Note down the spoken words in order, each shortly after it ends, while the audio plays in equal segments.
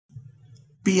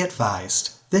Be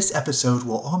advised, this episode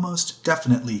will almost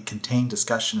definitely contain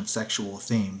discussion of sexual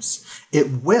themes.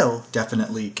 It will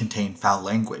definitely contain foul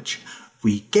language.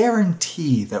 We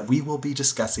guarantee that we will be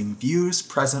discussing views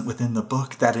present within the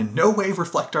book that in no way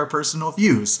reflect our personal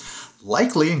views,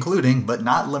 likely including, but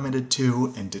not limited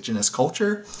to, indigenous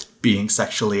culture, being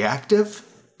sexually active,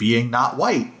 being not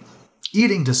white,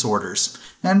 eating disorders,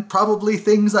 and probably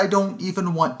things I don't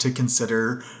even want to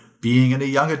consider being in a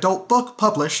young adult book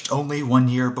published only 1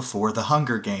 year before the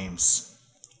Hunger Games.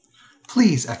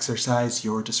 Please exercise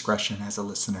your discretion as a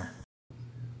listener.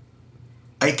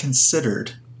 I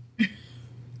considered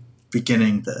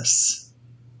beginning this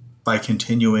by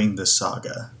continuing the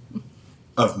saga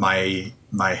of my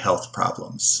health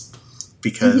problems.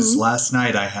 Because last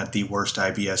night I had the worst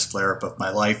IBS flare-up of my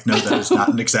life. No, that is not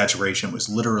an exaggeration. It was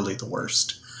literally the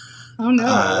worst. Oh,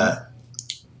 no.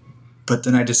 But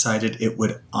then I decided it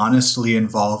would honestly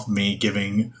involve me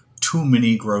giving too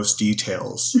many gross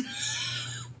details.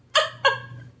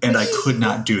 And I could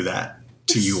not do that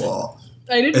to you all.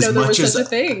 I didn't know there was such a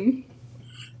thing.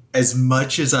 As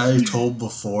much as I told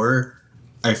before,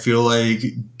 I feel like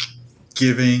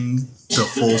giving the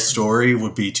full story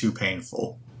would be too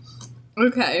painful.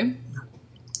 Okay.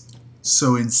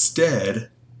 So instead,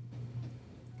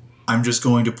 I'm just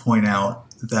going to point out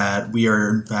that we are,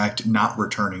 in fact, not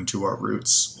returning to our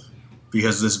roots.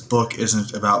 Because this book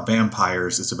isn't about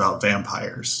vampires, it's about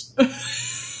vampires.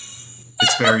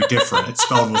 It's very different. It's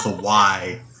spelled with a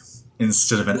Y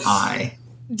instead of an I.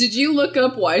 Did you look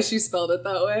up why she spelled it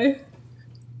that way?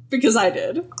 Because I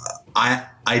did.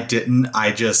 I didn't.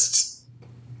 I just...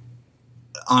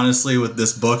 Honestly, with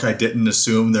this book, I didn't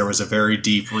assume there was a very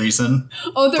deep reason.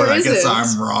 Oh, there isn't. But I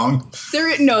guess I'm wrong.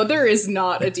 There is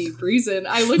not a deep reason.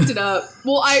 I looked it up.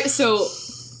 Well,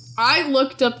 I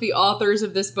looked up the authors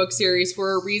of this book series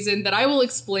for a reason that I will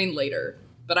explain later.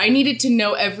 But I needed to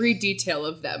know every detail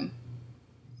of them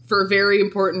for very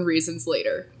important reasons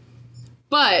later.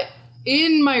 But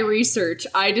in my research,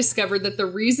 I discovered that the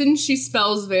reason she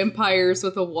spells vampires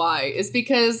with a Y is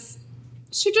because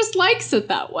she just likes it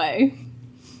that way.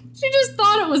 She just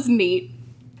thought it was neat.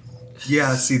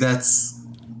 Yeah, see, that's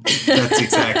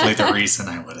exactly the reason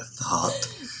I would have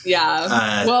thought.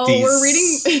 Yeah. We're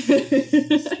reading...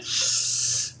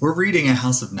 We're reading A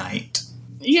House of Night.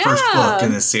 Yeah. First book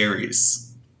in the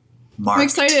series. Marked. I'm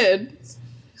excited.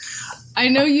 I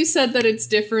know you said that it's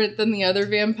different than the other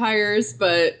vampires,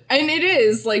 and it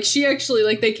is. Like, she actually,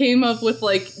 like, they came up with,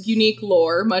 like, unique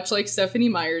lore, much like Stephenie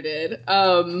Meyer did.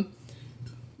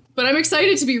 But I'm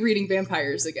excited to be reading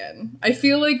vampires again. I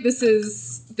feel like this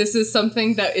is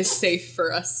something that is safe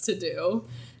for us to do,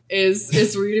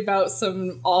 is read about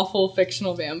some awful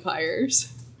fictional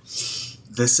vampires.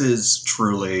 This is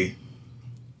truly,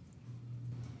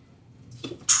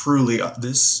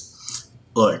 this,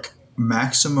 look,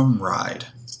 Maximum Ride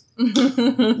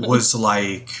was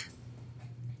like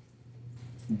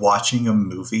watching a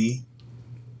movie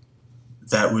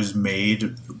that was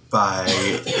made by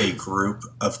a group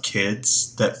of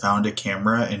kids that found a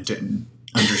camera and didn't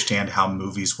understand how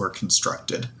movies were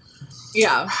constructed.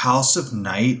 Yeah. House of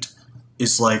Night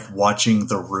is like watching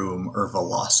The Room or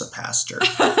Velocipaster.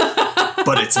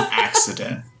 But it's an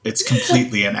accident. It's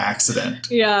completely an accident.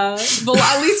 Yeah.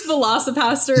 At least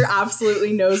Velocipaster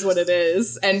absolutely knows what it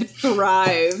is and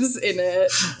thrives in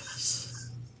it.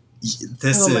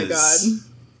 Oh my god.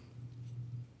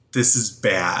 This is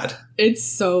bad. It's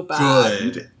so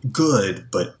bad. Good,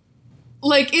 but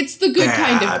like, it's the good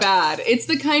bad. kind of bad. It's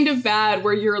the kind of bad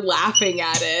where you're laughing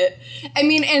at it. I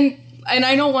mean, and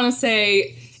I don't want to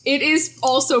say it is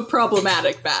also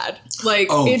problematic bad. Like,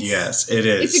 yes, it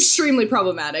is. It's extremely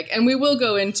problematic, and we will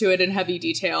go into it in heavy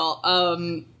detail.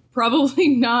 Probably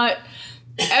not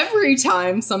every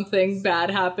time something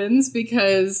bad happens,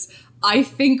 because I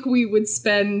think we would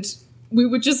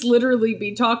just literally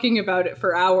be talking about it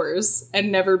for hours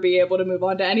and never be able to move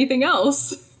on to anything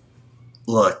else.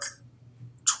 Look,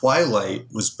 Twilight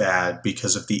was bad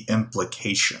because of the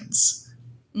implications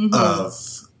of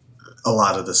a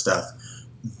lot of the stuff.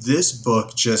 This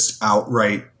book just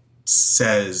outright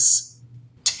says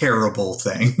terrible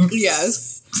things.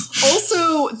 Yes.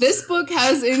 Also, this book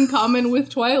has in common with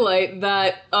Twilight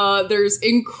that there's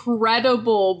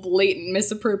incredible blatant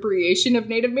misappropriation of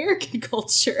Native American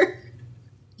culture.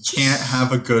 Can't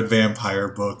have a good vampire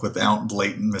book without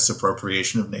blatant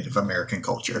misappropriation of Native American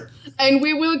culture. And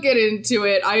we will get into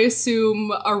it, I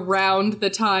assume, around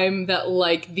the time that,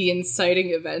 like, the inciting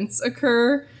events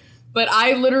occur. But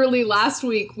I literally, last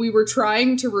week, we were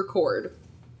trying to record.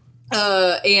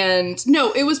 And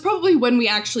no, it was probably when we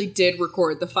actually did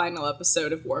record the final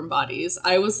episode of Warm Bodies.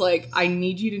 I was like, I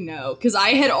need you to know, because I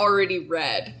had already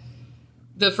read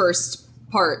the first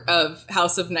part of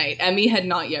House of Night. Emmy had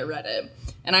not yet read it.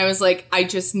 And I was like, I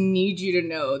just need you to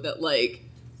know that, like,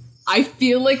 I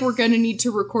feel like we're going to need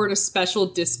to record a special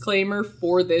disclaimer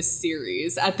for this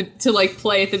series to like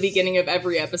play at the beginning of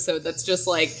every episode. That's just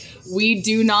like, we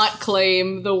do not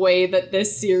claim the way that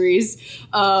this series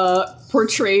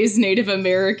portrays Native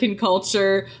American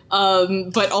culture,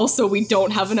 but also we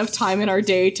don't have enough time in our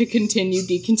day to continue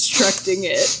deconstructing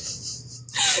it.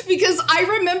 Because I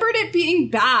remembered it being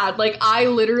bad. Like, I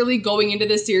literally going into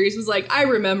this series was like, I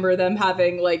remember them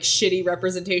having like shitty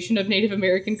representation of Native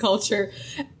American culture.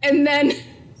 And then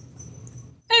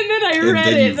I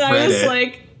read it and I was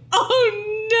like,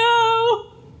 oh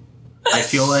no. I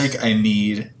feel like I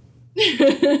need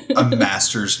a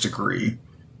master's degree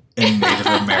in Native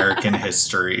American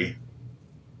history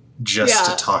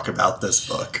just to talk about this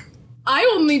book. I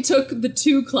only took the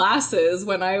 2 classes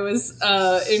when I was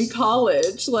in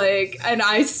college, like, and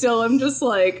I still am just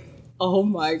like, oh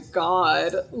my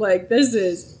god, like, this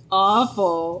is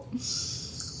awful.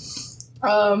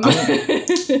 I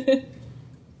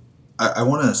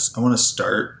want to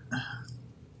start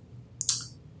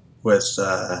with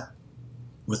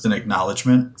an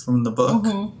acknowledgement from the book.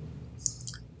 Mm-hmm.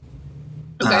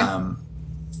 Okay.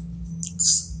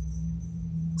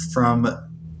 From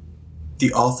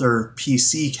the author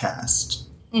PC Cast.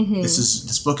 Mm-hmm.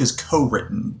 This book is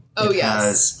co-written. It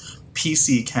has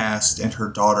PC Cast and her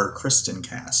daughter Kristen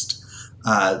Cast.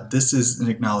 This is an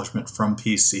acknowledgement from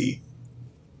PC.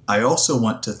 I also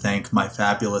want to thank my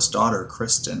fabulous daughter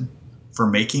Kristen for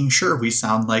making sure we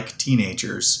sound like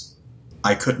teenagers.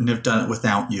 I couldn't have done it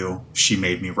without you. She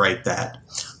made me write that.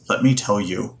 Let me tell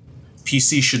you,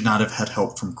 PC should not have had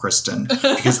help from Kristen,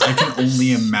 because I can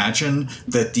only imagine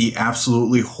that the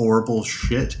absolutely horrible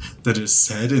shit that is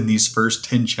said in these first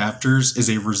 10 chapters is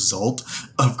a result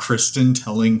of Kristen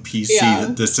telling PC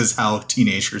that this is how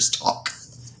teenagers talk.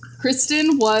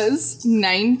 Kristen was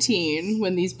 19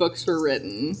 when these books were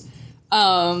written.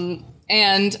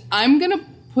 And I'm going to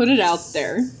put it out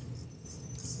there.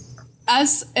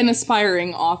 As an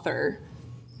aspiring author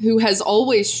who has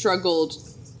always struggled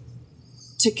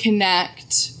to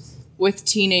connect with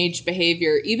teenage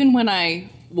behavior, even when I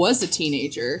was a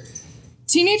teenager,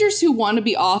 teenagers who want to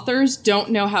be authors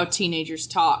don't know how teenagers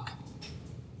talk.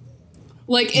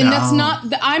 Like, and that's not,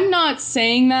 I'm not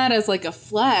saying that as like a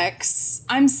flex.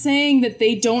 I'm saying that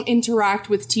they don't interact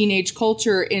with teenage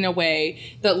culture in a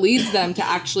way that leads them to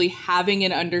actually having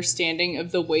an understanding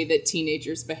of the way that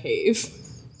teenagers behave.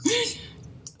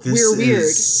 We're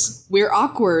weird. We're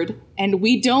awkward. And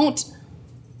we don't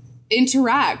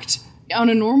interact on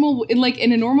a normal, like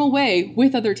in a normal way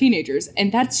with other teenagers.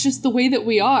 And that's just the way that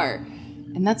we are.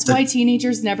 And that's why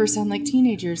teenagers never sound like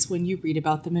teenagers when you read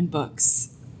about them in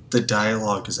books. The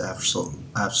dialogue is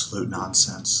absolute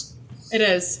nonsense. It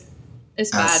is.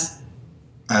 It's bad.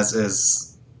 As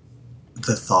is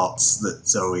the thoughts that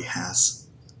Zoe has,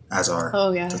 as are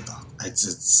the thoughts.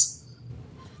 It's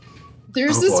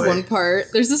There's this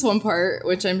one part,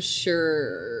 which I'm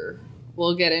sure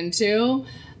we'll get into,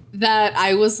 that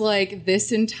I was like,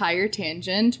 this entire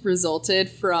tangent resulted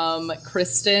from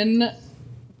Kristen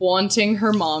wanting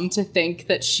her mom to think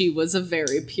that she was a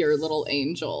very pure little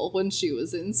angel when she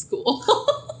was in school.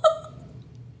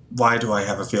 Why do I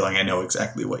have a feeling I know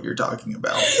exactly what you're talking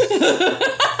about?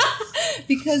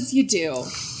 Because you do.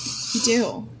 You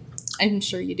do. I'm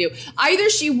sure you do. Either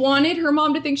she wanted her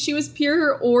mom to think she was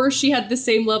pure, or she had the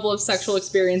same level of sexual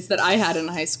experience that I had in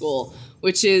high school,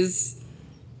 which is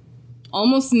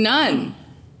almost none.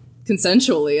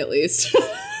 Consensually, at least.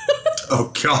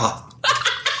 Oh, God.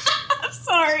 I'm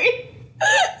sorry.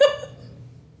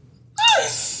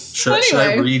 Should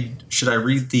I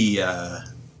read the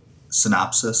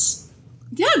synopsis?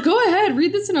 Yeah, go ahead.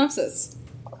 Read the synopsis.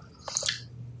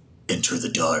 Enter the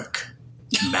dark,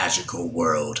 magical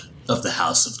world of the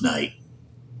House of Night.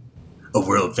 A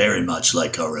world very much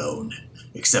like our own,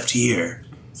 except here,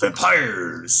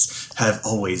 vampires have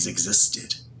always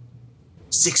existed.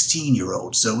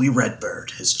 16-year-old Zoe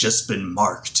Redbird has just been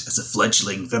marked as a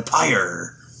fledgling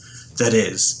vampire. That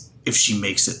is, if she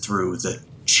makes it through the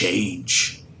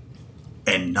change.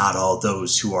 And not all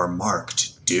those who are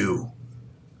marked do.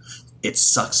 It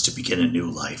sucks to begin a new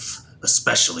life,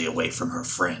 especially away from her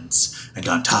friends. And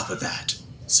on top of that,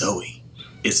 Zoe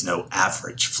is no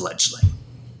average fledgling.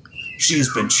 She has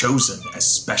been chosen as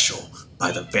special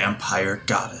by the vampire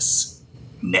goddess,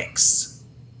 Nyx.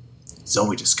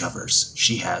 Zoe discovers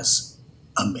she has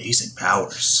amazing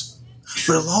powers.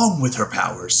 But along with her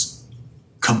powers,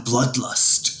 come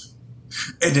bloodlust,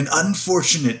 and an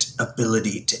unfortunate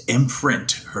ability to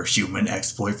imprint her human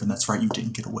ex-boyfriend. That's right, you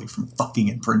didn't get away from fucking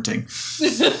imprinting.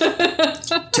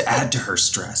 To add to her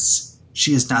stress,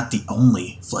 she is not the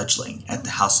only fledgling at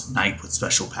the House of Night with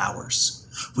special powers.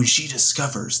 When she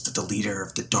discovers that the leader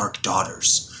of the Dark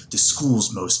Daughters, the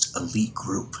school's most elite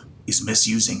group, is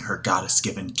misusing her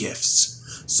goddess-given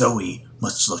gifts, Zoe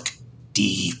must look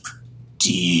deep,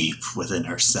 deep within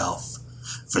herself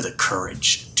for the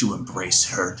courage to embrace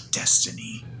her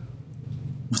destiny,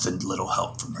 with a little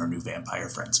help from her new vampire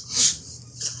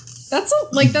friends.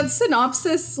 That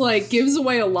synopsis gives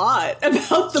away a lot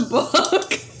about the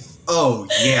book. Oh,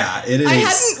 yeah, it is. I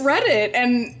hadn't read it,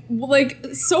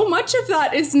 and so much of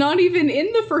that is not even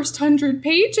in the first 100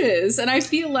 pages, and I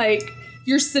feel like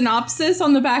your synopsis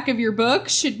on the back of your book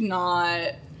should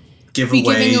not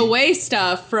giving away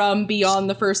stuff from beyond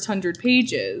the first 100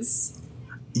 pages.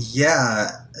 Yeah,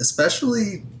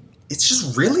 especially, it's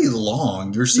just really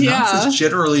long. Your synopsis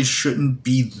generally shouldn't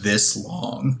be this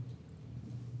long.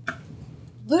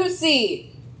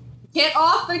 Lucy, get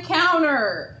off the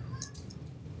counter!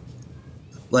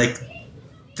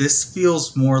 This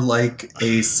feels more like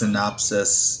a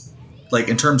synopsis,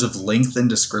 in terms of length and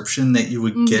description, that you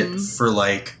would get for,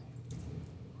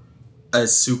 a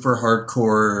super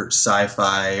hardcore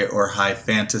sci-fi or high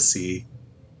fantasy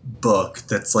book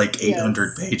that's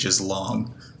 800 pages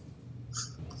long.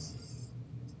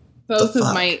 Both of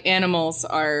my animals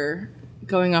are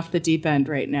going off the deep end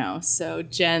right now. So,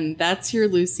 Jen, that's your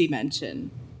Lucy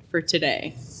mention for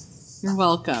today. You're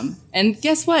welcome. And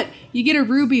guess what? You get a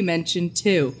Ruby mention,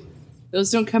 too.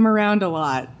 Those don't come around a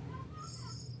lot.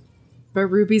 But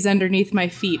Ruby's underneath my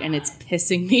feet, and it's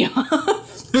pissing me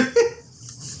off.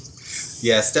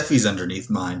 Yeah, Steffi's underneath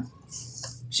mine.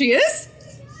 She is?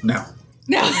 No.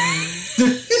 No. I'm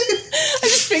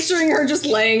just picturing her just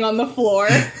laying on the floor.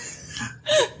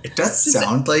 It does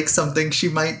sound like something she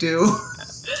might do.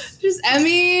 Just,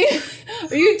 Emmy,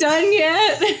 are you done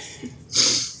yet?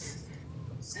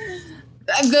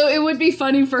 Though it would be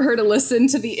funny for her to listen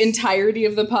to the entirety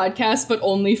of the podcast, but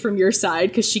only from your side,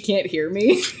 because she can't hear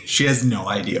me. She has no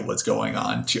idea what's going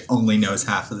on. She only knows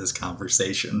half of this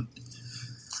conversation.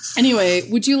 Anyway,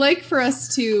 would you like for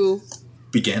us to...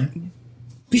 Begin?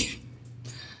 I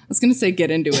was going to say get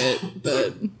into it,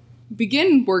 but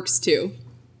begin works too.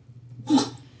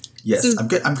 Yes, so,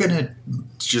 I'm going to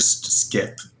just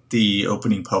skip the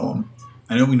opening poem.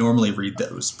 I know we normally read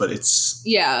those, but it's...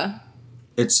 Yeah.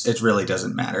 It really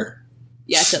doesn't matter.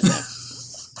 Yeah, it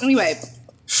doesn't. Anyway,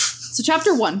 so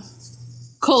chapter 1,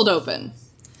 Cold Open.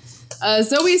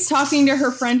 Zoe's talking to her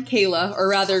friend Kayla, or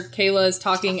rather, Kayla is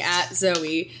talking at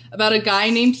Zoe, about a guy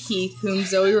named Heath, whom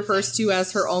Zoe refers to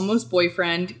as her almost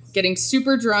boyfriend, getting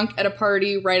super drunk at a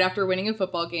party right after winning a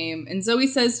football game. And Zoe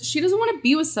says she doesn't want to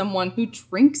be with someone who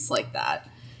drinks like that.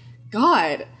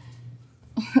 God.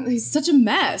 He's such a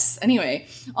mess. Anyway,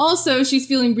 also, she's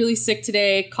feeling really sick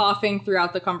today, coughing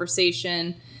throughout the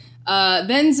conversation.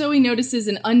 Then Zoe notices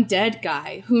an undead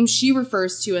guy, whom she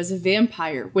refers to as a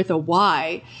vampire with a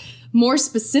Y. More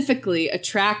specifically, a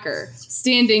tracker,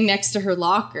 standing next to her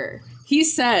locker. He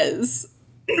says,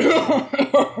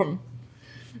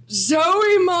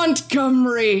 Zoe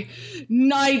Montgomery,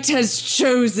 night has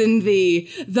chosen thee.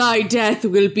 Thy death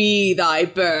will be thy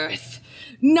birth.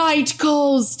 Night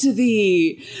calls to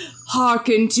thee.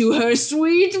 Hearken to her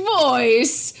sweet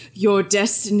voice. Your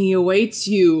destiny awaits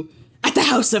you at the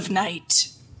House of Night.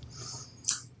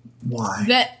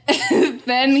 Why?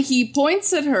 Then he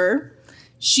points at her.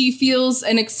 She feels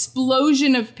an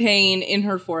explosion of pain in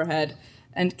her forehead,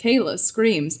 and Kayla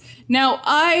screams. Now,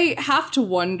 I have to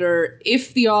wonder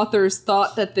if the authors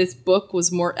thought that this book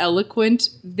was more eloquent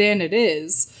than it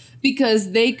is,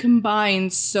 because they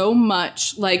combine so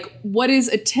much, what is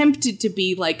attempted to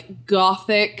be,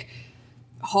 gothic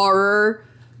horror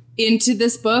into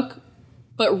this book,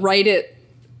 but write it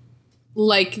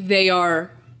like they are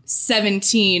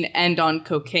 17 and on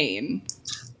cocaine.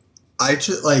 I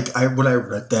just, when I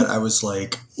read that, I was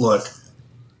like, look,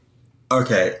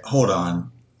 okay, hold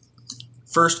on.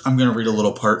 First, I'm going to read a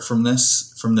little part from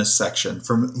this section,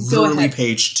 from literally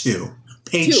page 2.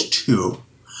 Page 2.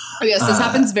 Oh, yes, this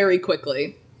happens very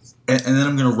quickly. And then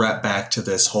I'm going to wrap back to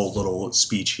this whole little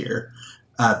speech here.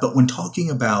 But when talking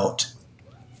about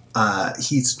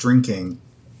Heath's drinking,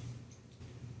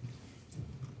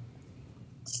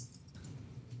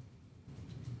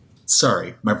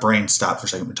 sorry, my brain stopped for a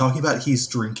second. When talking about Heath's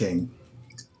drinking,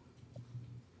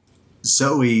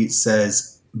 Zoe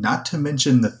says, not to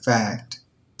mention the fact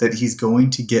that he's going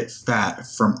to get fat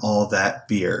from all that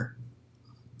beer.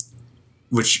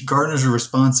 which garners a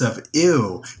response of,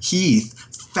 ew, Heath,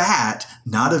 fat,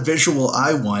 not a visual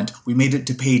I want. We made it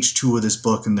to page 2 of this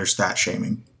book and there's fat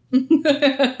shaming.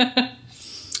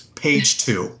 Page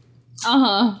 2.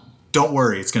 Uh-huh. Don't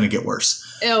worry, it's going to get worse.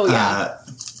 Oh, yeah.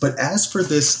 But as for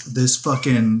this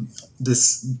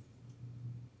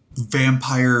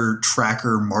vampire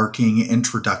tracker marking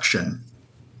introduction,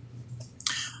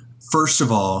 first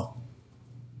of all,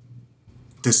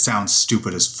 this sounds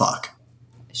stupid as fuck.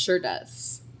 It sure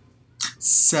does.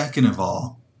 Second of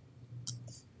all,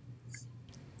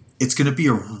 it's going to be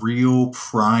a real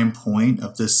prime point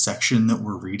of this section that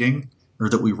we're reading, or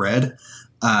that we read,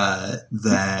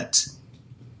 that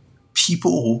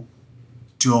people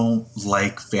don't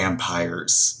like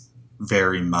vampires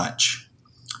very much.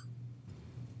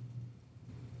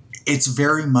 It's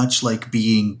very much like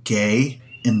being gay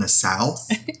in the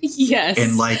South. Yes.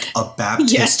 In like a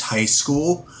Baptist Yes. high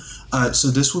school.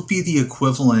 So this would be the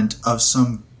equivalent of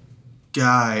some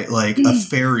guy, like a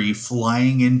fairy,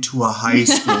 flying into a high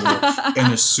school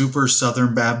in a super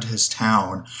Southern Baptist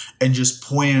town and just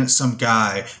pointing at some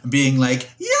guy and being like,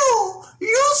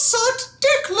 you sucked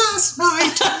dick last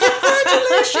night.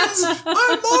 Congratulations.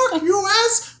 I mark you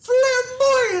as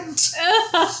flamboyant.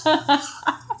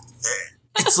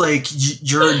 It's like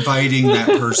you're inviting that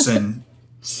person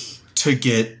to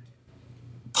get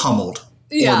pummeled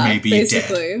or maybe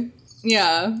basically. Dead.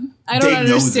 Yeah. I don't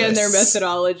understand their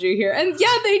methodology here. And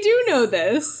yeah, they do know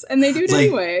this. And they do it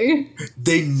anyway.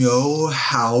 They know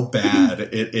how bad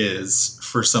it is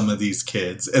for some of these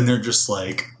kids. And they're just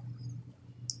like,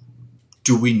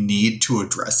 do we need to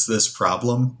address this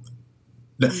problem?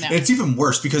 No. And it's even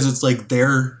worse because it's like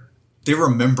they're a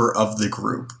member of the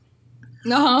group.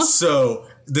 Uh-huh. So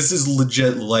this is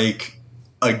legit like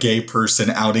a gay person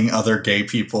outing other gay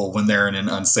people when they're in an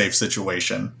unsafe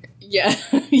situation. Yeah,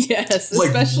 yes, like,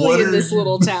 especially in this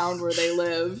little town where they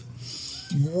live.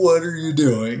 What are you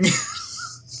doing?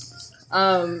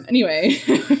 Anyway.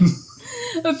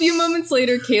 A few moments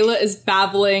later, Kayla is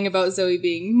babbling about Zoe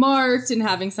being marked and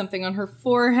having something on her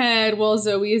forehead while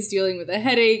Zoe is dealing with a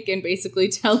headache and basically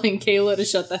telling Kayla to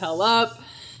shut the hell up.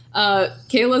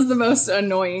 Kayla's the most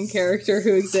annoying character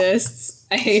who exists.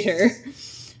 I hate her.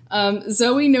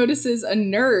 Zoe notices a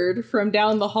nerd from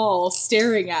down the hall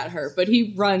staring at her, but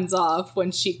he runs off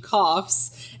when she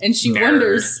coughs, and she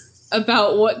wonders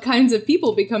about what kinds of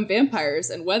people become vampires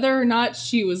and whether or not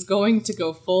she was going to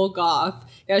go full goth.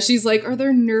 Yeah, she's like, are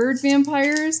there nerd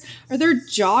vampires? Are there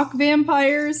jock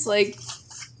vampires? Like,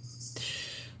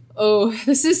 oh,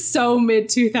 this is so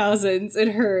mid-2000s. It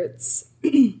hurts.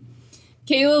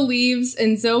 Kayla leaves,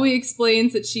 and Zoe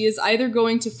explains that she is either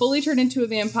going to fully turn into a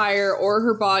vampire or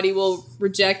her body will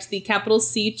reject the capital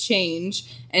C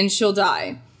change, and she'll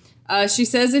die. She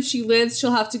says if she lives,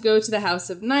 she'll have to go to the House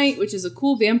of Night, which is a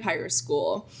cool vampire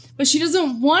school. But she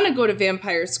doesn't want to go to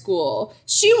vampire school.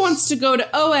 She wants to go to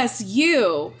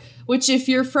OSU, which if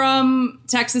you're from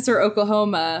Texas or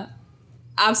Oklahoma,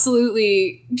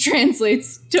 absolutely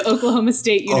translates to Oklahoma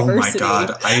State University. Oh my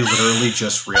god, I literally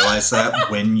just realized that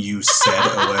when you said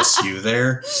OSU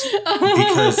there.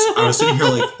 Because I was sitting here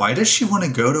like, why does she want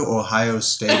to go to Ohio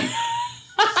State?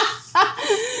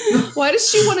 Why does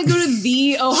she want to go to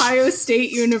the Ohio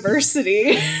State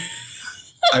University?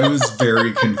 I was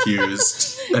very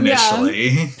confused initially.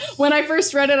 Yeah. When I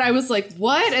first read it, I was like,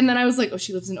 what? And then I was like, oh,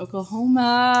 she lives in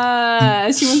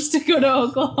Oklahoma. She wants to go to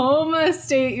Oklahoma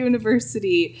State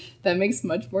University. That makes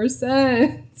much more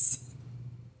sense.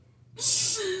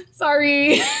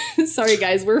 Sorry. Sorry,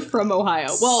 guys. We're from Ohio.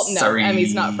 Well, no,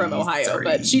 Emmy's not from Ohio,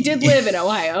 but she did live in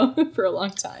Ohio for a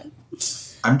long time.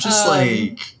 I'm just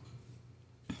like...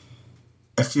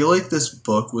 I feel like this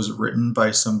book was written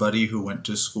by somebody who went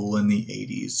to school in the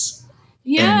 80s.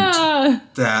 Yeah. And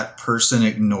that person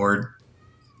ignored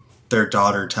their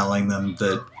daughter telling them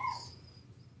that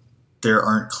there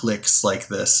aren't cliques like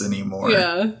this anymore.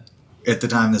 Yeah. At the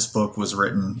time this book was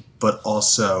written, but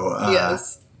also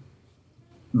yes.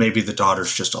 Maybe the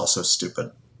daughter's just also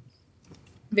stupid.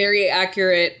 Very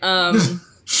accurate.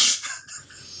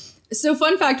 So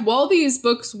fun fact, while these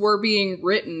books were being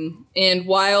written and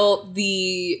while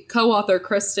the co-author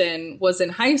Kristen was in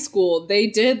high school, they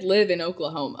did live in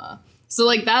Oklahoma. So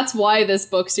like that's why this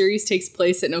book series takes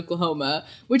place in Oklahoma,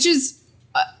 which is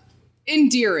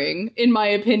endearing in my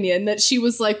opinion, that she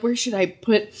was like, where should I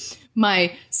put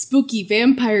my spooky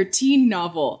vampire teen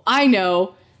novel? I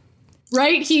know,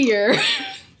 right here,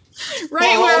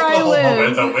 right where I live.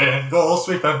 With the wind goes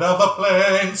sweeping down the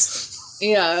plains.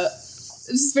 Yeah.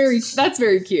 That's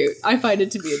very cute. I find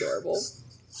it to be adorable.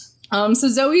 So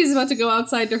Zoe is about to go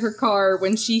outside to her car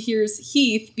when she hears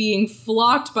Heath being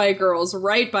flocked by girls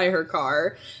right by her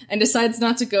car and decides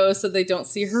not to go so they don't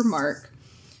see her mark.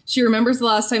 She remembers the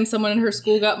last time someone in her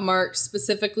school got marked,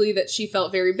 specifically that she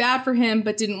felt very bad for him,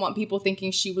 but didn't want people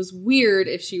thinking she was weird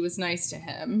if she was nice to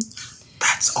him.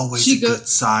 That's always a good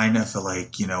sign of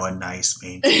a nice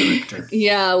main character.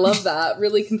 Yeah, I love that.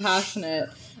 Really compassionate.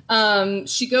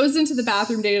 She goes into the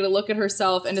bathroom data to look at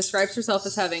herself and describes herself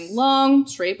as having long,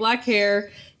 straight black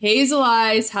hair, hazel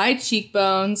eyes, high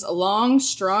cheekbones, a long,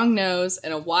 strong nose,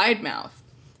 and a wide mouth.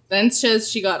 Then says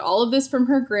she got all of this from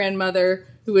her grandmother,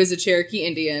 who is a Cherokee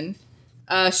Indian.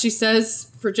 She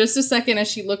says for just a second as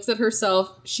she looks at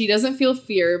herself, she doesn't feel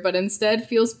fear, but instead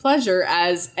feels pleasure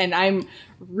as, and I'm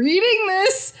reading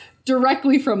this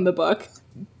directly from the book,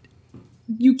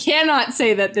 you cannot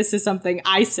say that this is something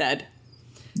I said.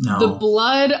 No. The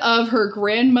blood of her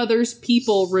grandmother's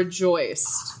people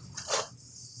rejoiced.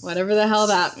 Whatever the hell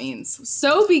that means.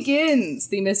 So begins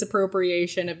the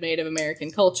misappropriation of Native American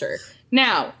culture.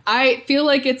 Now, I feel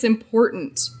like it's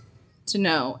important to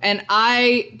know, and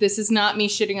this is not me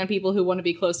shitting on people who want to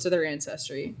be close to their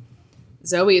ancestry.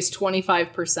 Zoe is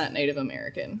 25% Native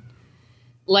American.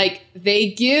 Like,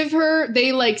 they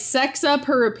sex up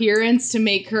her appearance to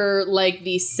make her, like,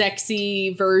 the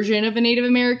sexy version of a Native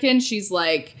American. She's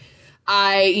like,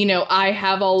 I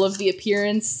have all of the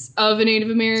appearance of a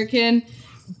Native American,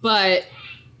 but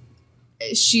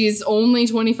she's only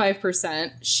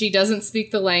 25%. She doesn't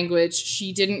speak the language.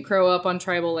 She didn't grow up on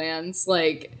tribal lands.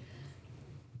 Like,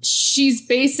 she's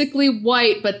basically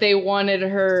white, but they wanted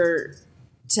her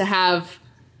to have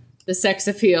the sex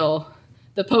appeal.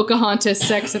 The Pocahontas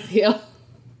sex appeal.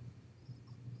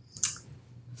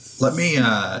 Let me,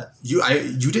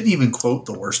 you didn't even quote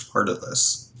the worst part of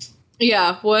this.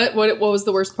 Yeah, what was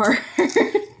the worst part?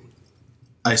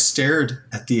 I stared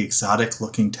at the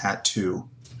exotic-looking tattoo.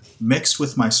 Mixed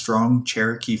with my strong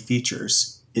Cherokee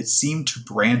features, it seemed to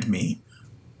brand me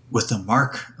with a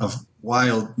mark of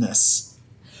wildness,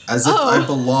 as if I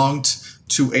belonged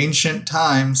to ancient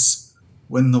times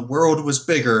when the world was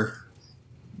bigger,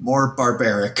 more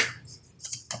barbaric.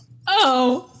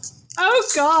 Oh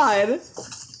God.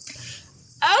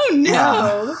 Oh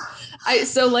no. Yeah.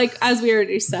 So like, as we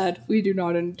already said, we do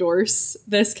not endorse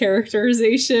this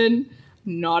characterization.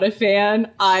 Not a fan.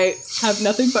 I have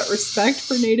nothing but respect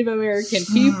for Native American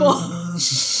people.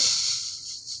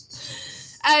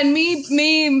 And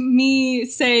me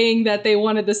saying that they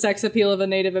wanted the sex appeal of a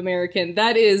Native American,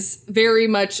 that is very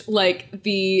much like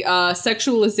the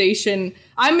sexualization.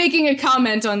 I'm making a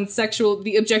comment on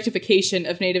the objectification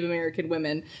of Native American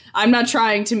women. I'm not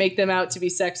trying to make them out to be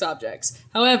sex objects.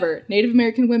 However, Native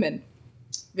American women,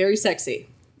 very sexy.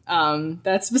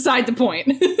 That's beside the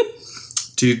point.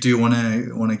 Do you want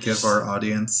to give our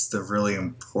audience the really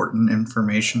important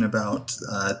information about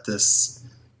this?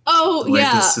 Oh, the way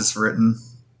yeah. This is written.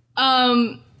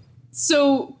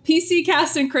 So PC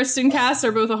Cast and Kristen Cast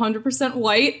are both 100%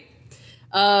 white.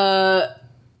 Not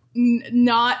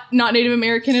Native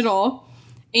American at all.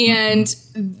 And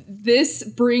this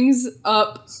brings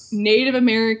up Native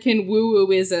American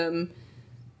woo-wooism,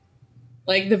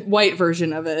 like the white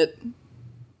version of it,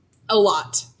 a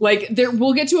lot. Like,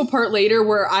 we'll get to a part later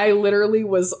where I literally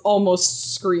was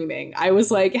almost screaming. I was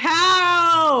like,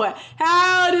 how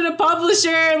did a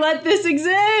publisher let this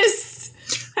exist?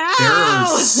 How? There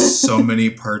are so many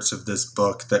parts of this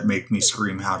book that make me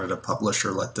scream, how did a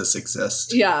publisher let this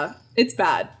exist? Yeah, it's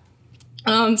bad.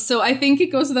 So I think it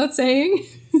goes without saying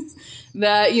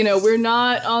that, we're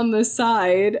not on the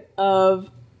side of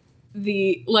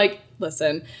the, like,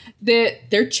 listen,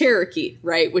 they're Cherokee,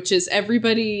 right? Which is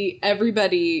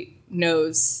everybody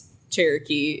knows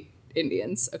Cherokee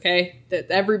Indians, okay? That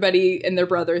everybody and their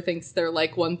brother thinks they're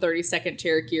like 132nd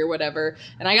Cherokee or whatever.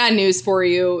 And I got news for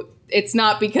you. It's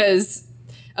not because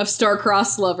of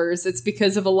star-crossed lovers. It's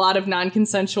because of a lot of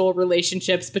non-consensual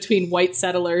relationships between white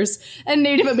settlers and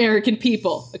Native American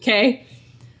people, okay?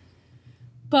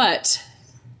 But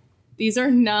these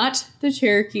are not the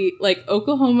Cherokee. Like,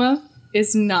 Oklahoma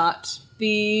is not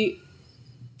the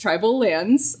tribal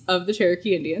lands of the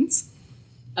Cherokee Indians.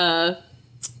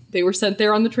 They were sent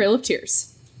there on the Trail of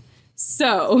Tears.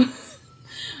 So,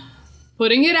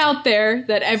 putting it out there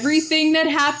that everything that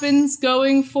happens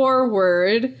going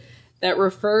forward that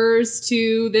refers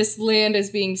to this land as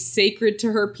being sacred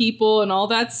to her people and all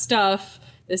that stuff,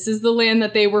 this is the land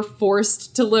that they were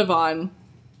forced to live on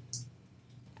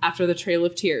after the Trail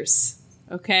of Tears.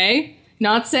 Okay?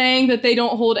 Not saying that they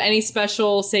don't hold any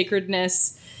special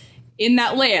sacredness in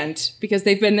that land, because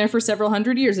they've been there for several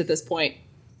hundred years at this point.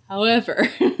 However,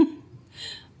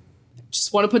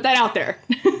 just want to put that out there.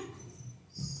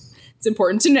 It's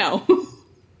important to know.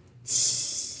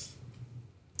 This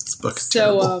book's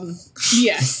terrible.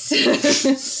 Yes.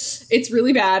 It's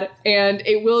really bad, and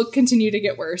it will continue to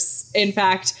get worse. In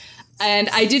fact, and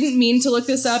I didn't mean to look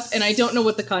this up, and I don't know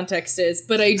what the context is,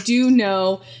 but I do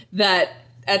know that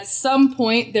at some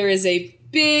point there is a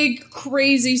big,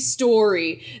 crazy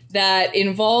story that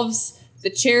involves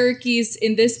the Cherokees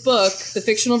in this book, the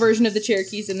fictional version of the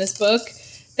Cherokees in this book,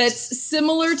 that's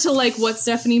similar to like what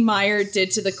Stephanie Meyer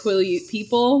did to the Quileute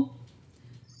people,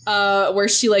 where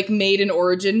she like made an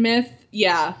origin myth.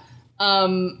 Yeah.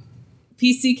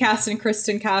 PC Cast and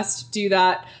Kristen Cast do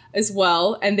that as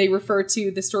well, and they refer to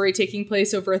the story taking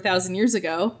place over 1,000 years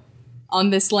ago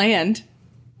on this land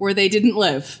where they didn't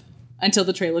live until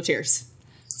the Trail of Tears.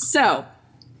 So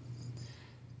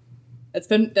that's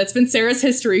been Sarah's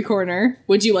History Corner.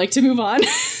 Would you like to move on?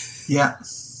 Yeah.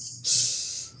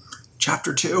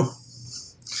 Chapter 2.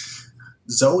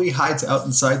 Zoe hides out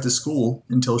inside the school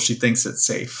until she thinks it's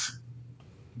safe.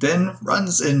 Then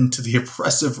runs into the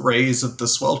oppressive rays of the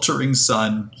sweltering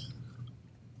sun,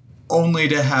 only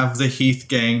to have the Heath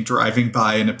gang driving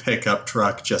by in a pickup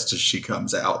truck just as she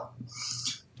comes out.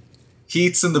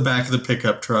 Heath's in the back of the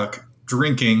pickup truck,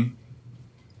 drinking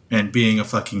and being a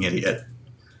fucking idiot.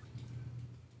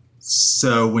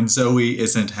 So when Zoe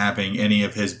isn't having any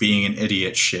of his being an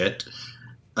idiot shit,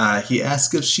 he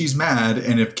asks if she's mad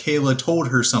and if Kayla told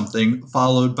her something,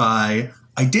 followed by,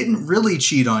 "I didn't really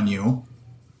cheat on you."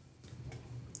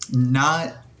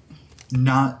 Not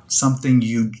something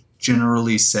you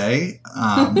generally say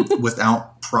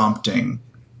without prompting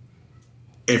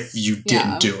if you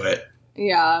didn't do it.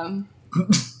 Yeah.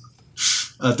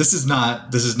 This is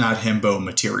not himbo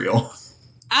material.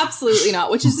 Absolutely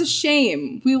not, which is a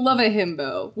shame. We love a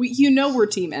himbo. We're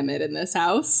Team Emmett in this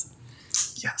house.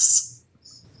 Yes.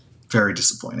 Very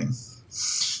disappointing.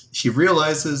 He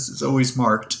realizes Zoe's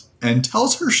marked and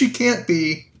tells her she can't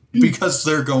be because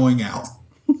they're going out.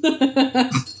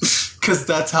 Because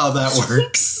that's how that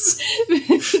works.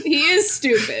 He is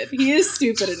stupid. He is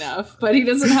stupid enough, but he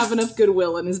doesn't have enough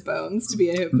goodwill in his bones to be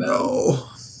a himbo. No.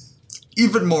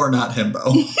 Even more not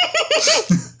himbo.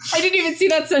 I didn't even see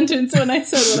that sentence when I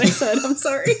said what I said. I'm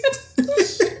sorry.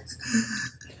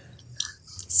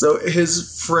 So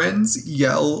his friends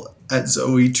yell at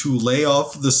Zoe to lay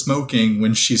off the smoking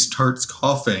when she starts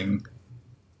coughing.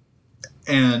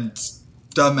 And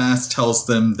dumbass tells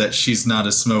them that she's not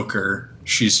a smoker.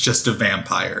 She's just a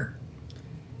vampire.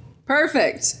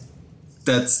 Perfect.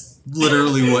 That's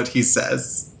literally what he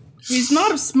says. He's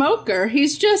not a smoker.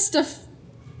 He's just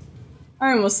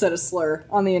I almost said a slur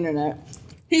on the internet.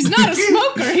 He's not a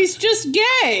smoker. He's just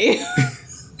gay.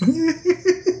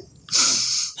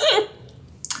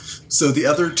 So the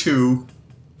other two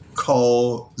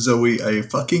call Zoe a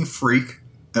fucking freak,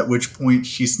 at which point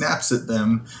she snaps at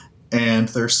them, and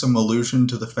there's some allusion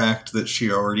to the fact that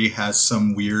she already has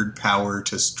some weird power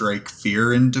to strike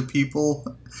fear into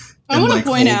people and like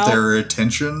hold their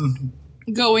attention.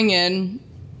 Going in,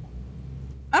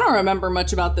 I don't remember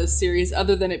much about this series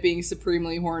other than it being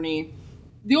supremely horny.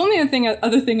 The only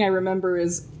other thing I remember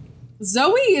is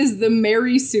Zoe is the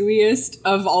Mary Sue-iest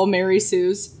of all Mary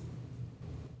Sues.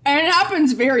 And it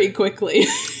happens very quickly.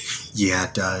 Yeah,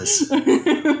 it does.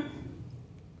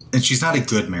 And she's not a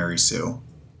good Mary Sue.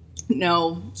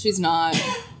 No, she's not.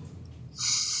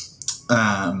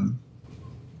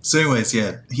 So anyways,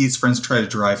 yeah, Heath's friends try to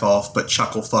drive off, but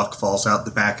Chucklefuck falls out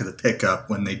the back of the pickup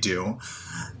when they do.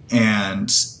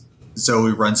 And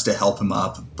Zoe runs to help him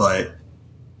up, but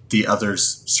the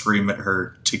others scream at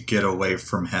her to get away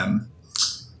from him.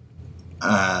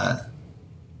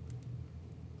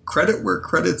 Credit where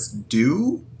credit's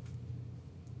due.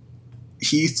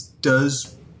 Heath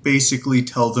does basically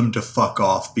tell them to fuck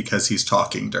off because he's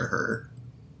talking to her.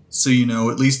 So,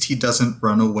 at least he doesn't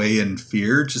run away in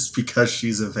fear just because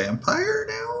she's a vampire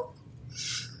now.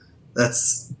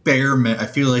 That's I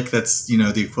feel like that's,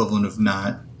 the equivalent of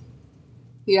not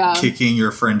kicking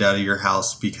your friend out of your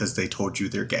house because they told you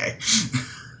they're gay.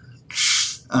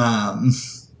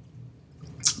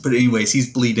 But anyways,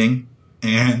 he's bleeding,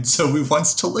 and Zoe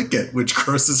wants to lick it, which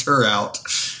grosses her out.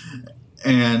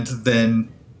 And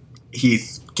then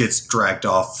Heath gets dragged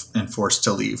off and forced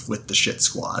to leave with the shit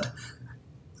squad.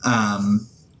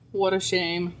 What a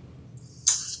shame.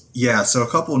 Yeah, so a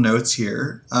couple notes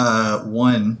here.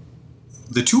 One,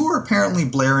 the two are apparently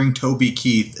blaring Toby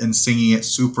Keith and singing it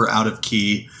super out of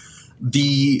key.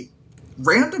 The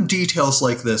random details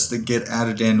like this that get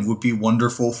added in would be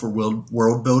wonderful for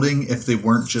world building if they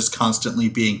weren't just constantly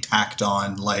being tacked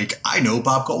on, like, I know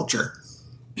pop culture.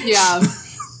 Yeah.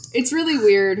 It's really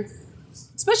weird.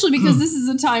 Especially because this is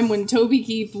a time when Toby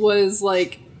Keith was,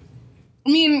 like, I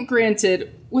mean,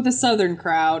 granted, with a Southern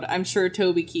crowd, I'm sure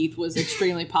Toby Keith was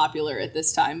extremely popular at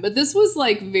this time. But this was,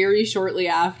 like, very shortly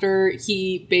after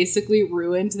he basically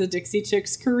ruined the Dixie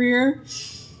Chicks' career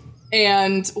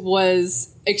and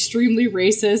was extremely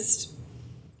racist,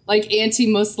 like,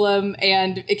 anti-Muslim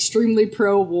and extremely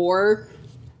pro-war.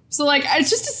 So, like, it's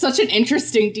just such an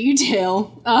interesting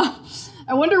detail.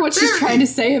 I wonder what she's trying to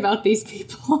say about these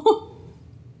people.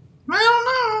 I don't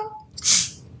know.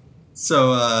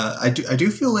 So I do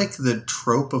feel like the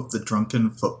trope of the drunken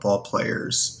football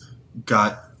players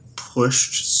got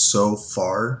pushed so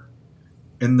far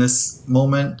in this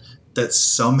moment that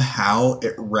somehow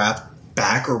it wrapped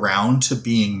back around to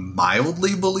being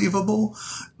mildly believable.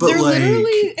 But they're like,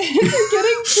 literally they're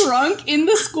getting drunk in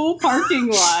the school parking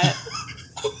lot.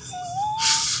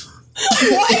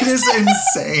 It is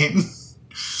insane.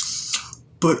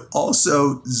 But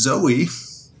also Zoe,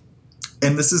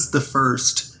 and this is the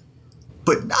first,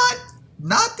 but not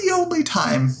the only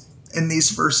time in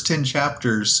these first 10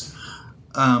 chapters,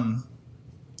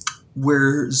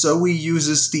 where Zoe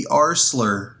uses the R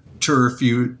slur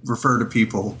to refer to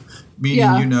people,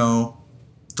 meaning, you know,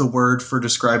 the word for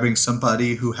describing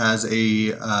somebody who has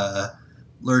a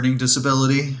learning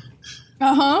disability.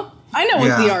 I know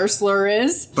what the R slur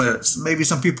is. But maybe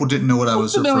some people didn't know what I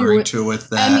was referring to with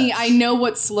that. Emmy, I know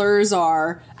what slurs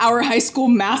are. Our high school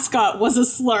mascot was a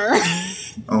slur.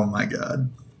 Oh my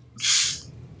god.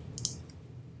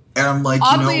 And I'm like,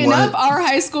 oddly you know enough, what? our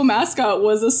high school mascot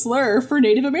was a slur for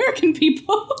Native American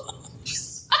people.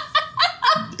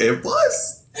 It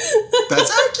was.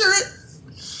 That's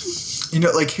accurate. You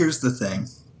know, like, here's the thing.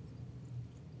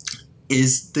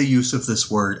 Is the use of this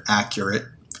word accurate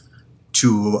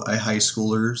to a high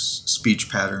schooler's speech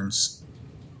patterns?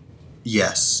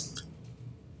 Yes.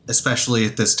 Especially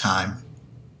at this time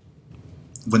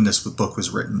when this book was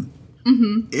written.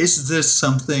 Mm-hmm. Is this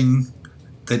something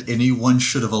that anyone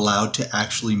should have allowed to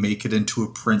actually make it into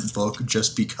a print book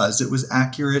just because it was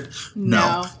accurate?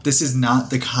 No. This is not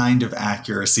the kind of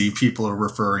accuracy people are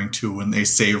referring to when they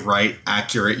say write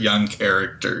accurate young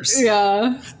characters.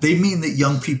 Yeah. They mean that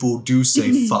young people do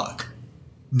say fuck,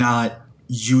 not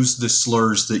use the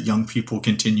slurs that young people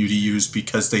continue to use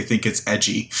because they think it's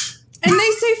edgy. And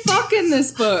they say fuck in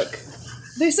this book.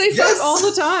 They say fuck all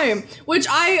the time, which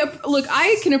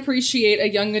I can appreciate a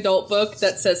young adult book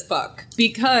that says fuck,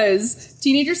 because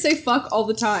teenagers say fuck all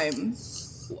the time.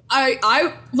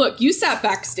 I look, you sat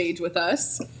backstage with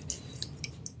us.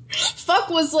 Fuck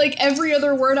was like every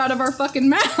other word out of our fucking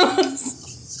mouths.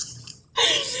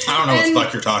 I don't know what the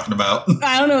fuck you're talking about.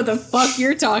 I don't know what the fuck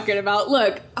you're talking about.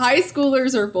 Look, high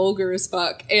schoolers are vulgar as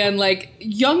fuck. And, like,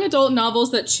 young adult novels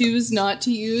that choose not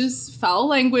to use foul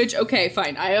language, okay,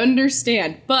 fine, I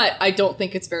understand. But I don't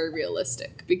think it's very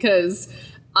realistic. Because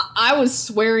I was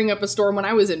swearing up a storm when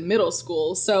I was in middle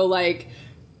school. So, like,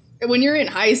 when you're in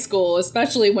high school,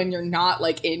 especially when you're not,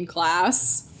 like, in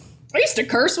class, I used to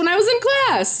curse when I was in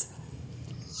class.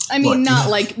 I mean, not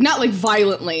like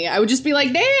violently. I would just be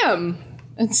like, damn,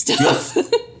 and stuff.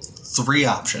 3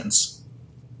 options.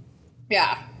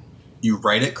 Yeah. You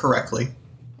write it correctly.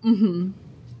 Mm-hmm.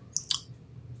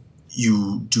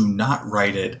 You do not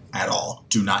write it at all.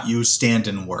 Do not use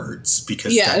stand-in words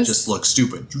because that just looks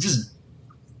stupid. You just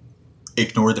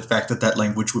ignore the fact that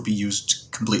language would be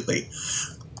used completely.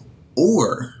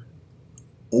 Or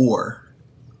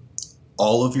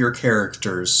all of your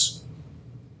characters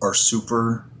are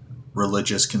super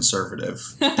religious conservative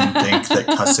and think that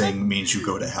cussing means you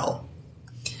go to hell.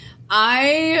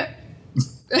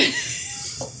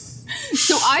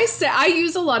 So I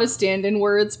use a lot of stand-in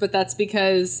words, but that's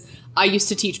because I used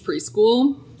to teach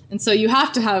preschool, and so you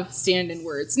have to have stand-in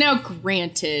words. Now,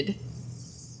 granted,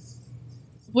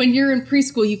 when you're in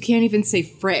preschool, you can't even say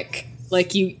frick.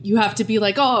 Like, you have to be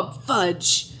like, oh,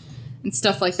 fudge, and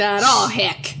stuff like that. Oh,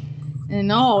 heck.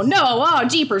 And oh, no, oh,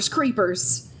 jeepers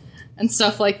creepers. And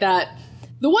stuff like that.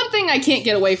 The one thing I can't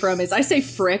get away from is I say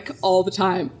frick all the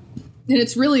time. And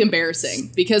it's really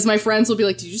embarrassing because my friends will be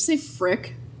like, did you say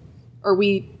frick? Are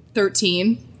we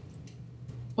 13?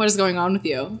 What is going on with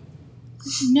you?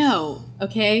 No,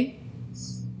 okay?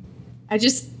 I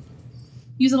just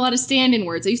use a lot of stand-in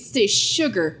words. I used to say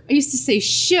sugar. I used to say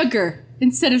sugar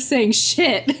instead of saying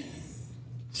shit.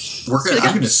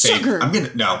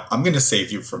 I'm gonna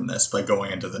save you from this by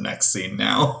going into the next scene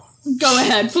now. Go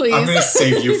ahead, please. I'm gonna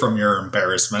save you from your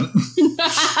embarrassment.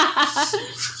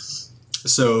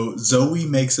 So Zoe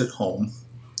makes it home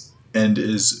and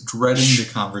is dreading the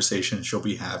conversation she'll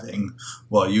be having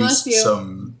while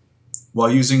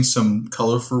using some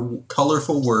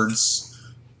colorful words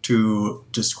to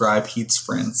describe Heath's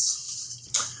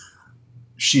friends.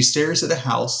 She stares at a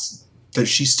house that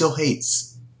she still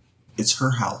hates. It's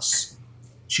her house.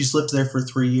 She's lived there for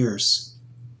 3 years.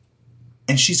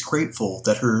 And she's grateful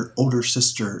that her older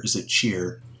sister is at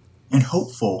cheer, and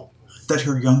hopeful that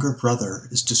her younger brother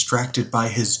is distracted by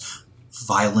his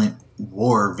violent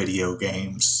war video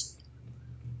games.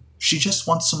 She just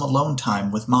wants some alone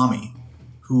time with Mommy,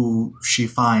 who she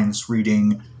finds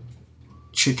reading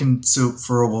Chicken Soup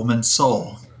for a Woman's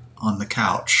Soul on the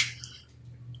couch.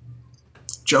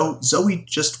 Zoe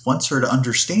just wants her to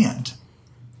understand.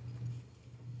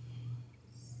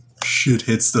 Shit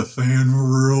hits the fan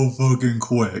real fucking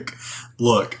quick.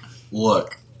 Look.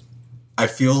 I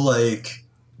feel like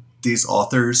these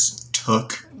authors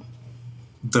took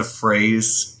the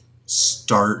phrase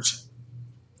 "start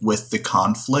with the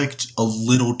conflict" a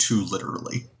little too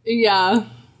literally. Yeah.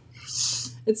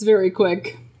 It's very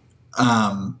quick.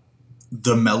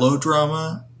 The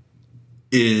melodrama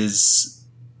is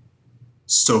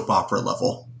soap opera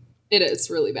level. It is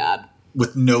really bad.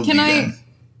 With no lead-in.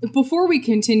 Before we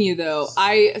continue, though,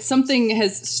 something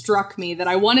has struck me that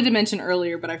I wanted to mention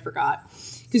earlier, but I forgot.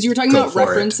 Because you were talking about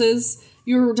references.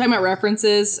 You were talking about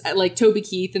references at, like, Toby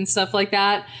Keith and stuff like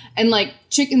that. And, like,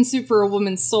 Chicken Soup for a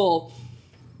Woman's Soul.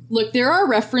 Look, there are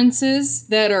references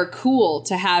that are cool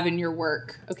to have in your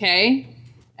work, okay?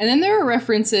 And then there are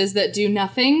references that do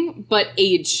nothing but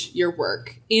age your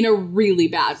work in a really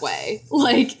bad way.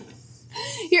 Like,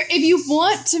 here, if you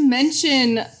want to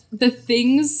mention the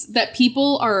things that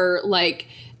people are, like,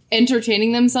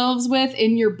 entertaining themselves with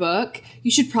in your book,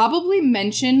 you should probably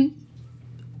mention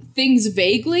things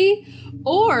vaguely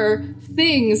or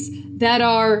things that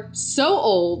are so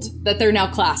old that they're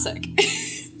now classic.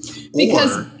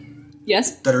 Because, or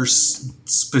yes? that are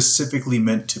specifically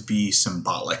meant to be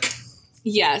symbolic.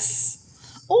 Yes.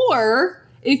 Or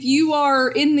if you are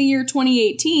in the year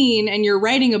 2018 and you're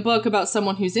writing a book about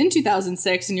someone who's in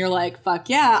 2006 and you're like, fuck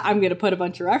yeah, I'm going to put a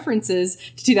bunch of references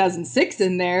to 2006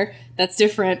 in there, that's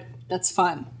different. That's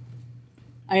fun.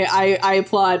 I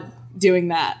applaud doing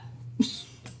that.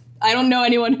 I don't know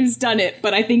anyone who's done it,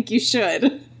 but I think you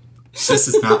should. This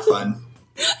is not fun.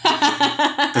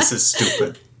 This is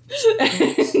stupid.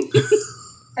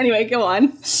 Anyway, go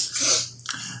on.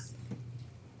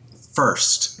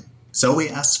 First, Zoe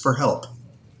asks for help,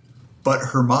 but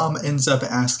her mom ends up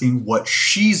asking what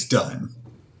she's done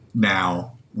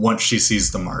now once she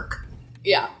sees the mark.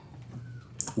 Yeah.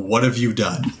 What have you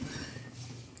done?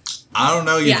 I don't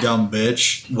know, you dumb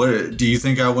bitch. What do you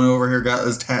think I went over here, got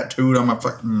this tattooed on my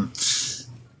fucking...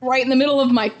 Right in the middle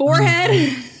of my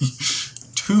forehead?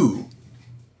 2,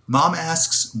 Mom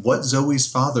asks what Zoe's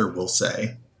father will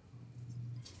say.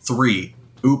 3,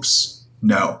 oops,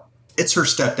 no. It's her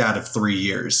stepdad of 3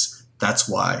 years. That's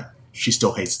why she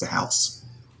still hates the house.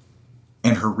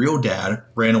 And her real dad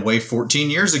ran away 14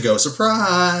 years ago.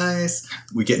 Surprise!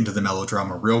 We get into the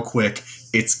melodrama real quick.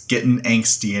 It's getting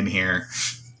angsty in here.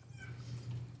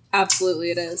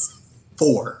 Absolutely it is.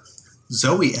 4,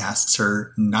 Zoe asks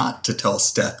her not to tell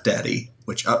stepdaddy,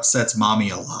 which upsets Mommy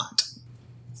a lot.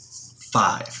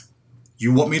 5,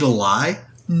 you want me to lie?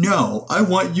 No, I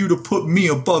want you to put me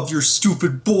above your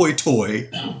stupid boy toy.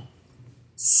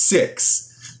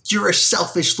 6, you're a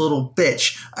selfish little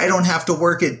bitch. I don't have to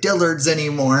work at Dillard's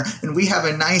anymore, and we have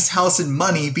a nice house and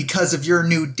money because of your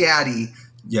new daddy.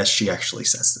 Yes, she actually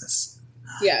says this.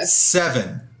 Yes.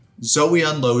 7, Zoe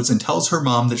unloads and tells her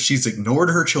mom that she's ignored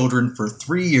her children for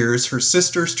 3 years, her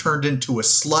sister's turned into a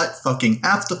slut, fucking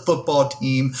half the football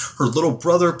team, her little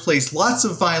brother plays lots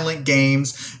of violent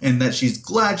games, and that she's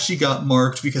glad she got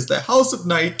marked because the House of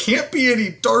Night can't be any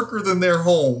darker than their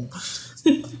home.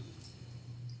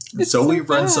 Zoe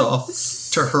runs off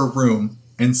to her room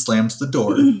and slams the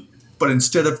door. But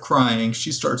instead of crying,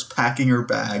 she starts packing her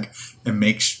bag and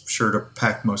makes sure to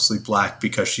pack mostly black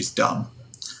because she's dumb.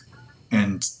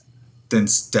 And then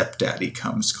stepdaddy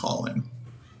comes calling.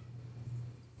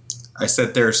 I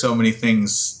said there are so many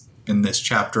things in this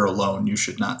chapter alone you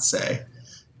should not say.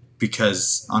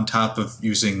 Because on top of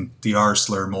using the R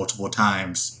slur multiple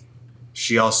times,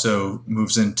 she also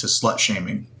moves into slut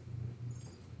shaming.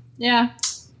 Yeah.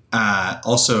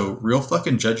 Also, real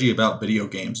fucking judgy about video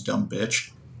games, dumb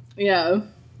bitch. Yeah.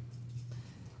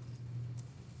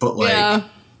 But like,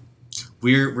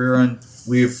 we've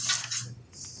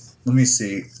let me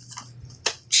see.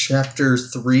 Chapter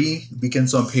 3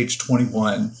 begins on page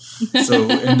 21. So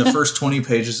in the first 20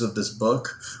 pages of this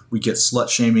book, we get slut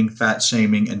shaming, fat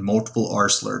shaming, and multiple R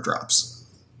slur drops.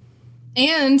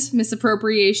 And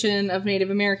misappropriation of Native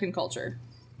American culture.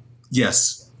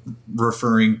 Yes,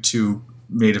 referring to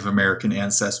Native American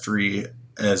ancestry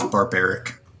as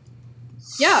barbaric.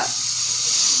 Yeah.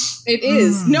 It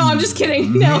is. No, I'm just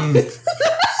kidding. No.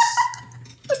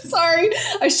 Sorry,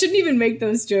 I shouldn't even make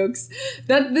those jokes.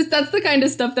 That's the kind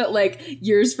of stuff that like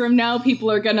years from now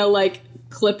people are gonna like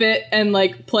clip it and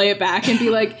like play it back and be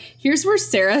like, here's where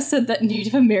Sarah said that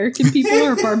Native American people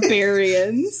are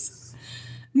barbarians.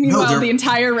 Meanwhile, the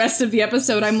entire rest of the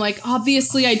episode, I'm like,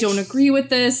 obviously I don't agree with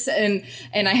this and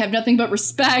I have nothing but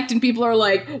respect, and people are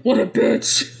like, what a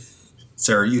bitch.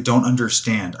 Sarah, you don't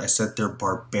understand. I said they're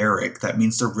barbaric. That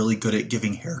means they're really good at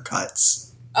giving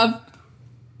haircuts.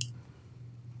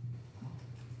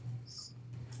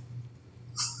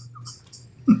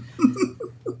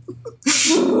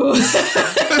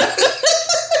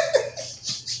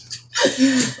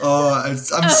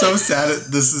 I'm so sad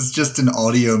this is just an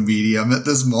audio medium at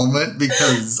this moment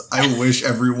because I wish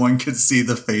everyone could see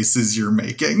the faces you're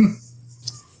making.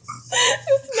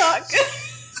 It's not good.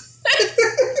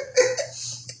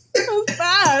 It's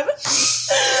bad.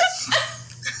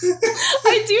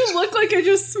 I do look like I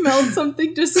just smelled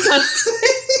something disgusting.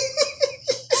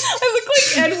 I look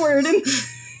like Edward in the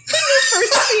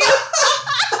first scene.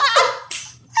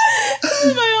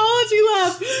 The biology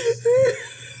lab.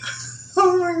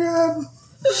 Oh my god.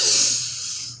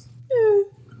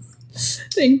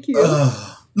 Thank you.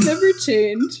 Never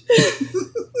change.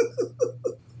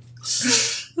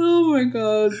 Oh my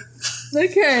god.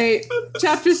 Okay,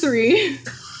 chapter 3.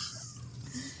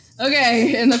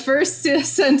 Okay, in the first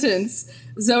sentence,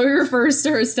 Zoe refers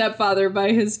to her stepfather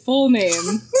by his full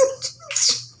name,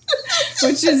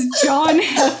 which is John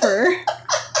Heifer.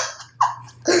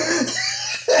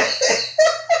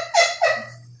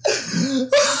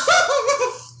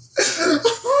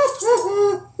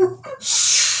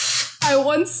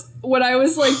 When I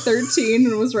was like 13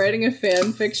 and was writing a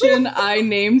fan fiction, I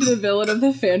named the villain of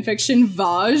the fan fiction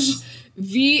Vaj,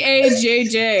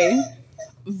 V-A-J-J,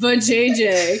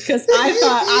 Vajayjay, because I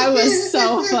thought I was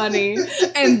so funny.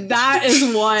 And that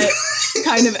is what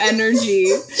kind of energy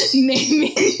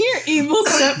naming your evil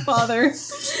stepfather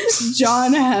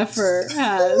John Heifer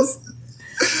has.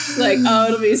 Like, oh,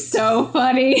 it'll be so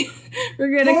funny.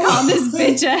 We're gonna call this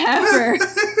bitch a heifer.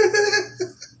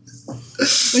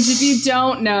 Which, if you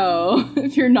don't know,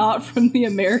 if you're not from the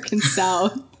American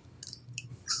South,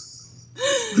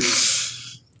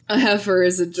 a heifer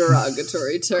is a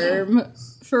derogatory term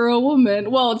for a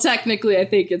woman. Well, technically, I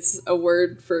think it's a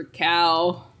word for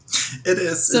cow. It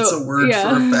is. So, it's a word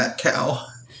for a fat cow.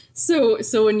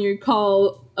 So when you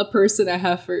call a person a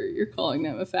heifer, you're calling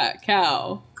them a fat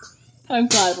cow. I'm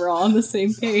glad we're all on the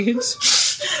same page.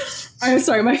 I'm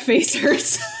sorry, my face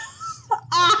hurts.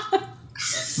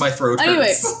 My throat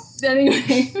hurts.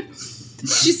 Anyway,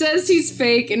 she says he's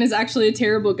fake and is actually a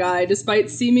terrible guy, despite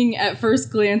seeming at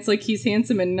first glance like he's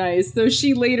handsome and nice, though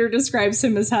she later describes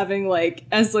him as having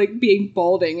being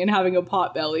balding and having a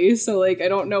pot belly. So like, I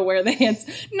don't know where the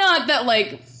not that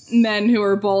like men who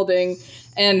are balding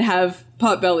and have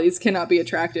pot bellies cannot be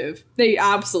attractive. They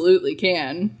absolutely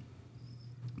can.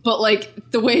 But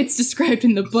like, the way it's described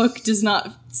in the book does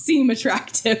not seem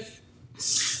attractive.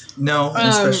 No,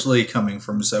 especially coming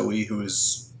from Zoe, who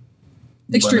is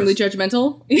extremely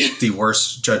judgmental. The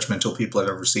worst judgmental people I've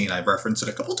ever seen. I've referenced it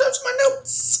a couple times in my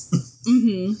notes.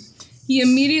 Mm-hmm. He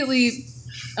immediately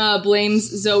blames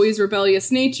Zoe's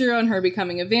rebellious nature on her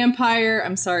becoming a vampire.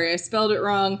 I'm sorry, I spelled it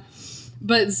wrong.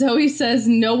 But Zoe says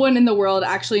no one in the world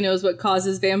actually knows what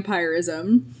causes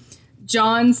vampirism.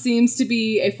 John seems to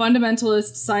be a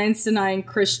fundamentalist, science-denying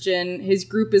Christian. His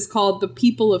group is called the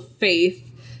People of Faith.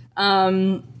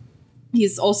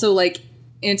 He's also like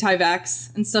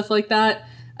anti-vax and stuff like that.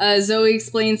 Zoe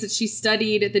explains that she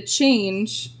studied the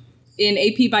change in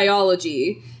AP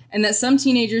biology and that some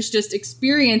teenagers just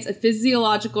experience a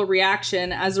physiological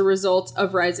reaction as a result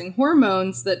of rising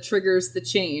hormones that triggers the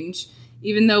change,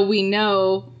 even though we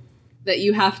know that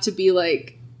you have to be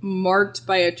like marked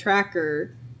by a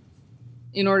tracker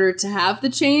in order to have the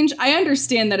change. I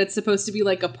understand that it's supposed to be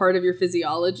like a part of your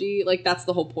physiology. Like, that's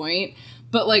the whole point.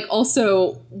 But like,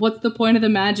 also, what's the point of the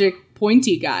magic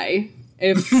pointy guy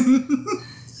if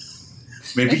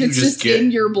maybe if it's just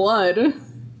in your blood?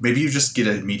 Maybe you just get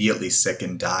immediately sick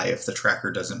and die if the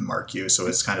tracker doesn't mark you. So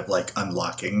it's kind of like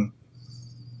unlocking.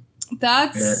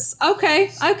 That's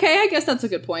okay. I guess that's a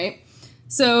good point.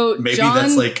 So maybe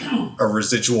that's like a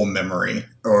residual memory,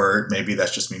 or maybe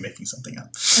that's just me making something up.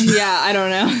 Yeah, I don't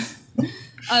know.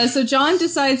 So John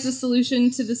decides the solution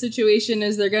to the situation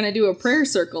is they're going to do a prayer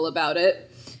circle about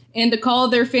it and to call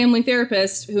their family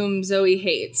therapist, whom Zoe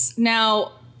hates.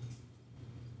 Now,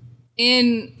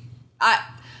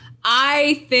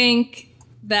 I think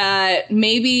that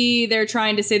maybe they're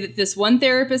trying to say that this one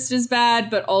therapist is bad,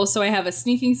 but also I have a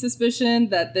sneaking suspicion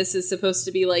that this is supposed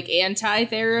to be like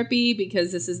anti-therapy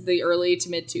because this is the early to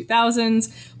mid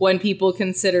 2000s when people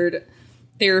considered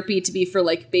therapy to be for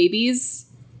like babies.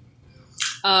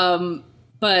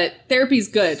 But therapy's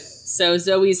good, so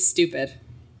Zoe's stupid.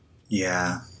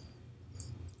 Yeah.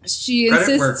 She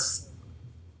Credit insists.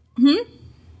 I was going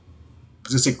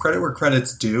to say, credit where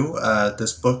credit's due.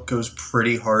 This book goes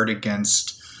pretty hard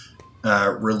against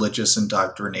religious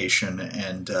indoctrination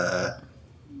and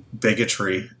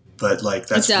bigotry, but like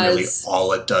that's really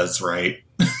all it does, right?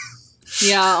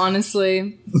 Yeah,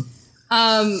 honestly.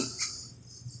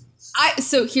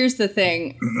 So here's the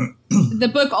thing. The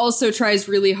book also tries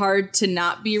really hard to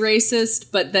not be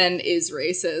racist, but then is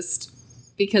racist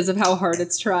because of how hard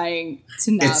it's trying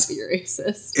to not be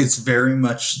racist. It's very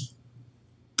much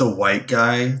the white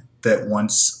guy that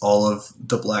wants all of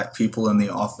the black people in the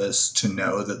office to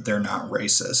know that they're not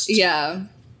racist. Yeah.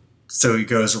 So he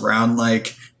goes around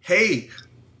like, hey,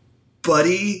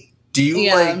 buddy, do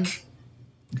you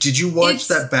did you watch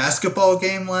that basketball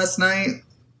game last night?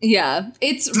 Yeah.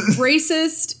 It's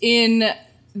racist in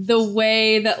the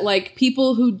way that like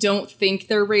people who don't think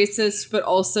they're racist, but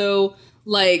also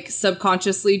like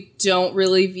subconsciously don't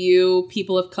really view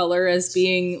people of color as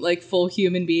being like full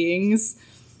human beings,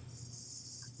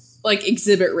 like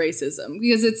exhibit racism,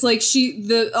 because it's like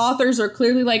the authors are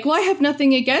clearly like, well, I have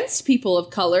nothing against people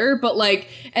of color, but like,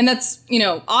 and that's, you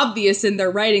know, obvious in their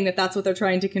writing that that's what they're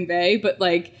trying to convey, but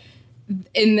like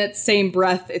in that same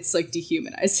breath, it's like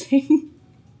dehumanizing.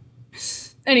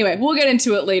 Anyway, we'll get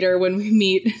into it later when we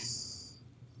meet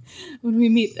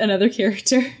another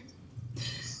character.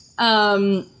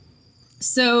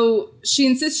 So she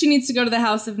insists she needs to go to the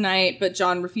House of Night, but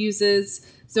John refuses.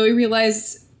 Zoe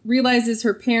realizes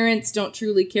her parents don't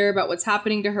truly care about what's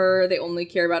happening to her. They only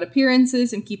care about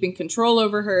appearances and keeping control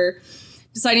over her.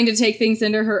 Deciding to take things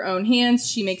into her own hands,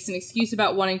 she makes an excuse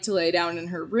about wanting to lay down in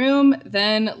her room,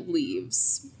 then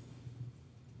leaves.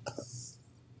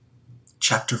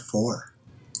 Chapter 4.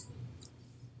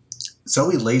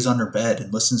 Zoe lays on her bed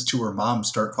and listens to her mom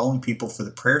start calling people for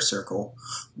the prayer circle,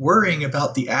 worrying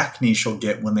about the acne she'll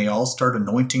get when they all start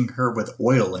anointing her with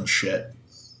oil and shit.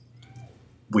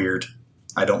 Weird.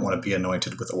 I don't want to be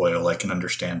anointed with oil. I can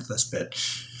understand this bit.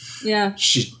 Yeah.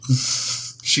 She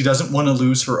doesn't want to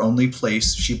lose her only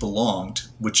place she belonged,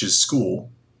 which is school.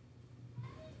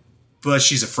 But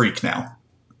she's a freak now.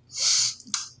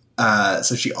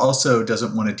 So she also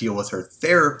doesn't want to deal with her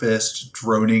therapist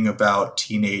droning about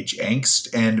teenage angst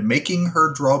and making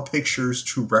her draw pictures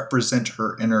to represent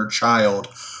her inner child.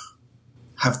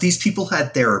 Have these people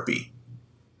had therapy?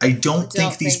 I don't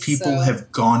think these people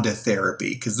have gone to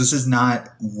therapy, because this is not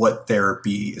what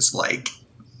therapy is like.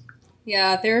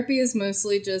 Yeah, therapy is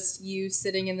mostly just you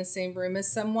sitting in the same room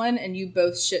as someone and you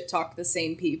both shit talk the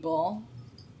same people.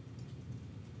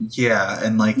 Yeah,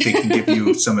 and like they can give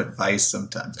you some advice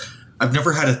sometimes. I've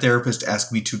never had a therapist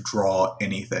ask me to draw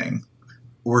anything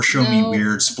or show me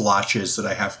weird splotches that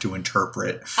I have to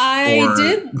interpret.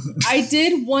 I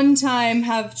did one time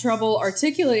have trouble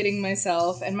articulating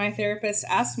myself, and my therapist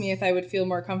asked me if I would feel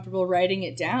more comfortable writing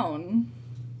it down.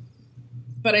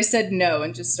 But I said no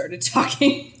and just started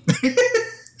talking.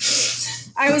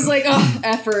 I was like, oh,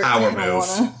 effort. Power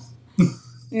move.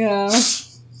 Yeah.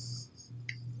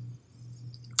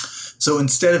 So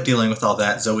instead of dealing with all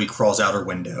that, Zoe crawls out her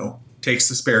window, takes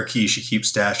the spare key she keeps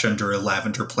stashed under a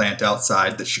lavender plant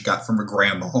outside that she got from her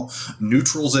grandma,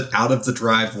 neutrals it out of the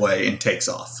driveway, and takes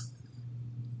off.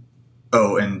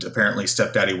 Oh, and apparently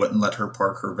Stepdaddy wouldn't let her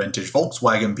park her vintage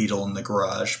Volkswagen Beetle in the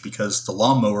garage because the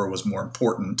lawnmower was more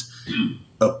important,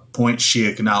 a point she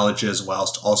acknowledges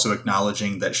whilst also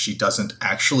acknowledging that she doesn't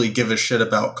actually give a shit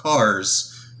about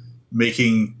cars,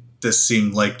 making this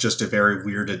seem like just a very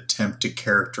weird attempt to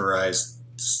characterize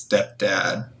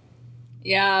Stepdad.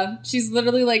 Yeah, she's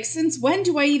literally like, since when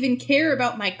do I even care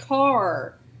about my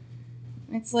car?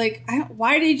 It's like,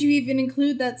 why did you even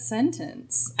include that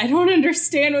sentence? I don't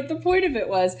understand what the point of it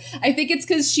was. I think it's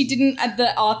because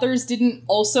the authors didn't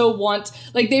also want,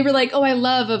 like, they were like, oh, I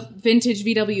love a vintage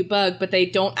VW Bug, but they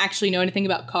don't actually know anything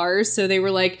about cars. So they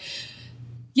were like,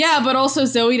 yeah, but also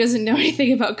Zoe doesn't know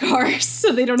anything about cars,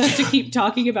 so they don't have to keep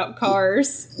talking about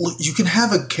cars. Well, you can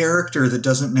have a character that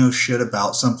doesn't know shit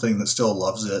about something that still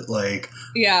loves it. Like,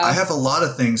 yeah. I have a lot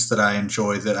of things that I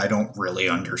enjoy that I don't really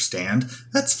understand.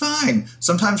 That's fine.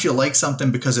 Sometimes you like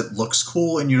something because it looks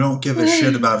cool and you don't give a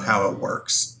shit about how it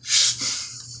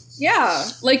works. Yeah,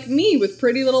 like me with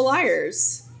Pretty Little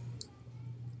Liars.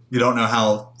 You don't know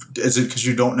how... Is it because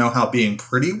you don't know how being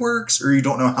pretty works? Or you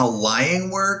don't know how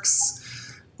lying works?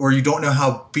 Or you don't know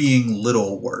how being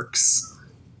little works?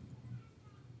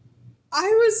 I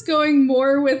was going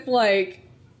more with, like,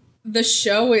 the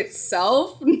show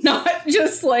itself, not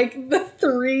just, like, the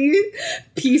 3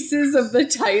 pieces of the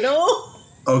title.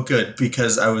 Oh, good,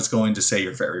 because I was going to say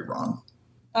you're very wrong.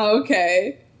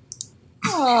 Okay.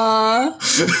 Aww.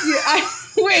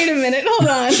 Wait a minute, hold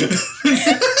on.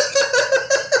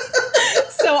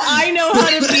 So I know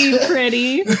how to be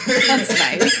pretty. That's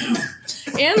nice.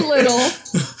 And little.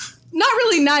 Not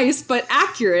really nice, but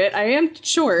accurate. I am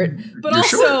short. But You're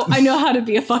also, short. I know how to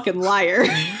be a fucking liar.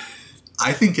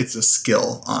 I think it's a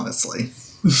skill, honestly.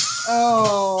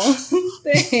 Oh,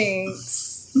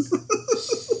 thanks.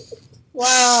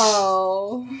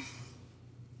 Wow.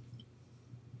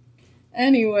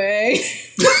 Anyway.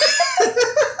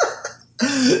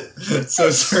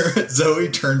 So Zoe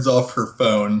turns off her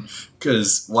phone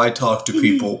because why talk to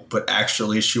people? But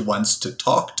actually, she wants to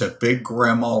talk to Big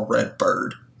Grandma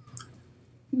Redbird.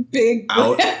 Big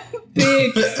Out.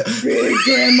 big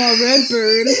Grandma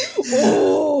Redbird.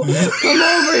 Oh, come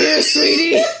over here,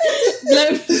 sweetie.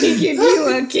 Let me give you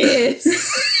a kiss.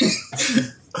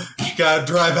 You gotta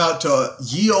drive out to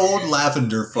ye old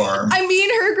lavender farm. I mean,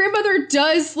 her grandmother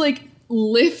does, like,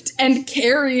 lift and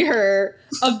carry her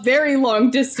a very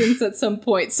long distance at some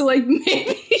point. So, like,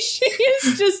 maybe she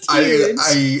is just huge.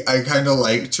 I kind of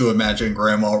like to imagine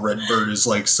Grandma Redbird is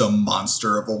like some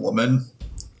monster of a woman.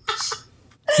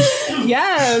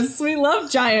 Yes, we love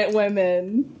giant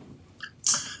women.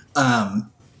 To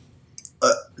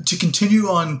continue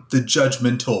on the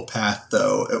judgmental path,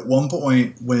 though, at one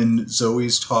point when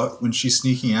when she's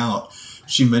sneaking out,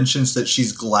 she mentions that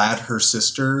she's glad her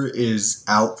sister is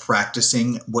out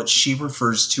practicing what she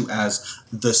refers to as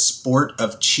the sport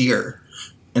of cheer.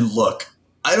 And look,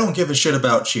 I don't give a shit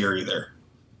about cheer either.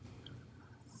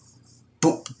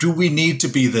 But do we need to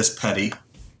be this petty?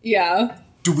 Yeah.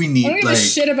 Do we need, I don't give a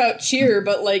shit about cheer,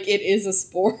 but, like, it is a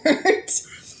sport.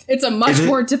 It's a much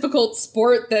more difficult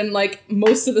sport than, like,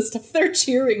 most of the stuff they're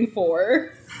cheering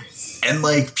for. And,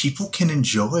 like, people can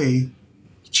enjoy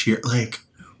cheer, like...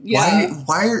 Yeah.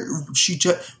 Why she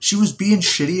was being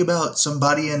shitty about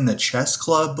somebody in the chess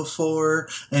club before,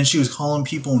 and she was calling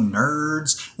people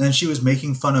nerds, and then she was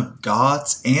making fun of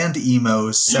goths and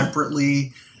emos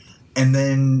separately, and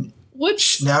then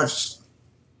What's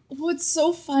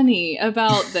so funny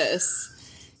about this?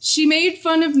 She made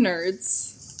fun of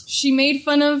nerds. She made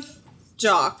fun of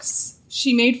jocks.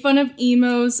 She made fun of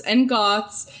emos and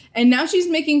goths, and now she's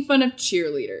making fun of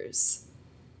cheerleaders.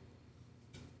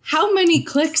 How many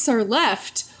cliques are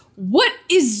left? What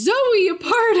is Zoe a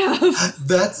part of?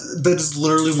 that is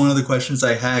literally one of the questions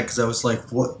I had, because I was like,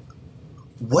 what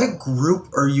group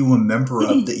are you a member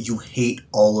of that you hate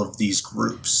all of these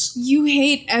groups? You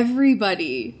hate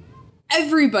everybody.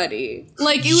 Everybody.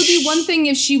 Like, it would be one thing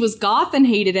if she was goth and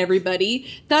hated everybody.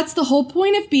 That's the whole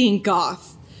point of being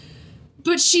goth.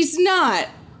 But she's not.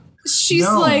 She's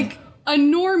like a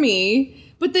normie,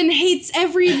 but then hates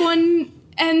everyone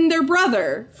and their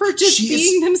brother for just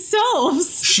being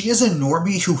themselves. She is a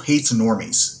normie who hates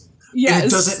normies. Yes. And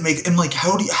it doesn't make... And, like,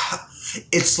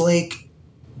 it's like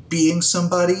being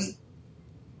somebody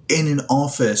in an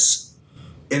office,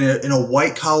 in a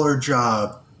white-collar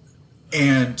job,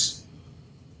 and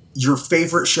your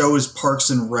favorite show is Parks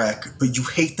and Rec, but you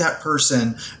hate that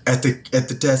person at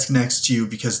the desk next to you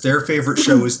because their favorite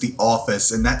show is The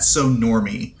Office, and that's so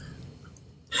normie.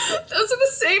 Those are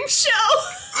the same show.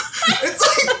 It's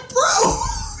like, bro.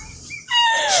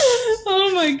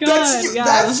 Oh my god. That's you. Yeah.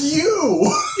 That's you.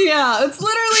 Yeah, it's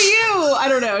literally you. I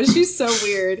don't know. She's so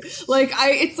weird. Like,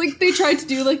 it's like they tried to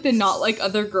do, like, the not like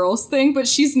other girls thing, but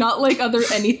she's not like other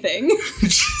anything.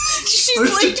 She's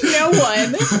like no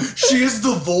one. She is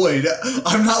the void.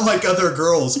 I'm not like other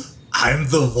girls. I'm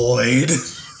the void.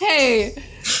 Hey,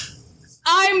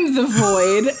 I'm the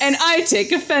void, and I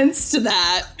take offense to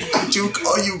that. I do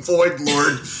call you Void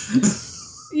Lord.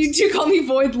 You do call me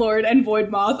Void Lord and Void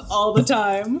Moth all the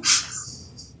time.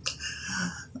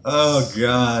 Oh,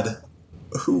 God.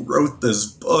 Who wrote this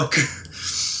book?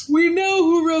 We know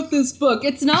who wrote this book.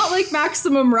 It's not like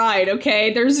Maximum Ride,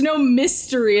 okay? There's no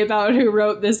mystery about who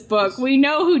wrote this book. We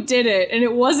know who did it, and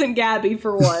it wasn't Gabby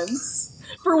for once.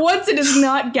 For once, it is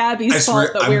not Gabby's fault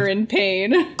that we're in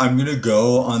pain. I'm gonna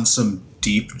go on some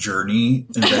deep journey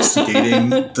investigating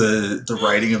the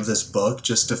writing of this book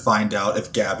just to find out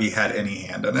if Gabby had any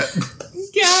hand in it.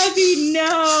 Gabby,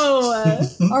 no!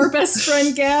 Our best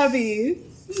friend Gabby.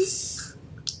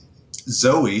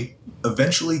 Zoe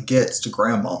eventually gets to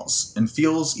Grandma's and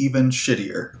feels even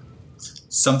shittier.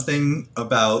 Something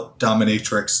about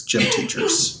dominatrix gym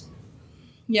teachers.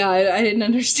 Yeah, I didn't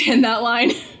understand that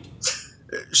line.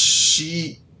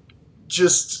 She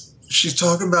she's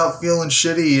talking about feeling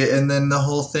shitty, and then the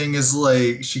whole thing is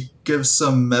like, she gives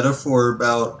some metaphor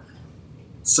about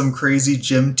some crazy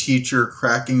gym teacher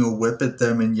cracking a whip at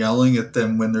them and yelling at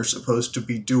them when they're supposed to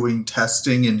be doing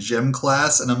testing in gym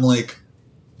class, and I'm like,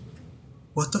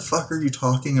 what the fuck are you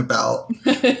talking about?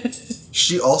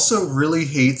 She also really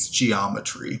hates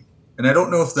geometry. And I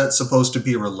don't know if that's supposed to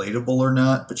be relatable or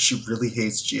not, but she really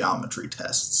hates geometry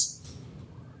tests.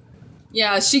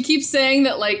 Yeah, she keeps saying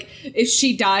that, like, if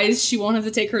she dies, she won't have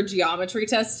to take her geometry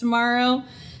test tomorrow.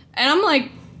 And I'm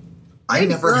like, I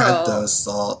never girl. had those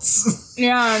thoughts.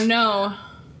 Yeah, no.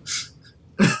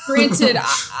 Granted,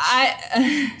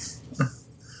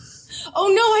 oh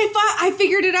no, I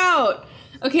figured it out.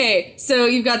 Okay, so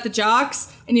you've got the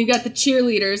jocks and you've got the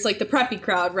cheerleaders, like the preppy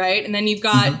crowd, right? And then you've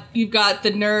got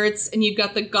the nerds and you've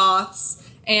got the goths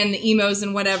and the emos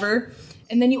and whatever.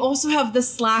 And then you also have the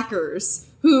slackers,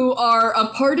 who are a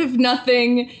part of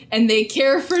nothing and they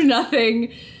care for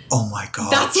nothing. Oh my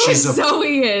god. That's what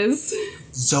Zoe is.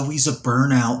 Zoe's a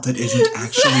burnout that isn't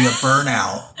actually a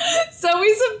burnout.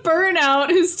 Zoe's a burnout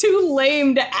who's too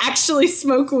lame to actually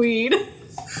smoke weed.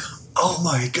 Oh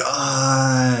my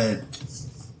god.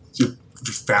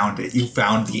 You found it. You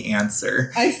found the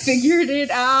answer. I figured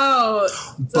it out.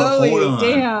 But Zoe, hold on.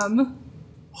 damn.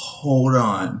 Hold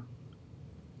on.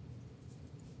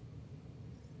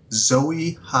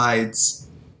 Zoe hides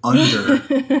under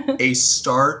a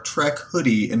Star Trek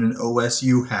hoodie and an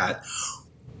OSU hat.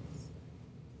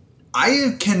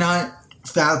 I cannot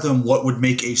fathom what would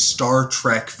make a Star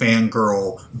Trek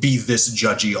fangirl be this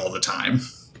judgy all the time.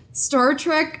 Star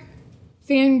Trek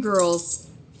fangirls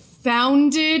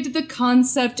founded the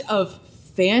concept of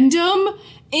fandom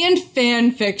and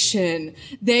fan fiction.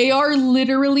 They are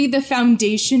literally the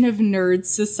foundation of nerd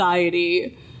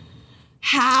society.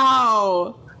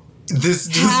 How? This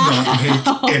does not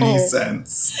make any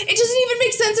sense. It doesn't even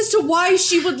make sense as to why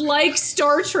she would like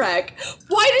Star Trek.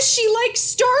 Why does she like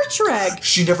Star Trek?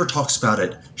 She never talks about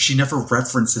it. She never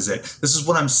references it. This is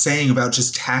what I'm saying about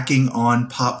just tacking on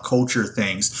pop culture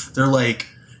things. They're like,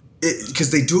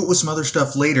 because they do it with some other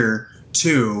stuff later,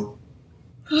 too,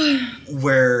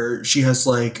 where she has,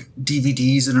 like,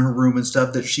 DVDs in her room and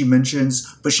stuff that she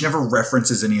mentions, but she never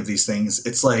references any of these things.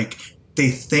 It's like,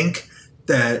 they think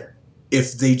that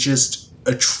if they just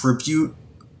attribute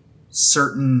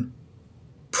certain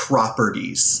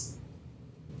properties,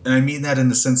 and I mean that in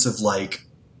the sense of, like,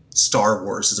 Star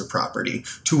Wars as a property,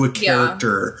 to a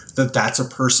character, that's a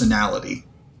personality.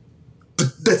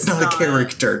 But that's not a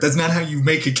character. That's not how you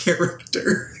make a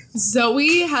character.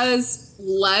 Zoe has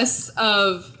less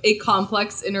of a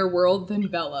complex inner world than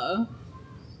Bella.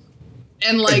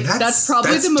 And, like, that's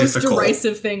probably the most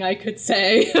derisive thing I could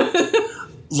say.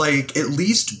 Like, at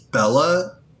least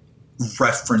Bella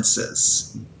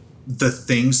references the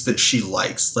things that she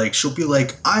likes. Like, she'll be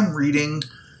like, I'm reading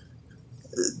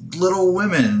Little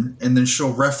Women, and then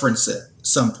she'll reference it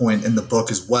some point in the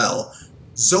book as well.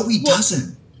 Zoe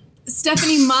doesn't.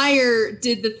 Stephenie Meyer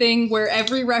did the thing where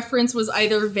every reference was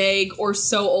either vague or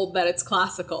so old that it's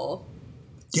classical.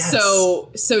 Yes.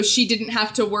 So she didn't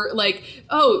have to work, like,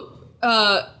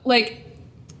 like,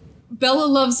 Bella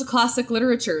loves classic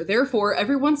literature. Therefore,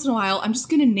 every once in a while, I'm just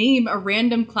going to name a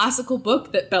random classical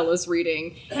book that Bella's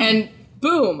reading. And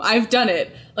boom, I've done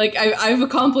it. Like, I've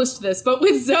accomplished this. But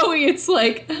with Zoe, it's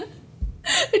like,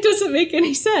 it doesn't make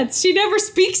any sense. She never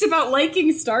speaks about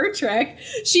liking Star Trek.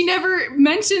 She never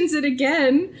mentions it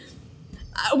again.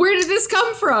 Where did this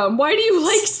come from? Why do you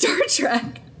like Star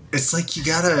Trek? It's like you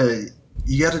gotta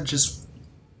just...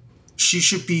 She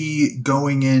should be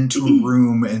going into a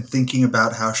room and thinking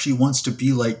about how she wants to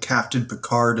be like Captain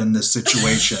Picard in this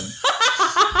situation.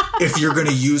 If you're going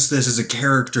to use this as a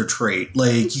character trait.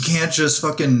 Like, you can't just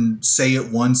fucking say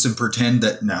it once and pretend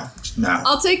that, no.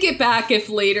 I'll take it back if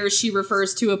later she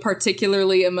refers to a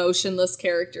particularly emotionless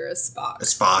character as Spock.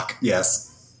 Spock,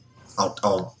 yes.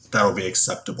 That'll be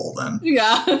acceptable then.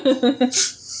 Yeah.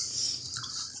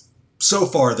 So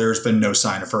far, there's been no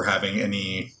sign of her having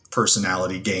any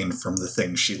personality gain from the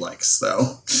things she likes,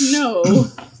 though. No.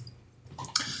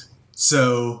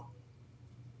 So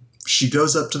she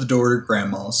goes up to the door to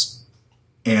Grandma's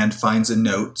and finds a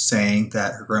note saying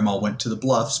that her grandma went to the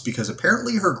Bluffs because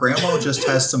apparently her grandma just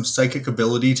has some psychic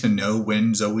ability to know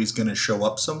when Zoe's going to show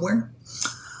up somewhere.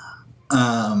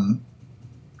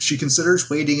 She considers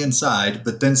waiting inside,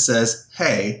 but then says,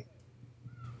 hey,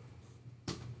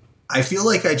 I feel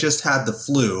like I just had the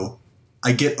flu.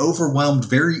 I get overwhelmed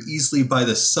very easily by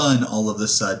the sun all of a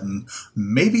sudden.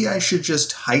 Maybe I should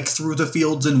just hike through the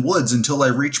fields and woods until I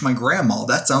reach my grandma.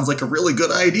 That sounds like a really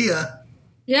good idea.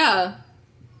 Yeah.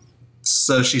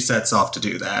 So she sets off to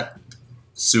do that.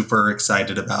 super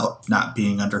excited about not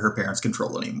being under her parents'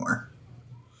 control anymore.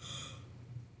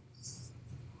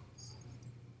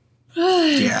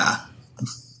 Yeah.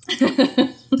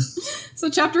 So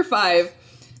chapter 5.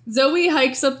 Zoe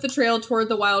hikes up the trail toward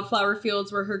the wildflower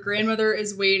fields where her grandmother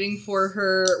is waiting for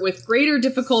her with greater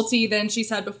difficulty than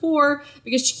she's had before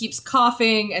because she keeps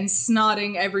coughing and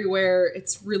snotting everywhere.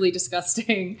 It's really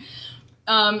disgusting.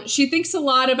 She thinks a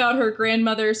lot about her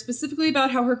grandmother, specifically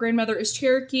about how her grandmother is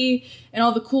Cherokee and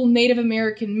all the cool Native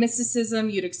American mysticism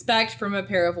you'd expect from a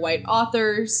pair of white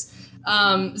authors.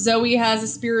 Zoe has a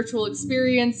spiritual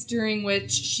experience during which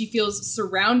she feels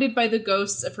surrounded by the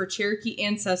ghosts of her Cherokee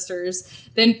ancestors,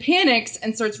 then panics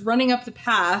and starts running up the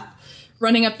path,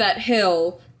 running up that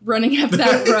hill, running up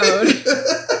that road,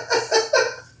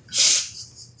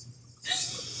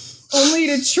 only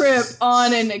to trip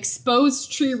on an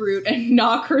exposed tree root and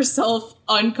knock herself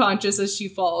unconscious as she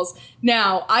falls.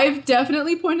 Now, I've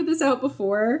definitely pointed this out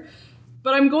before,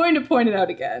 but I'm going to point it out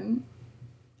again.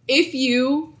 If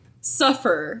you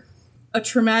suffer a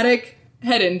traumatic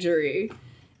head injury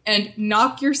and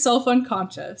knock yourself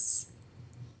unconscious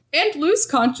and lose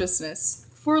consciousness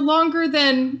for longer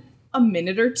than a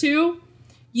minute or two,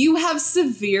 you have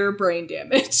severe brain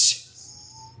damage.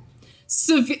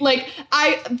 It's like,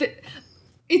 I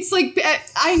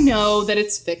know that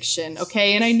it's fiction,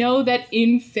 okay? And I know that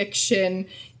in fiction,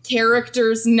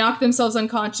 characters knock themselves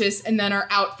unconscious and then are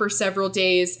out for several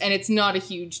days, and it's not a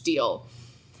huge deal.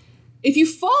 If you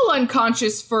fall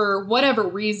unconscious for whatever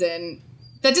reason,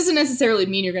 that doesn't necessarily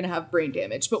mean you're going to have brain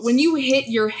damage. But when you hit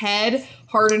your head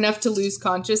hard enough to lose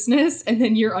consciousness and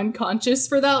then you're unconscious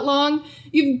for that long,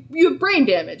 you have brain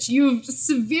damage. You've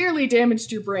severely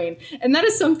damaged your brain. And that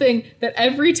is something that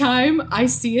every time I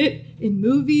see it in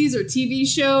movies or TV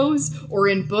shows or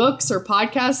in books or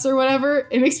podcasts or whatever,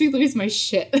 it makes me lose my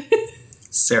shit.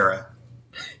 Sarah,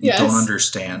 you don't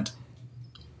understand.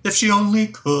 If she only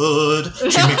could, she'd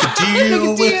make a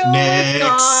deal with Nyx.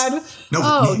 God. No,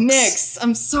 Nyx.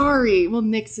 I'm sorry. Well,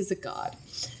 Nyx is a god.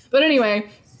 But anyway,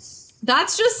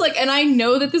 that's just like, and I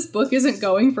know that this book isn't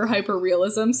going for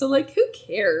hyper-realism, so like, who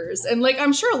cares? And like,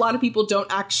 I'm sure a lot of people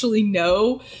don't actually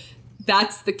know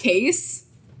that's the case.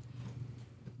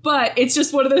 But it's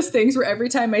just one of those things where every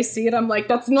time I see it, I'm like,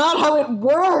 that's not how it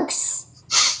works.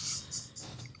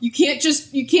 You can't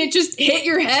just hit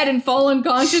your head and fall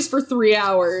unconscious for 3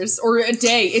 hours or a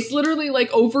day. It's literally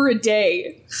like over a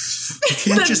day. You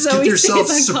can't just give yourself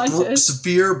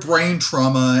severe brain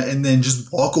trauma and then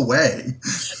just walk away.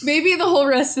 Maybe the whole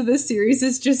rest of this series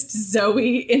is just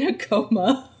Zoe in a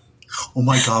coma. Oh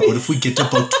my god, what if we get to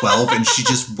book 12 and she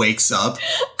just wakes up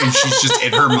and she's just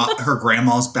in her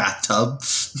grandma's bathtub?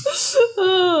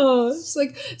 Oh, it's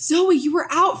like, Zoe, you were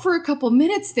out for a couple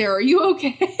minutes there. Are you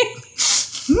okay?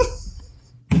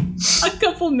 A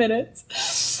couple minutes.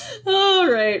 All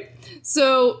right.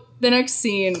 So the next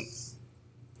scene.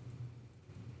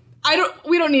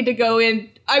 We don't need to go in.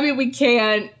 I mean, we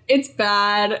can. It's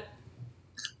bad.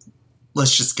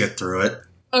 Let's just get through it.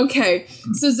 Okay.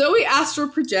 So Zoe astral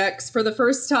projects for the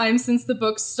first time since the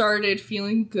book started,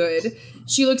 feeling good.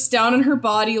 She looks down on her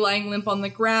body, lying limp on the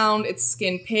ground, its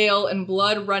skin pale and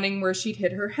blood running where she'd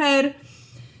hit her head.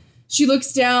 She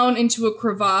looks down into a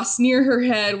crevasse near her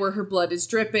head where her blood is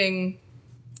dripping,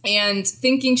 and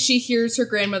thinking she hears her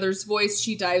grandmother's voice,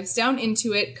 she dives down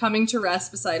into it, coming to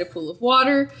rest beside a pool of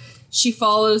water. She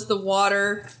follows the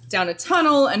water down a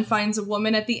tunnel and finds a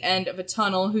woman at the end of a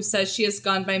tunnel who says she has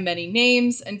gone by many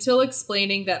names, until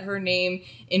explaining that her name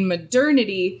in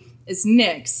modernity is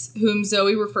Nyx, whom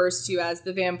Zoe refers to as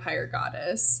the vampire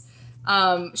goddess.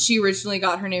 She originally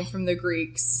got her name from the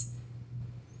Greeks,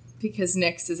 because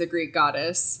Nyx is a Greek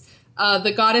goddess.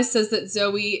 The goddess says that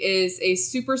Zoe is a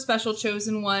super special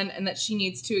chosen one and that she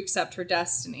needs to accept her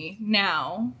destiny.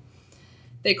 Now,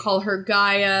 they call her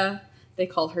Gaia, they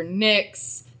call her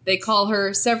Nyx, they call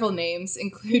her several names,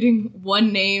 including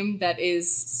one name that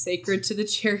is sacred to the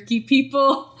Cherokee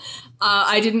people.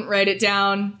 I didn't write it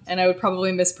down, and I would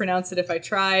probably mispronounce it if I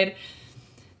tried.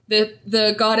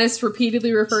 The goddess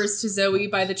repeatedly refers to Zoe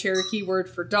by the Cherokee word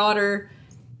for daughter.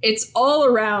 It's all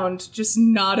around just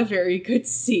not a very good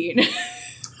scene.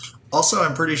 Also,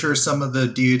 I'm pretty sure some of the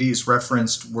deities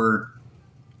referenced were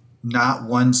not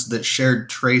ones that shared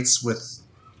traits with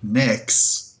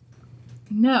Nyx.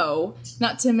 No,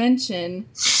 not to mention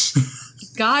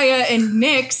Gaia and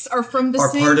Nyx are from the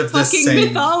same part of fucking same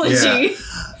mythology. Yeah.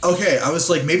 Okay, I was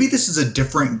like, maybe this is a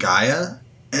different Gaia,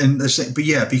 but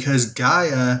yeah, because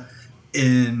Gaia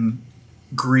in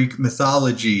Greek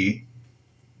mythology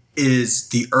is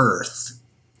the earth.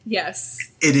 Yes.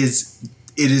 It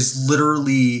is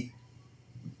literally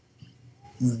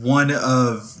one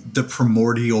of the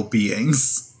primordial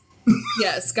beings.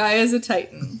 Yes, Gaia is a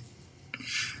Titan.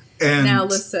 And Now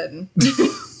listen.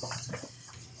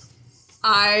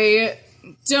 I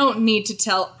don't need to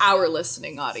tell our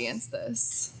listening audience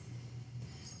this,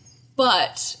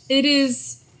 but it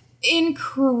is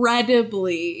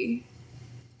incredibly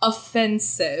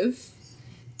offensive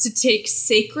to take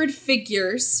sacred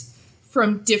figures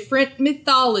from different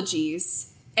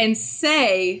mythologies and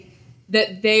say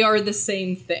that they are the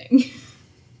same thing.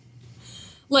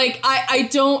 Like, I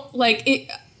don't, like,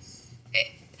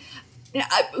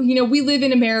 we live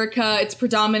in America, it's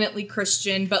predominantly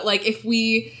Christian, but, like, if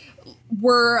we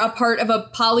were a part of a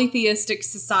polytheistic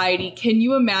society, can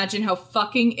you imagine how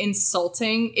fucking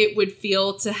insulting it would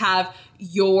feel to have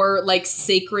your, like,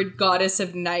 sacred goddess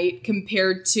of night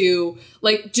compared to,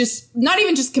 like, just, not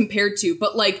even just compared to,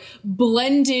 but, like,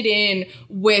 blended in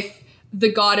with the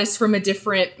goddess from a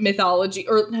different mythology,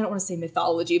 or I don't want to say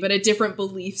mythology, but a different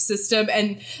belief system.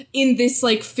 And in this,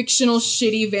 like, fictional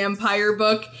shitty vampire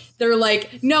book, they're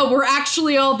like, no, we're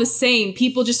actually all the same.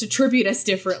 People just attribute us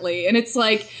differently. And it's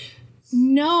like,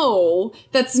 no,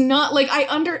 that's not, like,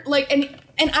 and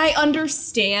I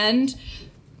understand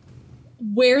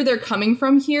where they're coming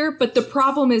from here, but the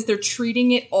problem is they're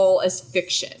treating it all as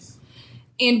fiction.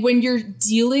 And when you're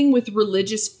dealing with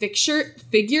religious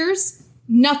figures,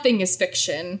 nothing is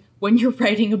fiction when you're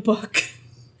writing a book.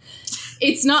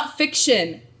 It's not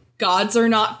fiction. Gods are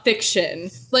not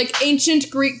fiction. Like, ancient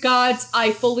Greek gods,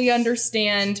 I fully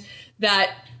understand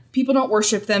that people don't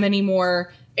worship them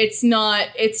anymore. It's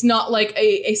not like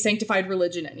a sanctified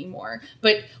religion anymore.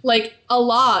 But, like,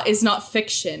 Allah is not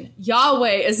fiction.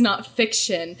 Yahweh is not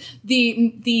fiction.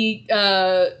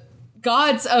 The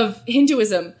gods of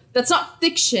Hinduism, that's not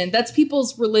fiction. That's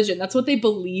people's religion. That's what they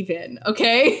believe in,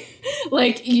 okay?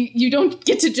 Like, you don't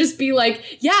get to just be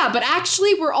like, yeah, but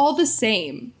actually we're all the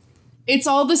same. It's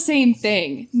all the same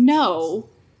thing. No,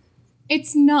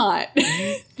 it's not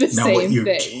the now, same what you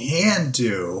thing. can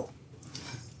do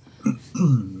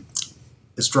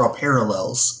is draw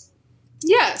parallels.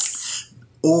 Yes.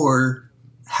 Or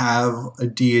have a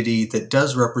deity that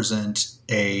does represent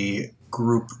a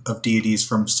group of deities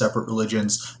from separate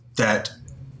religions that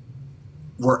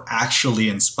were actually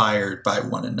inspired by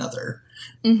one another.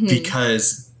 Mm-hmm.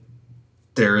 Because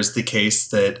there is the case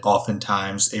that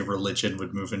oftentimes a religion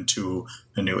would move into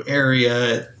a new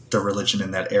area, the religion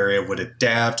in that area would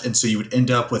adapt, and so you would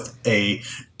end up with a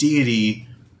deity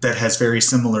that has very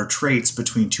similar traits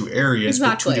between two areas,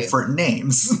 Exactly. but two different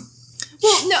names.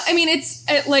 Well, no, I mean, it's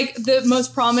like the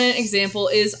most prominent example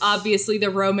is obviously the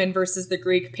Roman versus the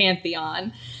Greek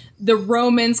pantheon. The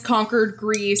Romans conquered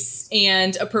Greece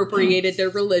and appropriated their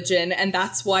religion, and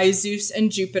that's why Zeus and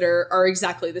Jupiter are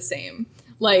exactly the same.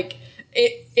 Like,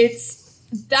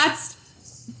 that's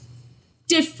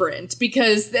different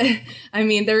because, I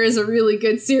mean, there is a really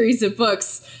good series of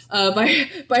books by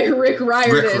Rick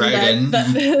Riordan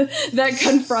that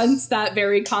confronts that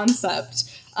very concept.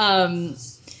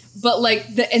 But, like,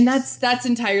 and that's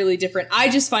entirely different. I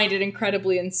just find it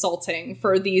incredibly insulting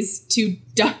for these two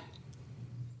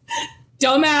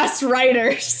dumbass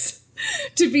writers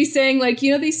to be saying, like,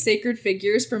 you know, these sacred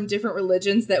figures from different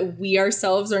religions that we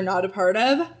ourselves are not a part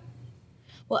of?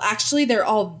 Well, actually, they're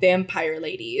all vampire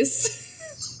ladies.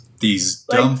 These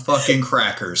dumb fucking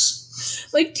crackers.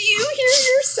 Like, do you hear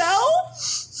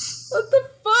yourself? What the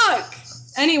fuck?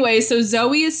 Anyway, so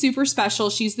Zoe is super special.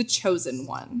 She's the chosen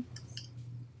one.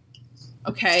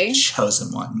 Okay?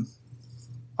 Chosen one.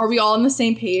 Are we all on the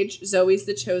same page? Zoe's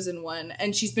the chosen one,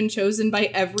 and she's been chosen by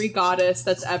every goddess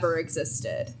that's ever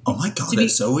existed. Oh my god,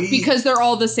 that's Zoe? Because they're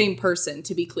all the same person,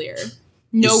 to be clear.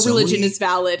 No religion is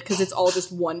valid because it's all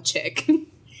just one chick.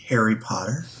 Harry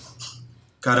Potter?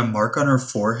 Got a mark on her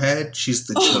forehead? She's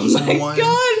the chosen one? Oh my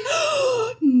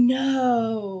god!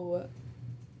 No.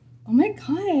 Oh my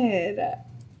god.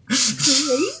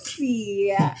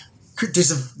 Crazy.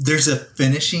 There's a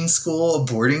finishing school, a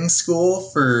boarding school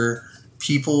for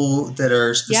people that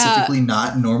are specifically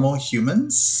not normal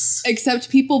humans? Except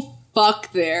people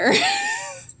fuck there.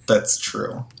 That's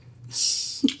true.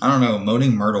 I don't know.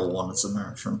 Moaning Myrtle wants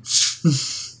a from.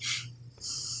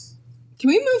 Can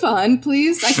we move on,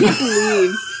 please? I can't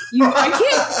believe you.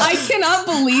 I cannot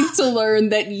believe to learn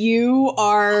that you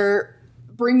are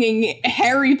bringing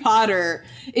Harry Potter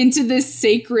into this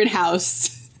sacred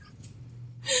house.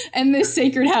 And this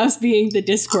sacred house being the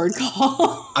Discord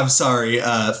call. I'm sorry,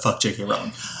 fuck J.K.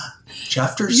 Rowling.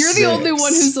 Chapter 6. You're the only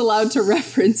one who's allowed to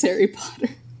reference Harry Potter.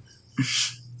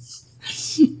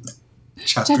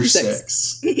 Chapter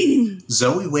 6.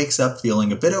 Zoe wakes up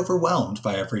feeling a bit overwhelmed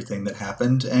by everything that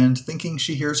happened and thinking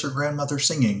she hears her grandmother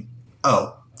singing.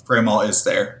 Oh, Grandma is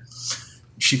there.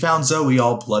 She found Zoe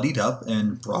all bloodied up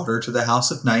and brought her to the House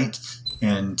of Night.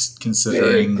 And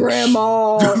considering... Big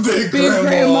Grandma! Big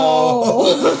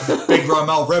Grandma! Big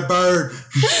Grandma Redbird!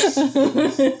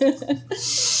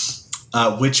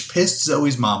 Which pissed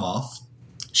Zoe's mom off.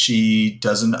 She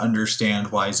doesn't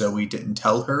understand why Zoe didn't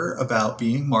tell her about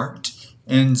being marked.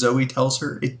 And Zoe tells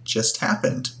her it just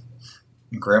happened.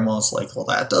 And Grandma's like, well,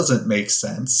 that doesn't make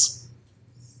sense.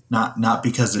 Not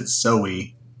because it's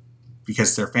Zoe,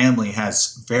 because their family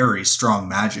has very strong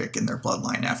magic in their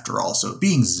bloodline after all, so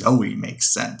being Zoe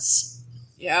makes sense.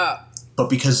 Yeah. But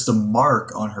because the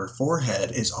mark on her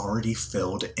forehead is already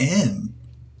filled in.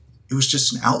 It was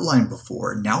just an outline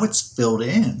before, now it's filled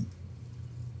in.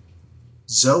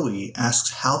 Zoe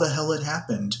asks how the hell it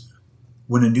happened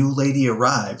when a new lady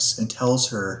arrives and tells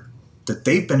her that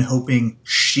they've been hoping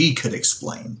she could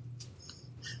explain.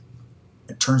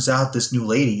 It turns out this new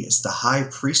lady is the High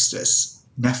Priestess,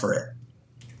 Neferet.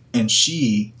 And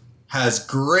she has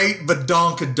great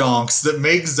badonkadonks that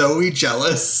make Zoe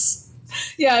jealous.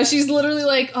 Yeah, she's literally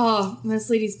like, oh, this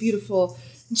lady's beautiful.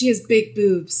 And she has big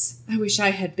boobs. I wish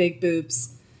I had big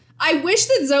boobs. I wish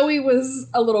that Zoe was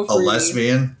a little fruity. A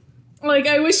lesbian? Like,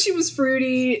 I wish she was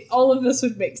fruity. All of this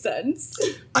would make sense.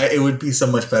 It would be so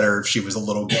much better if she was a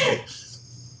little gay.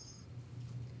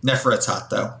 Neferet's hot,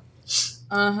 though.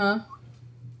 Uh-huh.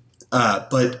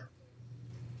 But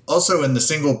also in the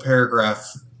single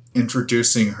paragraph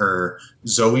introducing her,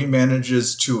 Zoe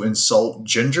manages to insult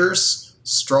gingers,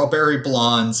 strawberry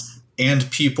blondes, and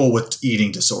people with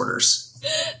eating disorders.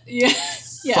 Yeah.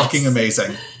 Yes. Fucking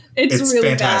amazing. It's really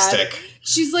fantastic. Bad.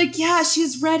 She's like, yeah, she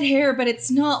has red hair, but it's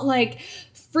not like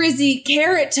frizzy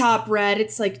carrot top red.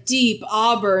 It's like deep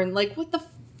auburn. Like, what the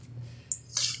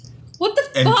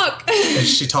fuck? And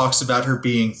she talks about her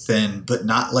being thin, but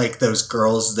not like those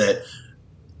girls that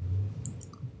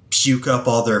puke up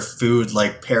all their food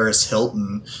like Paris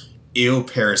Hilton. Ew,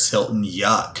 Paris Hilton,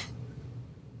 yuck.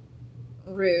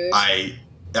 Rude. I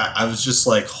was just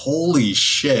like, holy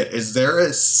shit, is there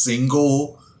a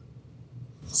single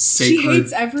sacred she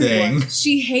hates everyone. thing?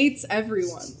 She hates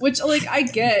everyone. Which, like, I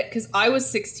get, because I was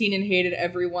 16 and hated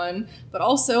everyone, but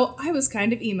also, I was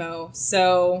kind of emo,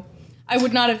 so I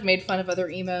would not have made fun of other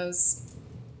emos.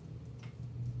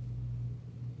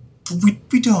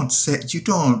 We don't say, you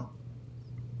don't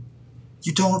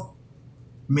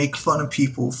make fun of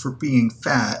people for being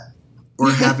fat or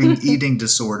having eating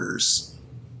disorders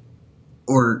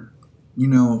or,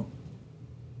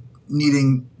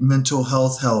 needing mental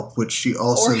health help, which she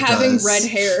also does. Or having red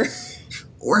hair.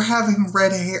 Or having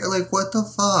red hair. Like, what the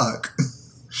fuck?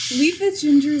 Leave the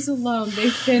gingers alone.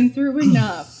 They've been through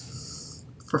enough.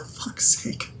 For fuck's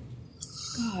sake.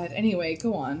 God, anyway,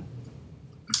 go on.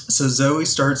 So Zoe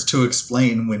starts to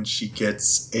explain when she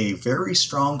gets a very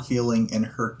strong feeling in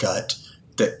her gut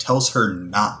that tells her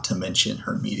not to mention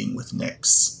her meeting with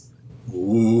Nyx.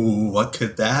 Ooh, what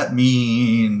could that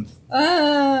mean?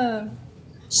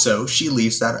 So she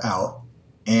leaves that out,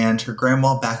 and her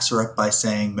grandma backs her up by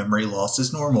saying memory loss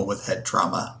is normal with head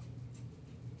trauma.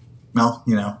 Well,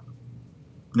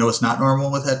 it's not normal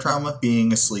with head trauma?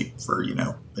 Being asleep for,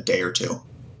 a day or two.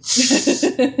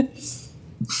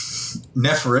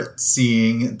 Neferet,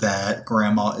 seeing that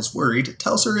Grandma is worried,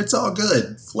 tells her it's all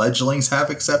good. Fledglings have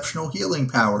exceptional healing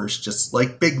powers, just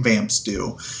like big vamps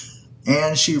do.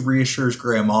 And she reassures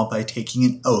Grandma by taking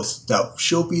an oath that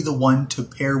she'll be the one to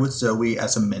pair with Zoe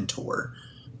as a mentor,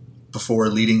 before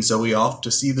leading Zoe off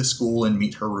to see the school and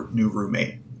meet her new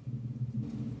roommate.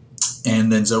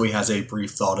 And then Zoe has a brief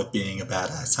thought of being a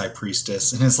badass high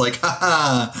priestess, and is like,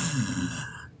 haha,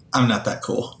 I'm not that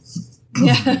cool.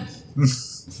 Yeah.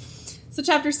 So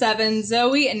chapter 7,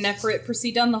 Zoe and Neferet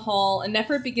proceed down the hall, and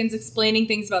Neferet begins explaining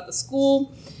things about the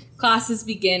school. Classes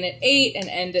begin at 8 and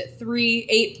end at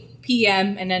 8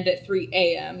 p.m. and end at 3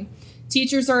 a.m.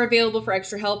 Teachers are available for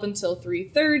extra help until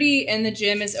 3:30, and the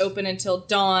gym is open until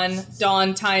dawn.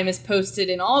 Dawn time is posted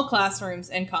in all classrooms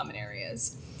and common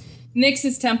areas.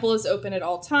 Nyx's temple is open at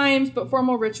all times, but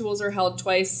formal rituals are held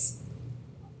twice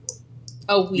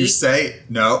a week. You say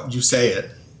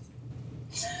it.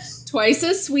 Twice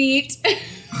a suite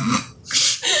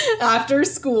after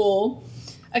school.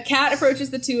 A cat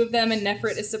approaches the two of them, and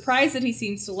Neferet is surprised that he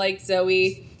seems to like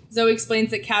Zoe. Zoe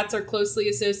explains that cats are closely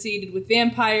associated with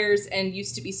vampires and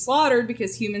used to be slaughtered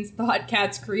because humans thought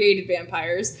cats created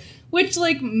vampires, which,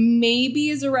 maybe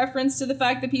is a reference to the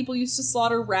fact that people used to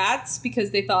slaughter rats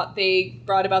because they thought they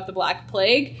brought about the Black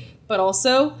Plague. But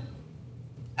also,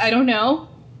 I don't know.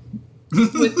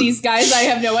 With these guys, I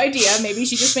have no idea. Maybe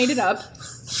she just made it up.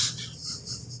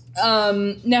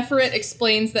 Neferet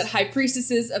explains that high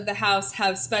priestesses of the house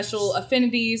have special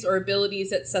affinities or abilities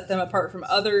that set them apart from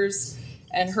others,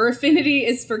 and her affinity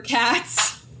is for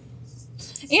cats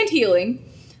and healing.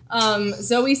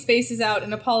 Zoe spaces out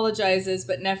and apologizes,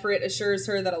 but Neferet assures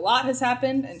her that a lot has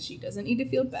happened and she doesn't need to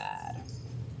feel bad.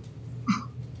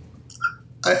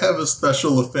 I have a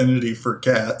special affinity for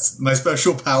cats. My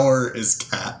special power is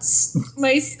cats.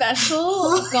 My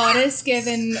special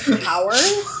goddess-given power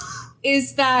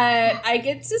is that I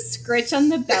get to scritch on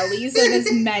the bellies of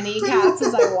as many cats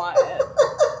as I want.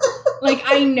 Like,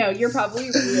 I know, you're probably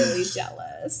really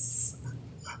jealous.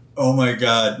 Oh my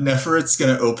god, Neferet's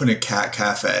gonna open a cat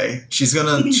cafe. She's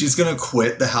gonna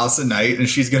quit the House of Night and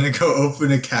she's gonna go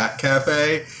open a cat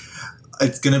cafe.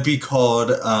 It's gonna be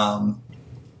called,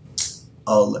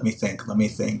 let me think.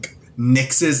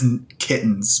 Nyx's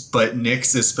Kittens, but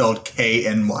Nyx is spelled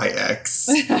K-N-Y-X.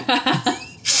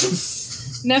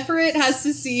 Neferet has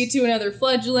to see to another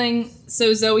fledgling,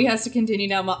 so Zoe has to continue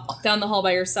down the hall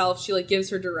by herself. She, gives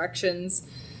her directions.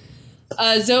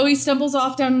 Zoe stumbles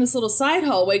off down this little side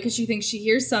hallway because she thinks she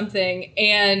hears something,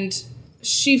 and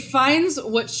she finds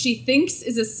what she thinks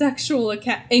is a sexual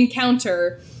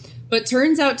encounter, but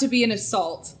turns out to be an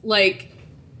assault.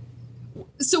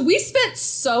 So we spent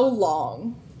so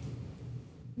long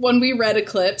when we read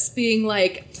Eclipse being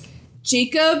like,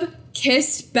 Jacob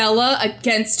kissed Bella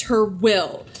against her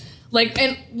will.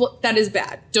 That is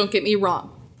bad. Don't get me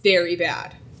wrong. Very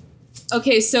bad.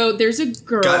 Okay, so there's a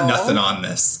girl. Got nothing on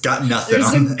this.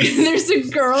 There's a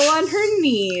girl on her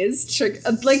knees.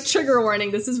 Trigger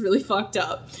warning, this is really fucked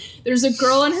up. There's a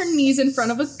girl on her knees in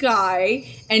front of a guy,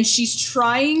 and she's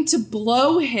trying to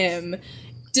blow him,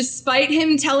 despite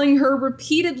him telling her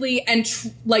repeatedly and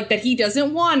that he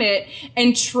doesn't want it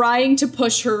and trying to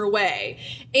push her away.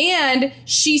 And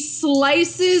she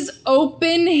slices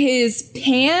open his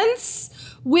pants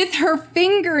with her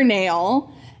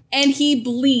fingernail and he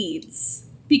bleeds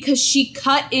because she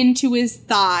cut into his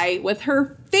thigh with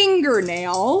her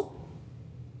fingernail.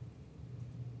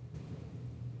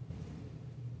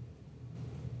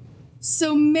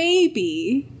 So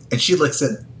maybe... And she licks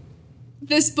it.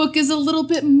 This book is a little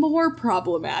bit more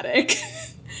problematic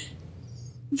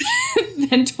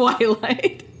than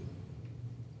Twilight.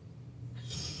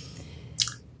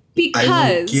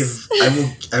 Because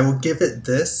I will give it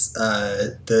this.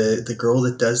 The girl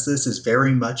that does this is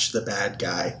very much the bad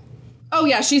guy. Oh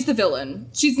yeah, she's the villain.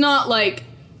 She's not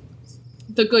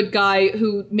the good guy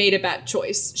who made a bad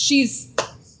choice. She's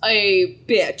a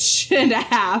bitch and a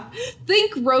half.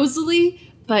 Think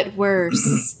Rosalie, but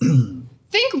worse.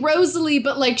 Think Rosalie,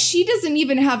 but she doesn't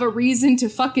even have a reason to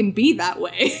fucking be that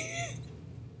way.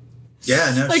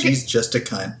 Yeah, no, she's just a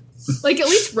cunt. At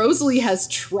least Rosalie has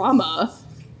trauma.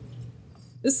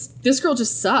 This girl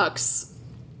just sucks.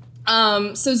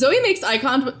 So Zoe makes eye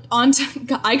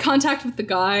contact with the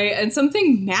guy, and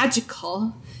something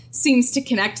magical seems to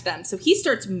connect them. So he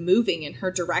starts moving in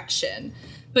her direction.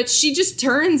 But she just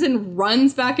turns and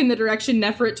runs back in the direction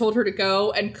Neferet told her to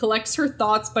go and collects her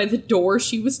thoughts by the door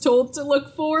she was told to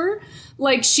look for.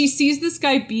 She sees this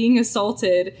guy being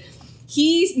assaulted.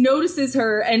 He notices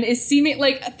her and is seeming...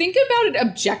 think about it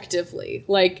objectively.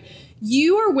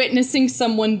 You are witnessing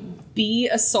someone be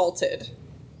assaulted.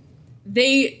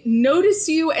 They notice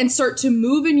you and start to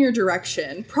move in your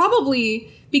direction. Probably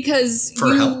because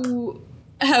you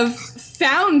have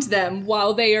found them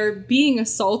while they are being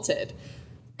assaulted.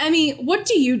 Emmy, what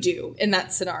do you do in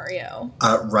that scenario?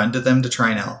 Run to them to try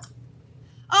and help.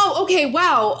 Oh, okay,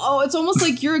 wow. Oh, it's almost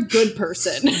like you're a good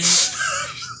person.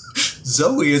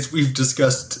 Zoe, as we've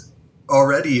discussed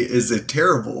already, is a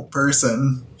terrible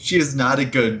person. She is not a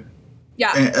good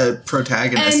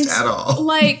protagonist at all.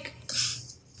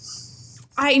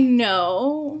 I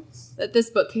know that this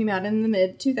book came out in the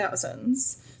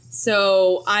mid-2000s,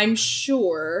 so I'm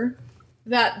sure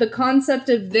that the concept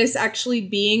of this actually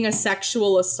being a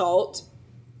sexual assault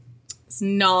is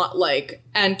not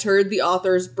entered the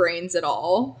author's brains at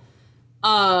all,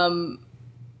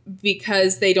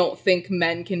 because they don't think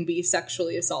men can be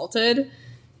sexually assaulted.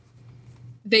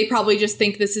 They probably just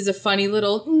think this is a funny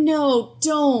little, no,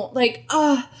 don't,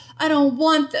 I don't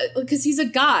want that, because he's a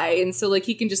guy, and so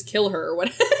he can just kill her or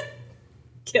whatever.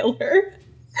 Kill her.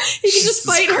 He can just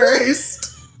fight her.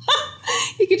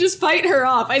 He could just fight her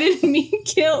off. I didn't mean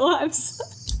kill. I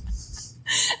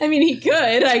mean, he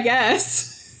could, I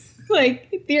guess.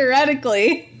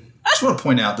 Theoretically. I just want to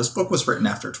point out, this book was written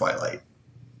after Twilight.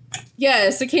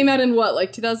 Yes, it came out in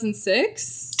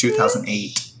 2006?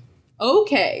 2008.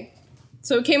 Okay.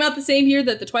 So it came out the same year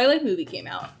that the Twilight movie came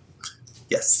out.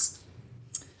 Yes.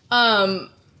 But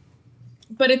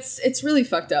it's really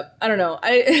fucked up. I don't know.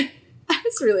 I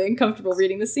It's really uncomfortable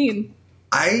reading the scene.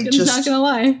 I'm not gonna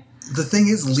lie. The thing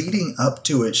is, leading up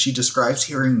to it, she describes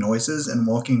hearing noises and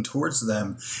walking towards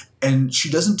them, and she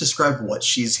doesn't describe what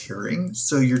she's hearing,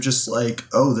 so you're just like,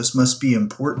 oh, this must be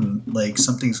important, like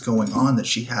something's going on that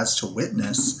she has to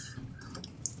witness.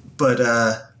 But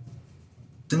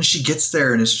then she gets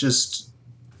there and it's just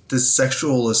this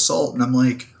sexual assault, and I'm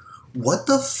like, what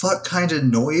the fuck kind of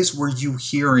noise were you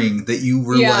hearing that you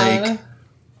were like,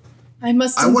 I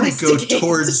want to go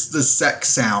towards the sex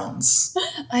sounds.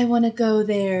 I want to go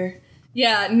there.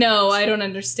 Yeah, no, I don't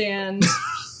understand.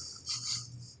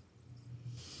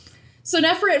 So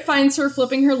Neferet finds her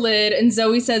flipping her lid, and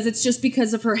Zoe says it's just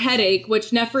because of her headache,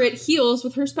 which Neferet heals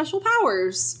with her special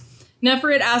powers.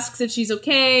 Neferet asks if she's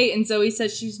okay, and Zoe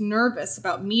says she's nervous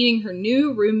about meeting her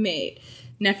new roommate.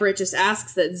 Neferet just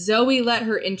asks that Zoe let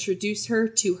her introduce her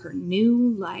to her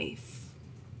new life.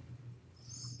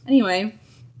 Anyway...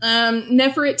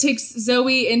 Neferet takes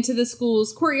Zoe into the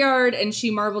school's courtyard, and she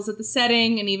marvels at the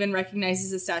setting and even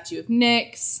recognizes a statue of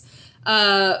Nyx.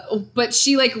 But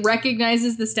she,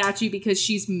 recognizes the statue because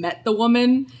she's met the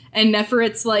woman, and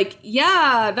Neferet's like,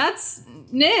 yeah, that's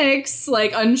Nyx,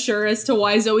 unsure as to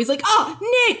why Zoe's like, oh,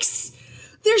 Nyx!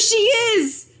 There she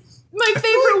is! My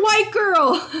favorite white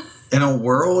girl! In a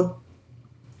world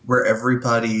where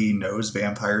everybody knows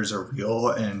vampires are real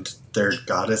and their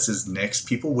goddess is Nyx,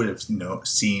 people would have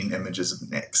seen images of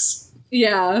Nyx.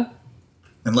 Yeah.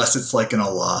 Unless it's an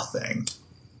Allah thing.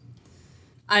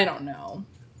 I don't know.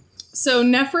 So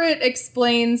Neferet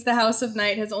explains the House of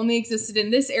Night has only existed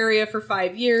in this area for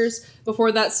 5 years,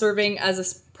 before that serving as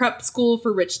a prep school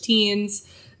for rich teens.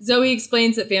 Zoe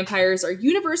explains that vampires are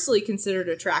universally considered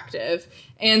attractive,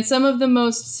 and some of the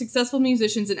most successful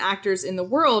musicians and actors in the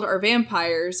world are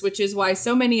vampires, which is why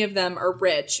so many of them are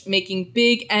rich, making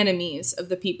big enemies of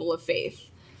the people of faith.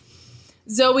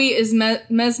 Zoe is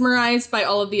mesmerized by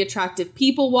all of the attractive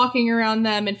people walking around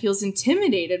them and feels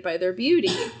intimidated by their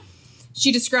beauty.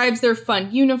 She describes their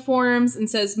fun uniforms and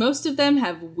says most of them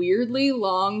have weirdly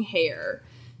long hair.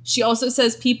 She also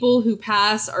says people who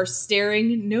pass are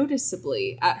staring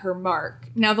noticeably at her mark.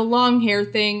 Now, the long hair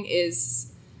thing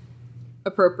is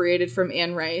appropriated from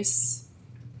Anne Rice.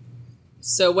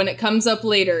 So when it comes up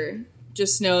later,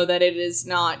 just know that it is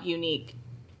not unique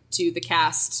to the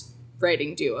cast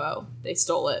writing duo. They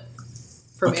stole it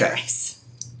from Anne Rice.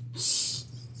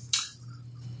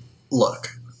 Look.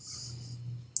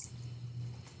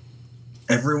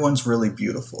 Everyone's really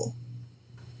beautiful.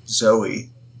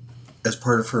 Zoe, as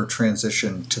part of her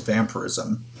transition to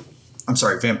vampirism,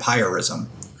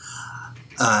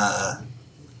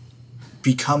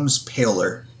 becomes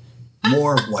paler,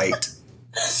 more white.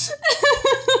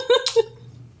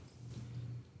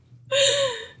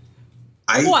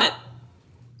 What?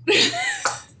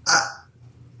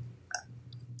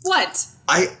 What?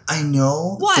 I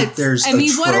know what? That there's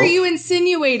what are you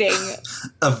insinuating?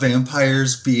 Of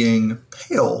vampires being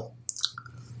pale.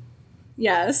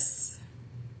 Yes.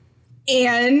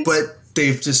 And? But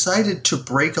they've decided to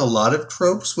break a lot of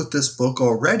tropes with this book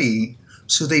already,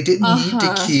 so they didn't need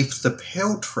to keep the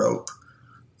pale trope.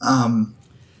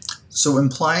 So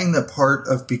implying that part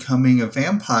of becoming a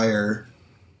vampire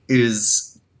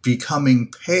is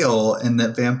becoming pale and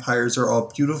that vampires are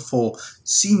all beautiful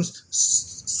seems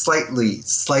slightly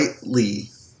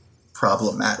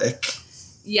problematic.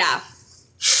 Yeah.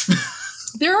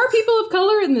 There are people of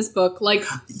color in this book.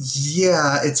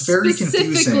 Yeah, it's very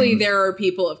confusing. Specifically, there are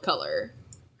people of color.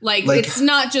 It's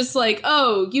not just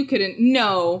oh, you couldn't.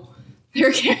 No.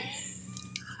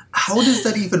 How does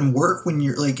that even work when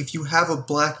you're, if you have a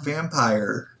black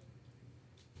vampire?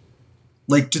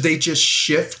 Do they just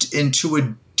shift into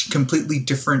a completely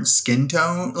different skin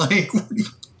tone? What do you...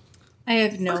 I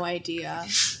have no idea.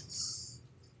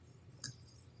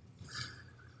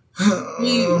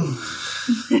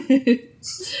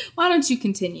 Why don't you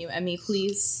continue, Emmy,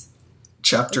 please?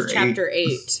 Chapter 8. Chapter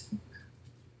 8.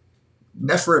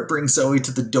 Neferet brings Zoe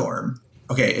to the dorm.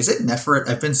 Okay, is it Neferet?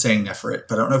 I've been saying Neferet,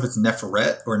 but I don't know if it's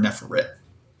Neferet or Neferet.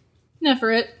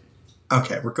 Neferet.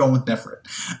 Okay, we're going with Neferet.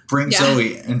 Bring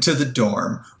Zoe into the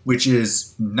dorm, which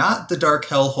is not the dark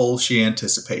hellhole she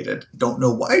anticipated. Don't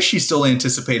know why she still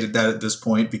anticipated that at this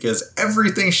point, because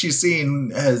everything she's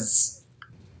seen has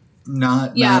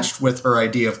not matched with her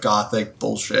idea of gothic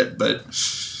bullshit, but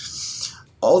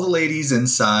all the ladies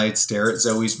inside stare at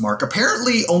Zoe's mark.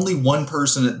 Apparently, only one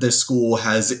person at this school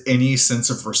has any sense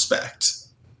of respect.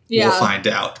 Yeah. We'll find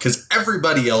out, because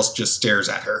everybody else just stares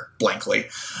at her blankly.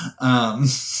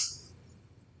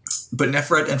 But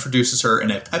Neferet introduces her,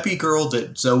 and a peppy girl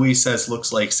that Zoe says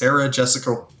looks like Sarah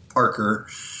Jessica Parker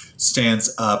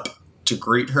stands up to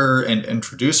greet her and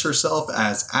introduce herself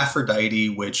as Aphrodite,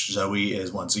 which Zoe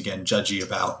is once again judgy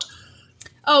about.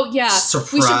 Oh, yeah.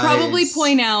 Surprise. We should probably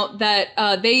point out that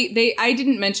I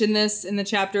didn't mention this in the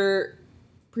chapter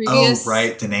previous. Oh,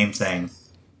 right, the name thing.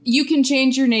 You can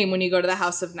change your name when you go to the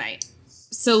House of Night.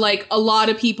 So, like, a lot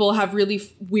of people have really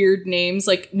weird names,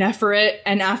 like Neferet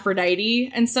and Aphrodite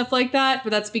and stuff like that. But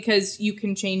that's because you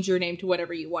can change your name to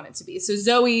whatever you want it to be. So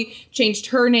Zoe changed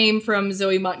her name from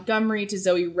Zoe Montgomery to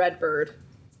Zoe Redbird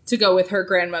to go with her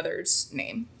grandmother's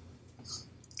name.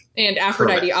 And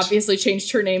Aphrodite Correct. obviously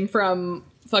changed her name from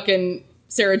fucking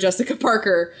Sarah Jessica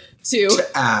Parker to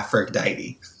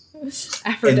Aphrodite.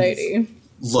 Aphrodite. And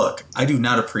look, I do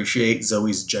not appreciate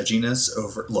Zoe's judginess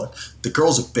over... Look, the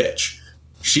girl's a bitch.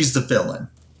 She's the villain,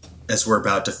 as we're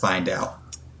about to find out.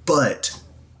 But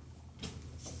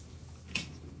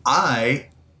I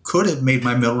could have made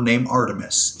my middle name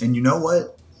Artemis. And you know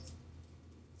what?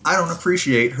 I don't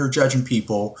appreciate her judging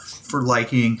people for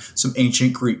liking some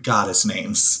ancient Greek goddess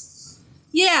names.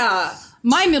 Yeah,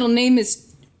 my middle name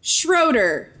is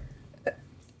Schroeder.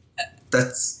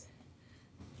 That's...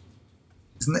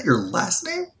 Isn't that your last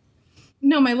name?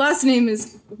 No, my last name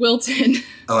is Wilton.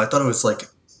 Oh, I thought it was like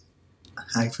a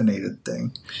hyphenated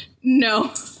thing.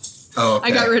 No. Oh, okay.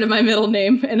 I got rid of my middle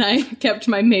name, and I kept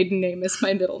my maiden name as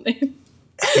my middle name.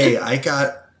 Hey, I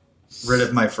got rid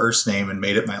of my first name and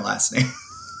made it my last name.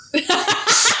 I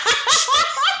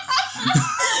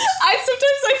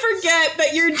forget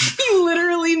that you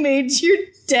literally made your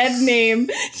dead name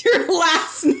your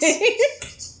last name.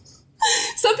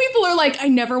 Some people are like, I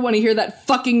never want to hear that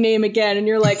fucking name again. And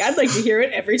you're like, I'd like to hear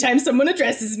it every time someone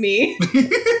addresses me.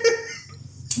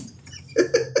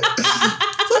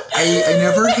 I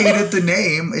never hated the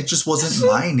name. It just wasn't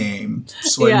my name.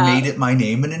 So Yeah. I made it my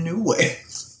name in a new way.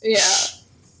 Yeah.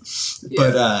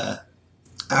 But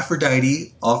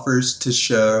Aphrodite offers to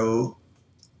show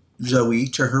Zoe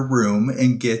to her room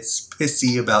and gets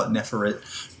pissy about Neferet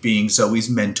being Zoe's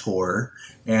mentor.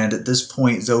 And at this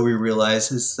point, Zoe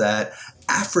realizes that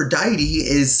Aphrodite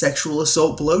is sexual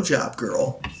assault blowjob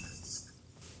girl.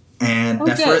 And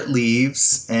Okay. Neferet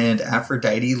leaves, and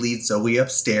Aphrodite leads Zoe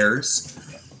upstairs.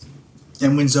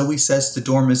 And when Zoe says the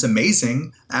dorm is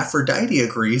amazing, Aphrodite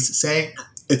agrees, saying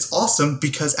it's awesome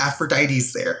because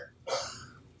Aphrodite's there.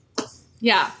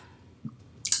 Yeah.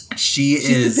 She's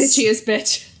She's the bitchiest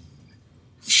bitch.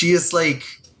 She is like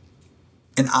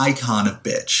an icon of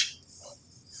bitch.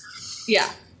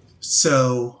 Yeah.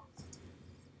 So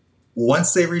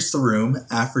once they reach the room,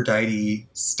 Aphrodite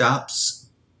stops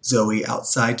Zoe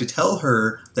outside to tell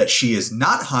her that she is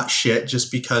not hot shit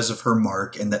just because of her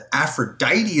mark, and that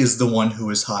Aphrodite is the one who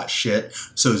is hot shit,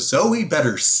 so Zoe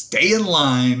better stay in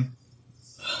line.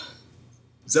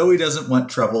 Zoe doesn't want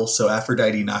trouble, so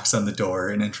Aphrodite knocks on the door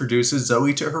and introduces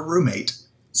Zoe to her roommate,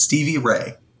 Stevie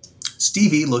Ray.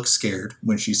 Stevie looks scared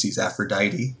when she sees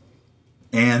Aphrodite,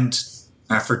 and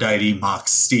Aphrodite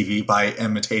mocks Stevie by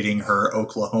imitating her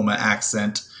Oklahoma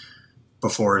accent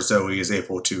before Zoe is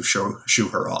able to shoo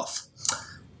her off.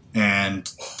 And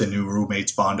the new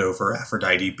roommates bond over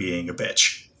Aphrodite being a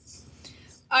bitch.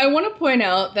 I want to point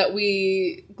out that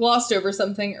we glossed over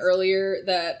something earlier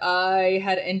that I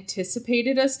had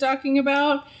anticipated us talking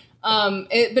about. But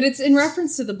it's in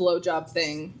reference to the blowjob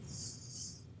thing.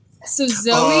 So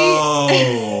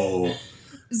Zoe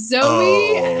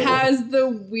has the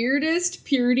weirdest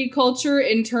purity culture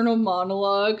internal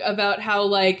monologue about how,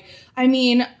 like, I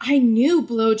mean, I knew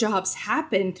blowjobs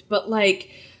happened, but like,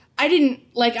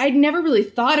 I'd never really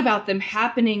thought about them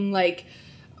happening like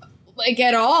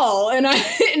at all. And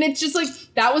it's just like,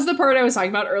 that was the part I was talking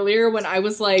about earlier when I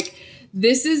was like,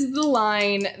 this is the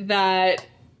line that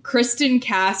Kristen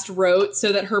Cast wrote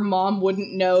so that her mom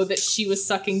wouldn't know that she was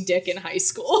sucking dick in high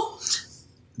school.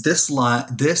 This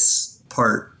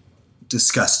part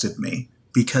disgusted me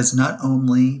because not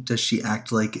only does she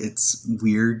act like it's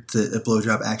weird that a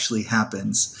blowjob actually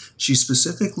happens, she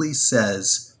specifically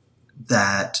says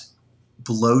that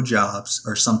blowjobs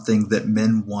are something that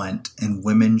men want and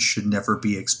women should never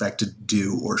be expected to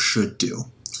do or should do.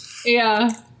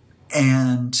 Yeah.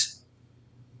 And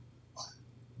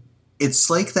it's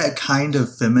like that kind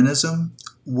of feminism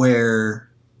where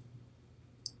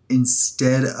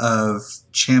instead of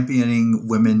championing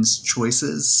women's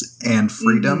choices and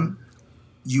freedom,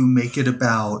 you make it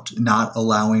about not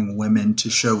allowing women to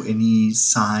show any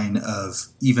sign of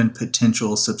even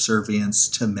potential subservience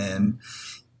to men.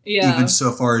 Yeah. Even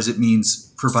so far as it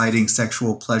means providing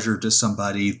sexual pleasure to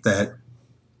somebody that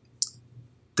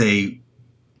they,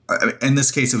 in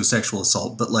this case it was sexual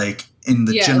assault, but like in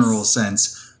the general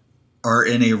sense, are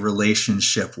in a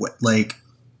relationship with, like,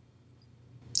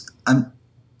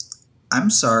 I'm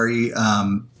sorry.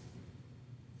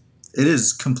 It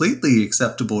is completely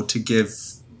acceptable to give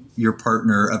your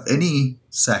partner of any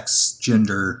sex,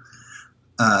 gender,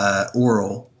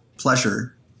 oral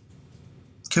pleasure.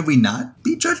 Can we not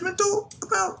be judgmental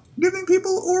about giving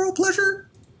people oral pleasure?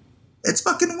 It's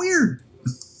fucking weird.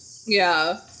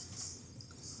 Yeah.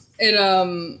 It,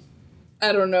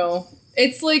 I don't know.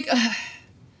 It's like...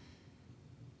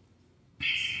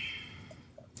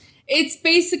 it's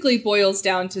basically boils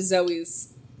down to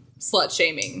Zoe's slut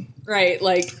shaming, right?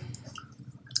 Like...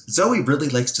 Zoe really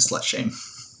likes to slut shame.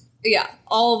 Yeah,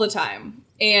 all the time.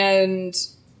 And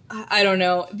I don't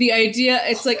know. The idea,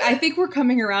 it's like, I think we're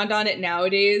coming around on it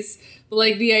nowadays. But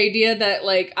like the idea that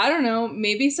like, I don't know,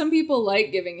 maybe some people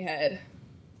like giving head.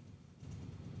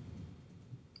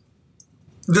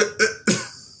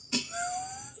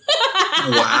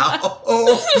 Wow.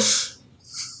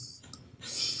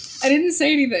 I didn't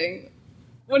say anything.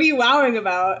 What are you wowing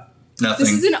about? Nothing.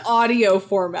 This is an audio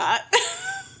format.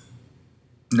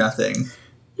 Nothing.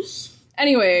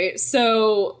 Anyway,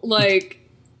 so, like,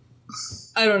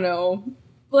 I don't know.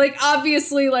 Like,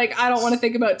 obviously, like, I don't want to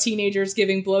think about teenagers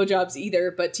giving blowjobs either,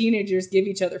 but teenagers give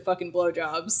each other fucking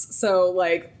blowjobs. So,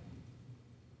 like,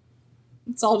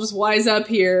 let's all just wise up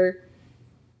here.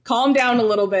 Calm down a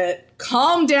little bit.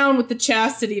 Calm down with the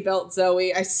chastity belt,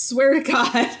 Zoe. I swear to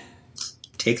God.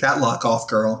 Take that lock off,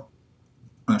 girl.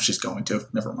 Oh, she's going to.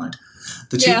 Never mind.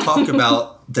 The two talk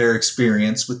about their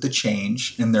experience with the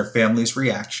change and their family's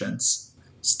reactions.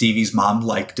 Stevie's mom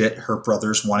liked it, her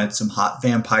brothers wanted some hot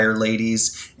vampire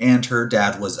ladies, and her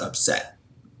dad was upset.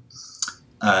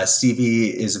 Stevie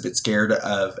is a bit scared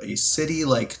of a city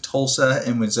like Tulsa,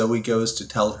 and when Zoe goes to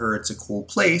tell her it's a cool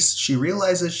place, she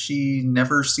realizes she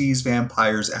never sees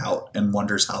vampires out and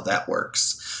wonders how that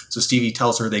works. So Stevie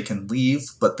tells her they can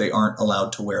leave, but they aren't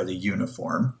allowed to wear the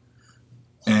uniform.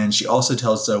 And she also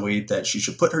tells Zoe that she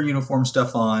should put her uniform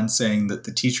stuff on, saying that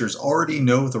the teachers already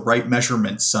know the right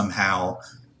measurements somehow,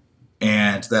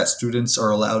 and that students are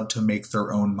allowed to make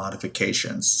their own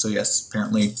modifications. So yes,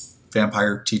 apparently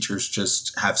vampire teachers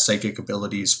just have psychic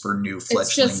abilities for new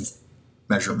fledgling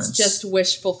measurements. It's just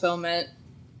wish fulfillment.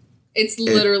 It's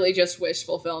literally just wish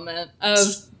fulfillment of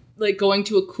like going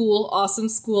to a cool, awesome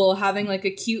school, having like a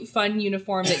cute, fun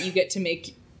uniform that you get to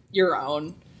make your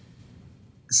own.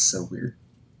 It's so weird.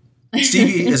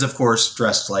 Stevie is, of course,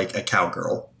 dressed like a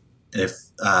cowgirl. If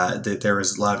there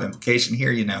is a lot of implication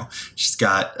here, you know, she's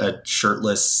got a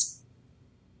shirtless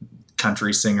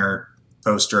country singer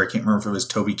poster. I can't remember if it was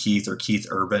Toby Keith or Keith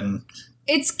Urban.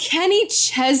 It's Kenny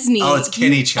Chesney. Oh, it's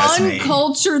Kenny Chesney.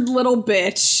 Uncultured little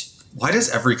bitch. Why does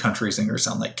every country singer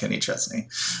sound like Kenny Chesney?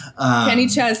 Kenny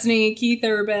Chesney, Keith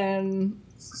Urban.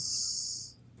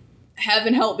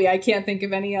 Heaven help me, I can't think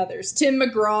of any others. Tim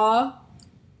McGraw.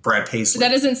 Brad Paisley. That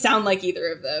doesn't sound like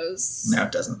either of those. No,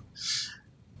 it doesn't.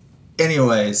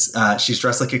 Anyways, she's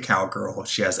dressed like a cowgirl.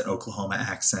 She has an Oklahoma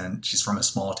accent. She's from a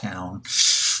small town.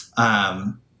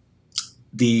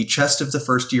 The chest of the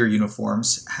first year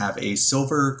uniforms have a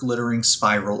silver glittering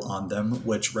spiral on them,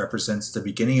 which represents the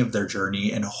beginning of their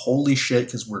journey. And holy shit,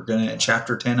 because we're going to, in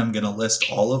chapter 10, I'm going to list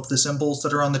all of the symbols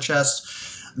that are on the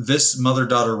chest. This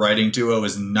mother-daughter writing duo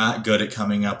is not good at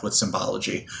coming up with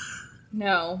symbology.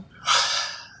 No.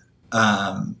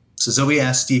 So Zoe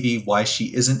asks Stevie why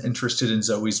she isn't interested in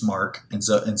Zoe's mark,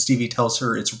 and Stevie tells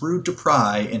her it's rude to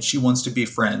pry and she wants to be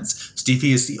friends.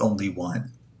 Stevie is the only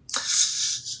one.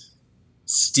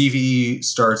 Stevie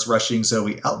starts rushing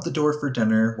Zoe out the door for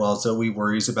dinner while Zoe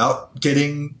worries about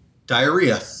getting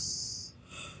diarrhea.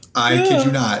 I kid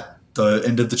you not. The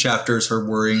end of the chapter is her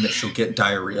worrying that she'll get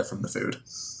diarrhea from the food.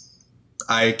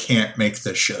 I can't make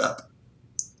this shit up.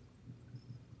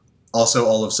 Also,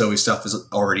 all of Zoe's stuff is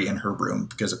already in her room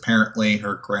because apparently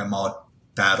her grandma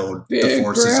battled the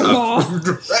forces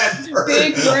of Redbird.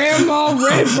 Big Grandma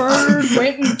Redbird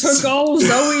went and took all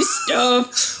Zoe's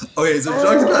stuff. Okay, so we're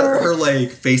talking about her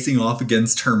like facing off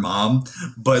against her mom,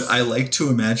 but I like to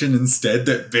imagine instead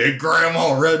that Big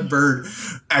Grandma Redbird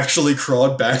actually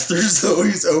crawled back through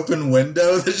Zoe's open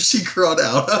window that she crawled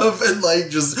out of and like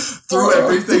just threw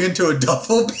everything into a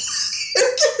duffel bag.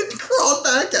 And crawled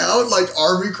back out like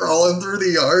army crawling through the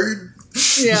yard.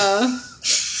 Yeah.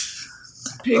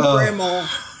 Big Grandma.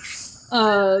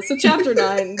 So chapter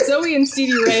 9. Zoe and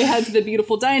Stevie Ray head to the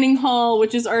beautiful dining hall,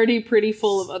 which is already pretty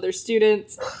full of other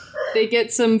students. They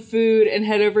get some food and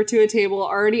head over to a table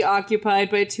already occupied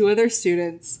by 2 other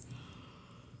students.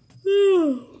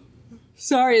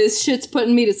 Sorry, this shit's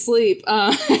putting me to sleep.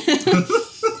 Whom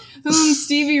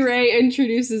Stevie Ray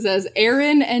introduces as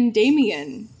Aaron and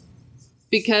Damien.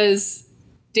 Because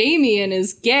Damien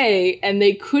is gay, and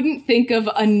they couldn't think of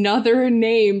another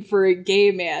name for a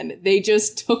gay man. They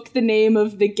just took the name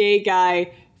of the gay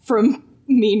guy from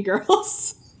Mean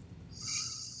Girls.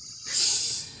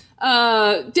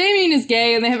 Damien is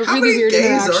gay, and they have a really weird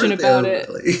interaction about it.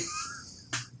 Really?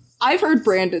 I've heard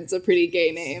Brandon's a pretty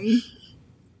gay name.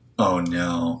 Oh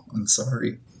no, I'm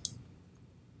sorry.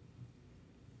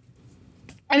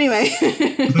 Anyway,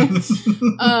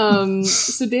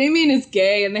 so Damien is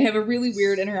gay, and they have a really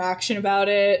weird interaction about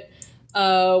it,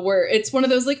 where it's one of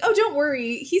those, like, oh, don't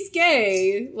worry, he's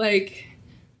gay. Like,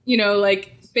 you know,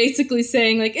 like, basically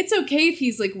saying, like, it's okay if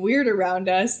he's, like, weird around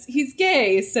us. He's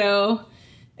gay, so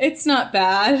it's not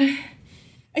bad.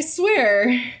 I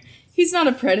swear, he's not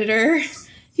a predator.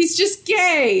 He's just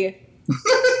gay.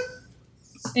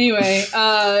 Anyway,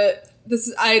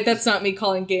 that's not me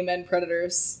calling gay men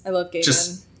predators. I love gay men.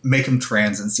 Just make them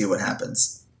trans and see what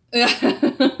happens.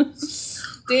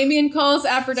 Damien calls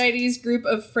Aphrodite's group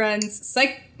of friends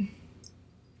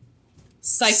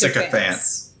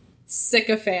sycophants.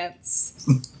 Sycophants.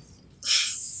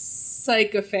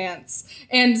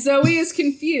 And Zoe is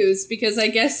confused because I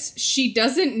guess she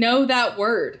doesn't know that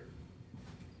word.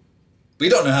 We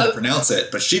don't know how to pronounce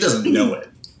it, but she doesn't know it.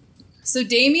 So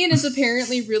Damien is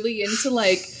apparently really into,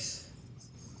 like,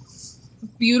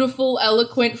 beautiful,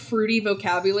 eloquent, fruity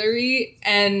vocabulary,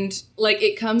 and, like,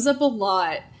 it comes up a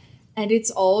lot, and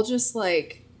it's all just,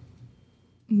 like,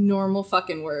 normal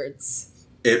fucking words.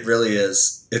 It really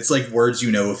is. It's like words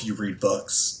you know if you read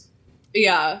books.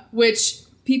 Yeah, which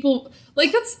people,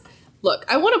 like, look,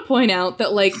 I want to point out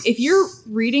that, like, if you're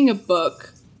reading a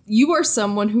book, you are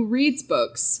someone who reads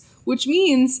books, which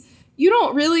means you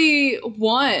don't really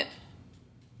want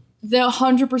the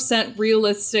 100%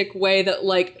 realistic way that,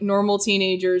 like, normal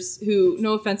teenagers who,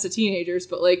 no offense to teenagers,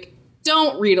 but, like,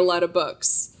 don't read a lot of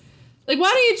books. Like, why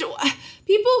don't you...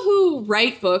 People who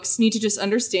write books need to just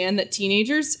understand that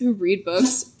teenagers who read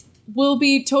books will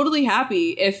be totally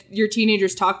happy if your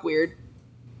teenagers talk weird.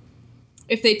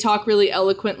 If they talk really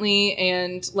eloquently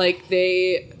and, like,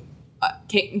 they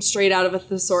came straight out of a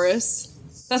thesaurus,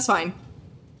 that's fine.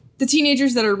 The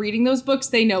teenagers that are reading those books,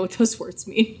 they know what those words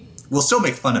mean. We'll still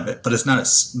make fun of it, but it's not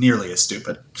nearly as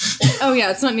stupid. Oh yeah,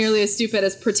 it's not nearly as stupid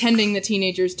as pretending that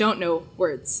teenagers don't know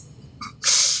words.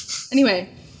 Anyway,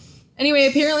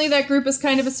 apparently that group is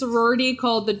kind of a sorority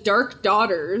called the Dark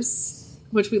Daughters,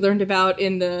 which we learned about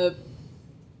in the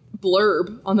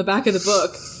blurb on the back of the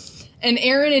book. And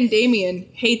Aaron and Damien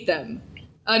hate them.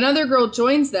 Another girl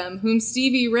joins them, whom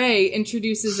Stevie Ray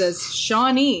introduces as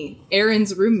Shawnee,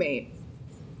 Aaron's roommate.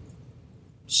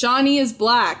 Shawnee is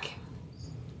black.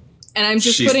 And I'm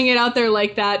just putting it out there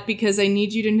like that because I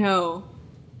need you to know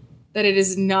that it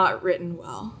is not written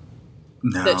well.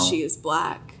 No. That she is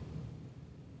black.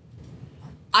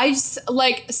 I just,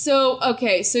 like, so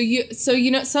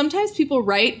you know, sometimes people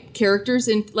write characters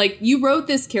in, like, you wrote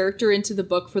this character into the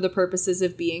book for the purposes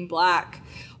of being black.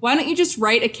 Why don't you just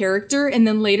write a character and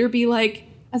then later be like,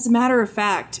 as a matter of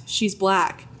fact, she's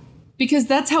black? Because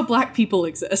that's how black people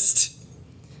exist.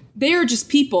 They are just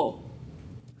people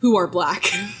who are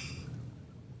black.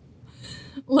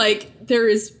 Like, there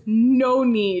is no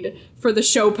need for the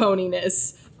show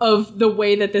poniness of the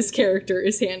way that this character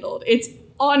is handled. It's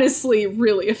honestly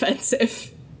really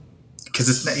offensive. Because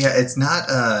it's not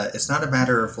a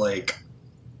matter of, like,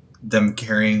 them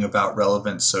caring about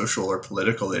relevant social or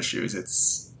political issues.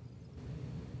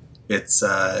 It's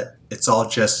all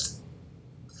just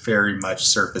very much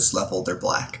surface level. They're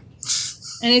black.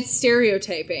 And it's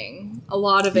stereotyping. A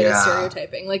lot of it is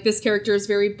stereotyping. Like, this character is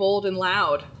very bold and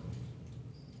loud.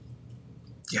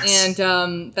 Yes.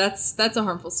 And that's a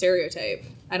harmful stereotype.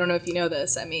 I don't know if you know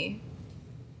this, Emmy.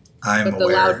 I'm aware. But the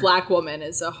loud black woman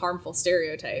is a harmful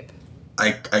stereotype.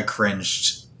 I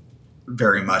cringed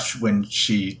very much when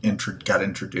she got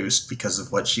introduced because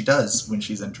of what she does when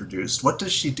she's introduced. What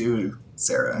does she do,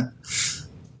 Sarah?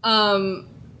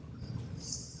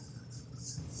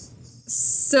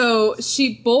 So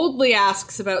she boldly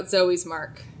asks about Zoe's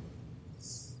mark.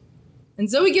 And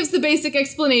Zoe gives the basic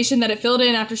explanation that it filled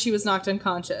in after she was knocked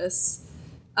unconscious.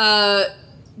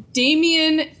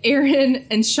 Damien, Aaron,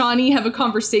 and Shawnee have a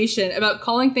conversation about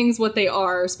calling things what they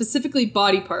are, specifically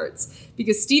body parts,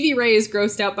 because Stevie Ray is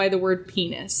grossed out by the word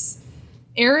penis.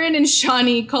 Aaron and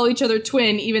Shawnee call each other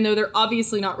twin, even though they're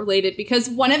obviously not related, because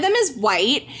one of them is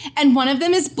white and one of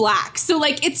them is black. So,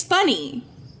 like, it's funny.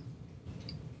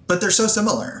 But they're so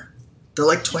similar. They're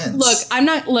like twins. Look, I'm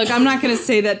not going to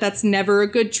say that that's never a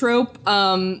good trope.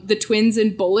 The twins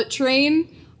in Bullet Train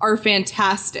are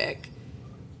fantastic.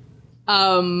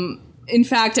 In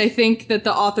fact, I think that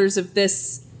the authors of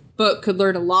this book could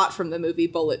learn a lot from the movie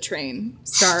Bullet Train,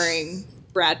 starring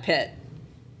Brad Pitt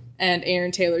and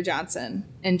Aaron Taylor Johnson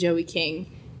and Joey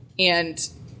King and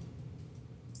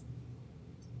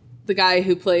the guy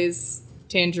who plays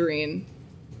Tangerine.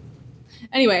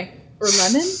 Anyway, or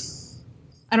Lemon?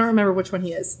 I don't remember which one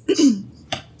he is.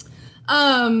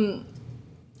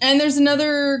 And there's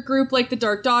another group like the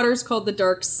Dark Daughters called the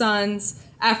Dark Sons.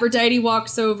 Aphrodite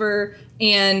walks over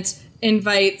and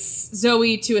invites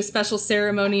Zoe to a special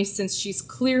ceremony since she's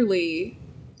clearly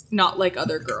not like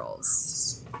other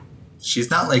girls. She's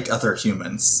not like other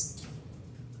humans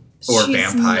or She's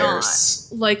vampires.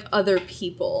 Not like other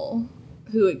people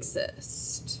who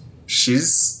exist. She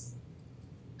is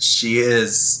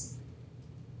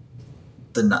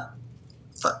the nut.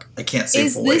 Fuck, I can't say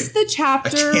Is void. this the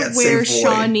chapter can't say where void.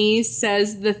 Shawnee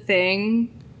says the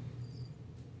thing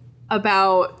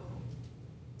about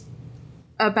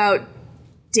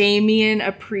Damien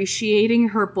appreciating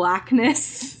her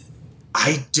blackness?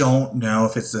 I don't know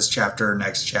if it's this chapter or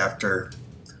next chapter.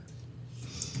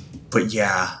 But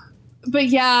yeah. But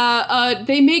yeah,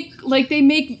 they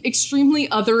make extremely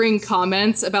othering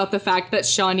comments about the fact that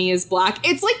Shawnee is black.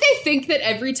 It's like they think that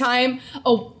every time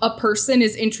a person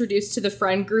is introduced to the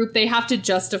friend group, they have to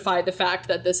justify the fact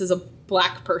that this is a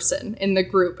black person in the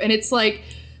group. And it's like,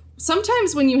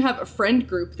 sometimes when you have a friend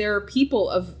group, there are people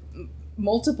of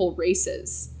multiple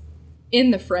races in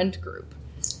the friend group.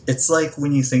 It's like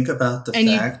when you think about the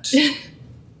fact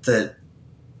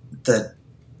that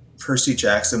Percy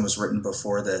Jackson was written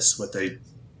before this with a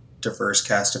diverse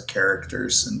cast of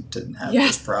characters and didn't have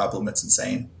this problem. It's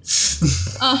insane.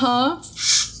 Uh-huh.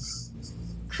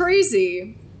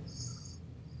 Crazy.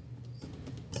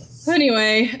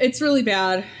 Anyway, it's really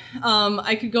bad.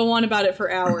 I could go on about it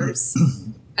for hours.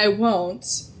 I won't.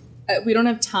 We don't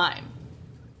have time.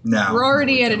 No. We're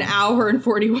already at don't. an hour and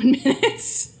 41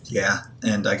 minutes. Yeah,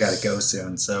 and I gotta go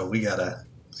soon, so we gotta...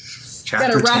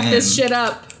 Chapter Gotta wrap 10. this shit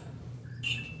up.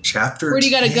 Chapter Where do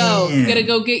you gotta 10. go? You gotta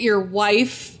go get your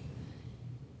wife?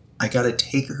 I gotta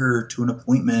take her to an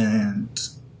appointment.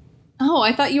 Oh,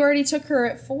 I thought you already took her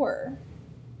at 4.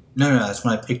 No, that's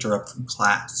when I picked her up from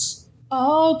class.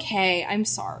 Okay, I'm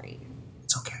sorry.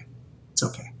 It's okay. It's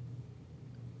okay.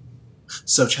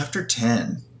 So, chapter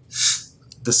 10.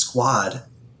 The squad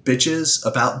bitches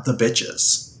about the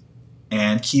bitches.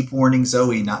 And keep warning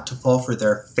Zoe not to fall for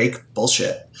their fake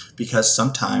bullshit, because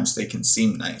sometimes they can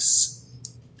seem nice.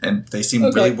 And they seem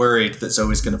really worried that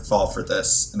Zoe's going to fall for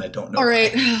this, and I don't know All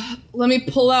right, why. let me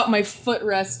pull out my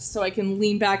footrest so I can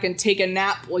lean back and take a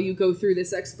nap while you go through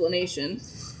this explanation.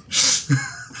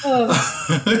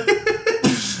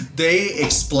 They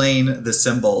explain the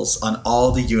symbols on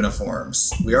all the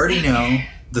uniforms. We already know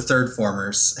the third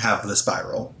formers have the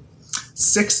spiral.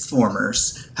 Sixth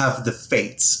formers have the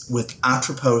fates, with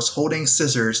Atropos holding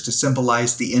scissors to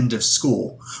symbolize the end of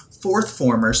school. Fourth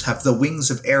formers have the wings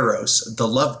of Eros, the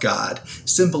love god,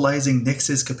 symbolizing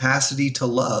Nyx's capacity to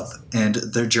love and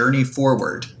their journey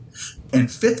forward. And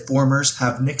fifth formers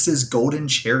have Nyx's golden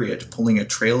chariot pulling a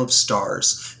trail of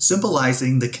stars,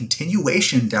 symbolizing the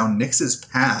continuation down Nyx's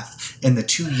path in the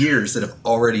 2 years that have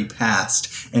already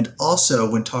passed. And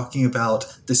also, when talking about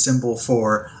the symbol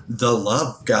for the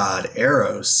love god,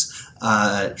 Eros,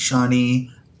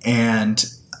 Shawnee and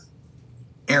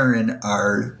Aaron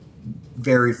are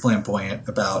very flamboyant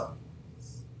about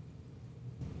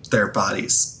their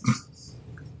bodies.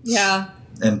 Yeah.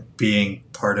 And being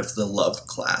part of the love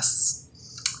class.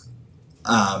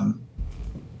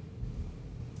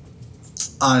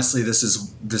 Honestly, this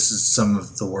is some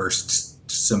of the worst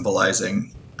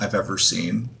symbolizing I've ever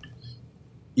seen.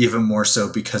 Even more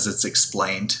so because it's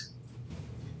explained.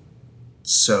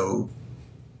 So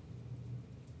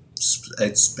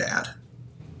it's bad.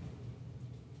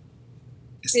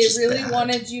 It's They just really bad.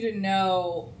 wanted you to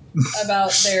know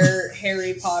about their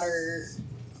Harry Potter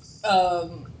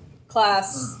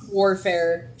class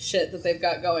warfare shit that they've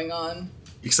got going on.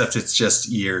 Except it's just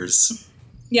years.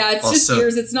 Yeah, it's just Also-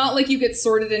 years. It's not like you get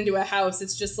sorted into a house.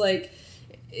 It's just like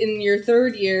in your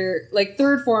third year, like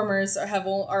third formers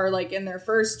are like in their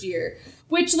first year.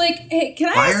 Which, like, hey, can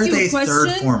I Why ask are you they a question?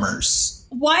 third formers?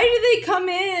 Why do they come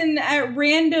in at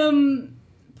random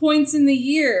points in the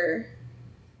year?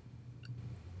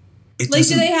 It Like, do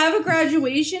doesn't- they have a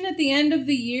graduation at the end of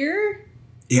the year?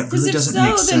 It Because really if doesn't so,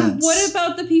 make then sense. what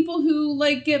about the people who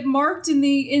like get marked in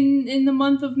the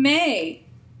month of May?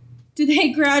 Do they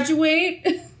graduate?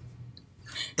 Do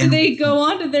And- they go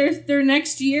on to their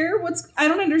next year? I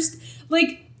don't understand.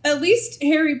 Like, at least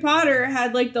Harry Potter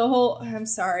had like the whole. I'm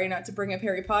sorry not to bring up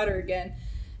Harry Potter again,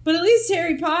 but at least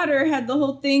Harry Potter had the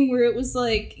whole thing where it was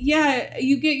like, yeah,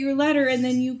 you get your letter and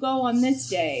then you go on this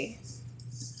day.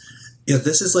 Yeah,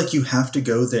 this is like you have to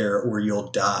go there or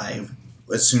you'll die.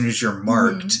 as soon as you're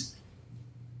marked.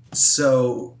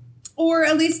 So... Or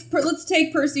at least, let's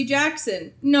take Percy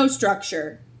Jackson. No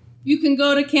structure. You can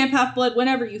go to Camp Half-Blood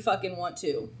whenever you fucking want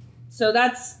to. So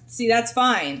that's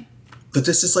fine. But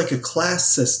this is like a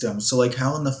class system. So, like,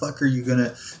 how in the fuck are you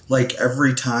gonna, like,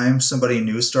 every time somebody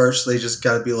new starts, they just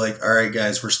gotta be like, all right,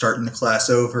 guys, we're starting the class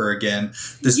over again.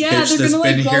 This bitch that's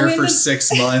been here for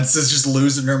 6 months is just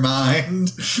losing her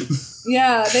mind.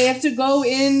 Yeah, they have to go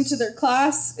into their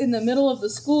class in the middle of the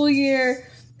school year.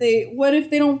 What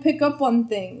if they don't pick up on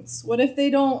things? What if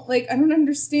they don't, like, I don't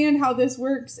understand how this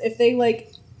works. If they,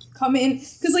 like, come in,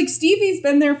 because, like, Stevie's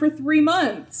been there for 3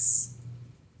 months.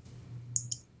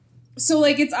 So,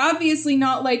 like, it's obviously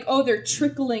not like, oh, they're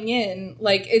trickling in.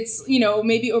 Like, it's, you know,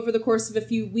 maybe over the course of a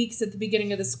few weeks at the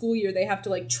beginning of the school year, they have to,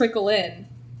 like, trickle in.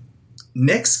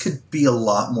 Nyx could be a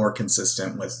lot more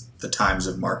consistent with the times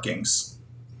of markings.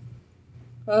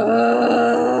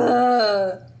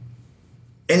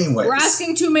 Anyways. We're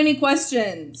asking too many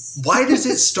questions. Why does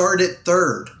it start at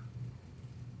 3rd?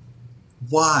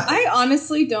 Why? I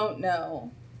honestly don't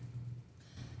know.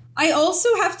 I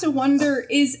also have to wonder,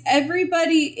 is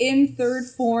everybody in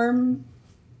 3rd form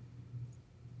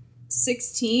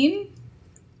 16?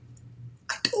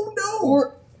 I don't know.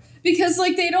 Or because,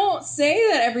 like, they don't say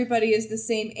that everybody is the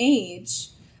same age,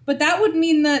 but that would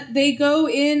mean that they go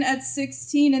in at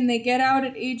 16 and they get out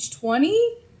at age 20?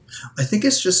 I think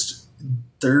it's just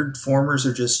 3rd formers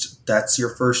are just, that's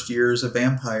your first year as a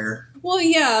vampire. Well,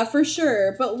 yeah, for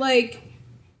sure. But, like,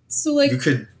 so, like,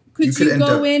 Could you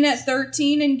go in at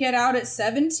 13 and get out at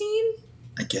 17?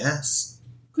 I guess.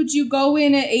 Could you go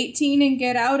in at 18 and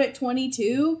get out at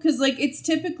 22? Because, like, it's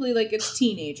typically, like, it's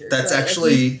teenagers. That's right?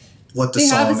 actually what the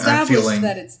song I'm feeling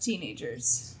that it's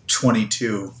teenagers.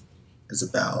 22 is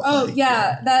about. Oh, like,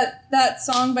 yeah. That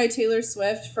song by Taylor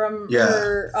Swift from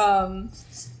her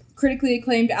critically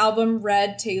acclaimed album,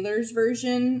 Red Taylor's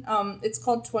version. It's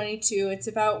called 22. It's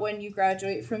about when you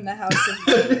graduate from the House of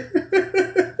Night.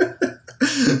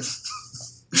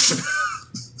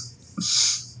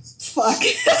 Fuck.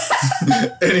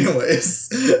 Anyways,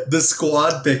 the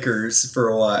squad bickers for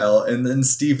a while, and then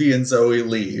Stevie and Zoe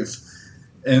leave.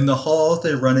 In the hall,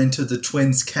 they run into the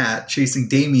twins' cat chasing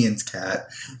Damien's cat,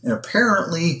 and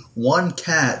apparently one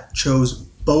cat chose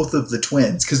both of the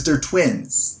twins, because they're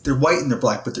twins. They're white and they're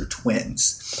black, but they're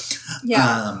twins.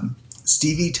 Yeah.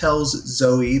 Stevie tells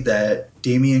Zoe that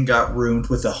Damien got roomed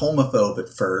with a homophobe at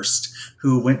first,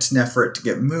 who went to Nefert to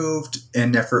get moved,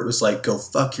 and Nefert was like, go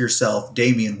fuck yourself.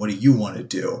 Damien, what do you want to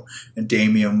do? And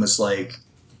Damien was like,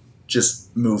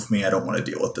 just move me. I don't want to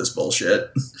deal with this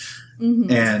bullshit.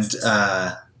 Mm-hmm. And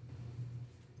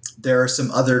there are some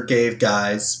other gay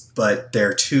guys, but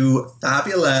they're too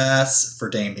fabulous for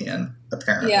Damien,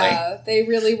 apparently. Yeah, they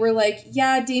really were like,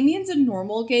 yeah, Damien's a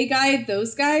normal gay guy.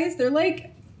 Those guys, they're like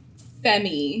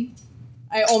femmy.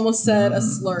 I almost said a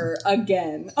slur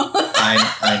again.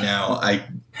 I know.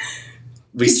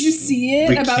 Could you see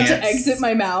it about to exit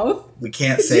my mouth? We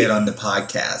can't say it on the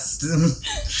podcast.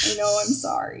 I know, I'm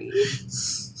sorry.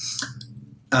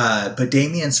 But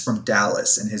Damien's from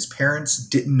Dallas, and his parents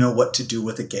didn't know what to do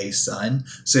with a gay son,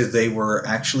 so they were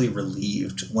actually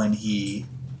relieved when he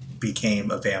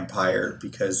became a vampire,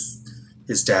 because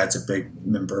his dad's a big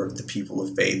member of the People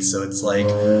of Faith, so it's like,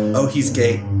 oh, he's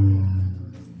gay.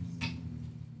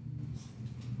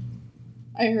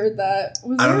 I heard that.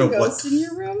 Was there a ghost in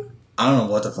your room? I don't know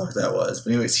what the fuck that was.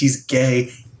 But anyways, he's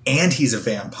gay and he's a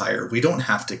vampire. We don't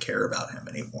have to care about him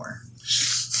anymore.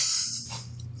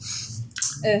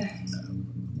 There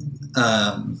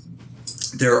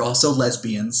are also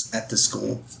lesbians at the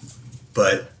school,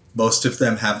 but most of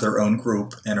them have their own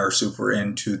group and are super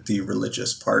into the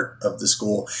religious part of the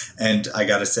school. And I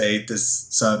gotta say,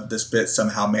 this bit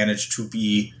somehow managed to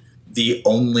be the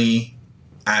only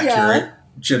accurate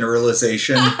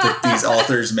generalization that these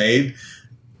authors made,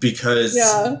 because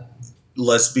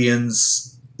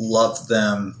lesbians love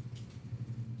them.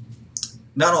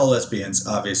 Not all lesbians,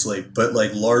 obviously, but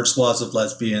like large swaths of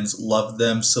lesbians love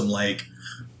them some like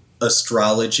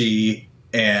astrology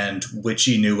and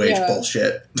witchy new age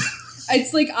bullshit.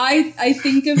 It's like I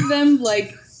think of them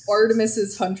like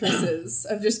Artemis's huntresses,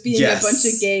 of just being a bunch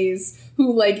of gays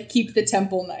who like keep the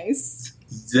temple nice.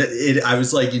 I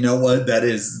was like, you know what? That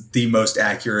is the most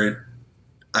accurate.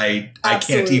 I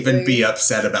can't even be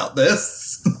upset about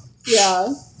this. Yeah.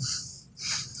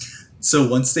 So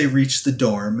once they reach the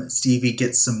dorm, Stevie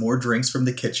gets some more drinks from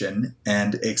the kitchen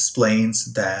and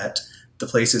explains that the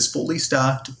place is fully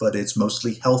stocked, but it's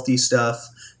mostly healthy stuff.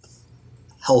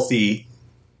 Healthy,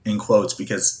 in quotes,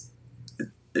 because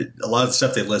a lot of the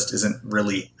stuff they list isn't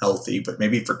really healthy, but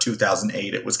maybe for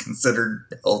 2008 it was considered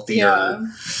healthier.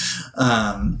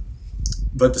 Yeah.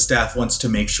 But the staff wants to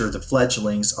make sure the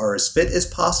fledglings are as fit as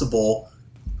possible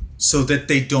so that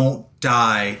they don't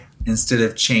die instead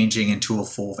of changing into a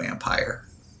full vampire.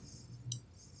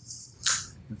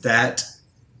 That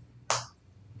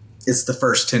is the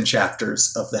first 10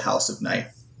 chapters of the House of Night.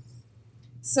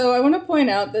 So I want to point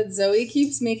out that Zoe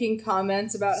keeps making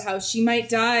comments about how she might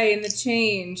die in the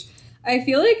change. I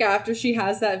feel like after she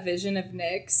has that vision of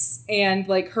Nyx and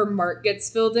like her mark gets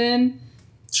filled in,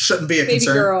 shouldn't be a baby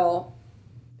concern. girl,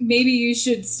 maybe you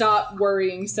should stop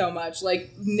worrying so much.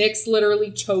 Like Nyx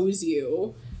literally chose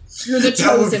you. You're the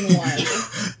chosen one.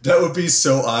 That would be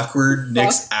so awkward.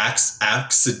 Fuck. Nyx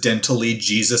accidentally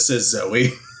Jesus as Zoe.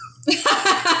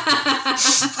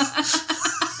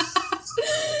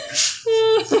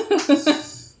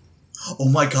 Oh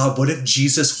my god, what if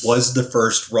Jesus was the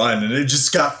first run and it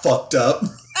just got fucked up?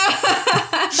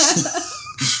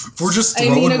 We're just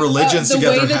throwing religions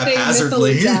together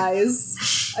haphazardly.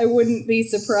 I wouldn't be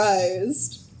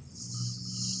surprised.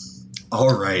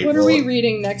 All right. What are we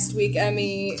reading next week,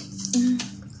 Emmy?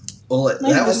 Well,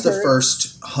 that was the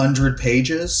first 100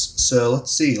 pages. So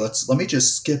let's see. Let me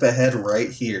just skip ahead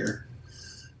right here.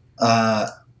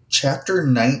 Chapter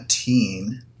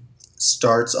 19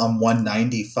 starts on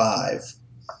 195.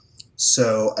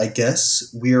 So I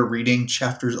guess we are reading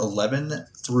chapters 11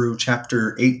 through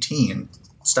chapter 18,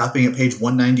 stopping at page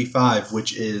 195,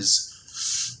 which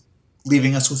is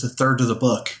leaving us with a third of the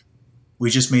book.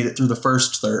 We just made it through the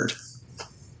first third.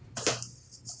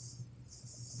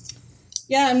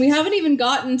 Yeah, and we haven't even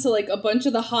gotten to like a bunch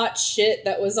of the hot shit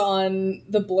that was on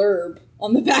the blurb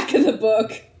on the back of the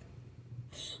book.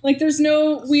 Like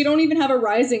we don't even have a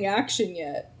rising action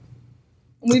yet.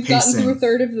 And we've gotten through a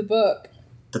third of the book.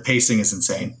 The pacing is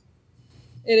insane.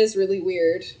 It is really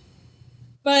weird.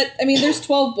 But, I mean, there's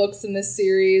 12 books in this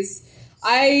series.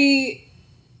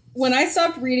 When I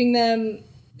stopped reading them,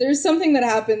 there's something that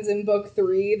happens in book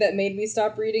 3 that made me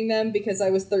stop reading them because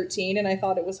I was 13 and I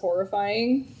thought it was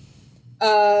horrifying.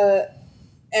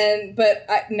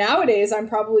 Nowadays, I'm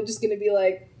probably just going to be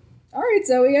like, all right,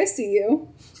 Zoe, I see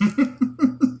you.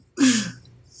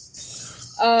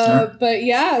 But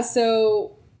yeah,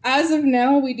 so as of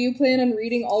now, we do plan on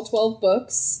reading all 12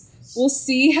 books. We'll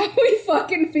see how we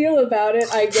fucking feel about it,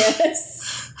 I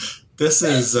guess. This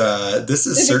is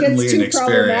if certainly it an gets too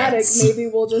problematic, experience. maybe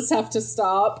we'll just have to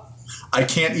stop. I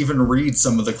can't even read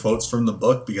some of the quotes from the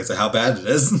book because of how bad it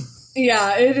is.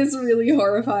 Yeah, it is really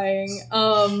horrifying.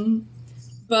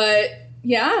 But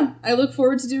yeah, I look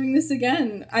forward to doing this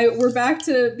again. We're back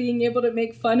to being able to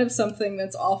make fun of something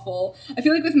that's awful. I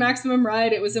feel like with Maximum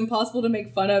Ride, it was impossible to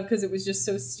make fun of because it was just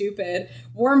so stupid.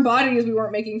 Warm Bodies, we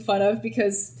weren't making fun of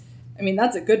because, I mean,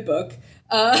 that's a good book.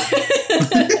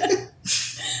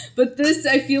 But this,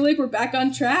 I feel like we're back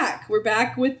on track. We're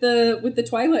back with the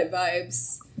Twilight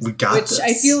vibes. We got this.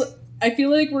 I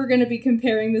feel like we're going to be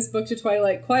comparing this book to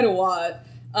Twilight quite a lot.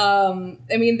 I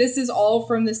mean, this is all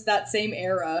from that same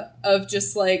era of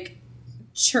just like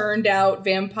churned out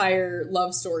vampire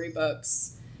love story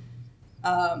books.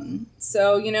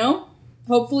 So,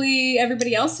 hopefully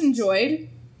everybody else enjoyed.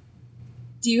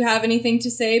 Do you have anything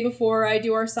to say before I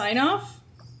do our sign off?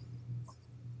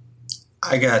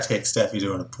 I gotta take Steffi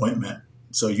to an appointment,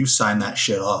 so you sign that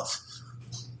shit off.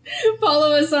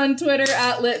 Follow us on Twitter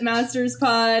at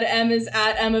LitMastersPod. M is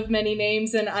at M of Many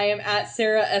Names, and I am at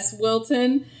Sarah S.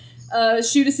 Wilton.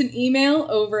 Shoot us an email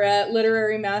over at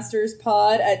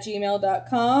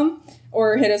literarymasterspod@gmail.com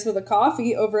or hit us with a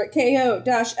coffee over at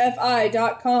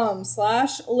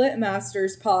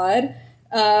ko-fi.com/litmasterspod.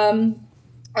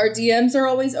 Our DMs are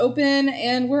always open,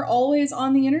 and we're always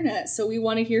on the internet, so we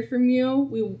want to hear from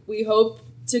you. We hope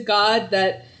to God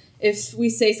that if we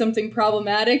say something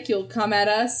problematic, you'll come at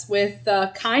us with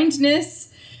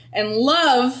kindness and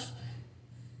love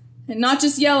and not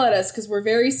just yell at us, because we're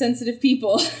very sensitive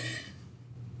people.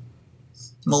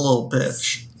 I'm a little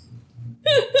bitch.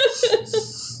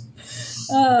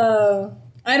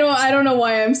 I don't know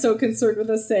why I'm so concerned with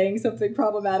us saying something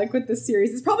problematic with this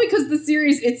series. It's probably because the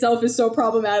series itself is so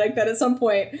problematic that at some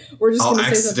point we're just going to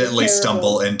say something accidentally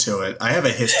stumble into it. I have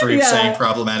a history of saying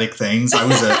problematic things. I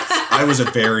was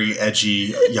a very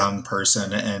edgy young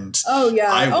person, and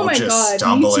I will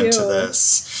stumble into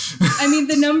this. I mean,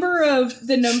 the number of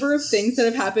things that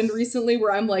have happened recently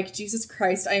where I'm like, Jesus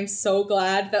Christ, I am so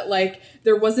glad that like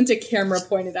there wasn't a camera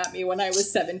pointed at me when I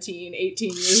was 17,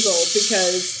 18 years old,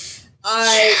 because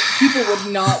people would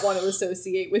not want to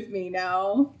associate with me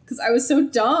now because I was so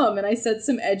dumb and I said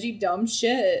some edgy, dumb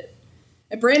shit.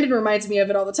 And Brandon reminds me of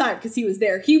it all the time because he was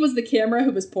there. He was the camera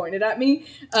who was pointed at me.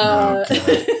 My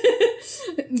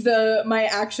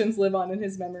actions live on in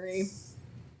his memory.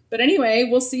 But anyway,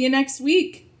 we'll see you next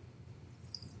week.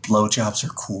 Blowjobs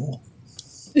are cool.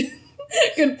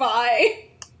 Goodbye.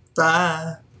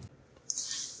 Bye.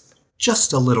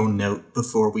 Just a little note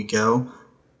before we go.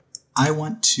 I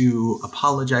want to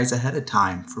apologize ahead of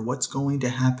time for what's going to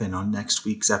happen on next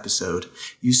week's episode.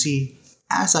 You see,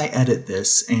 as I edit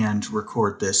this and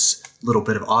record this little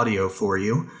bit of audio for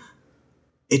you,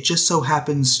 it just so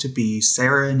happens to be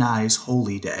Sarah and I's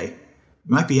holy day.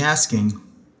 You might be asking,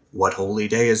 what holy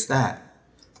day is that?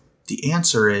 The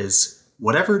answer is,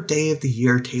 whatever day of the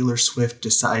year Taylor Swift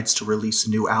decides to release a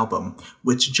new album,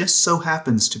 which just so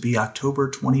happens to be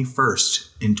October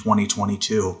 21st in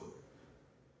 2022.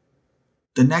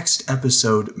 The next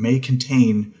episode may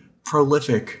contain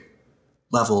prolific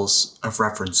levels of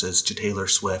references to Taylor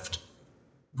Swift.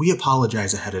 We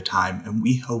apologize ahead of time, and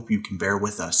we hope you can bear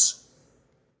with us.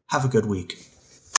 Have a good week.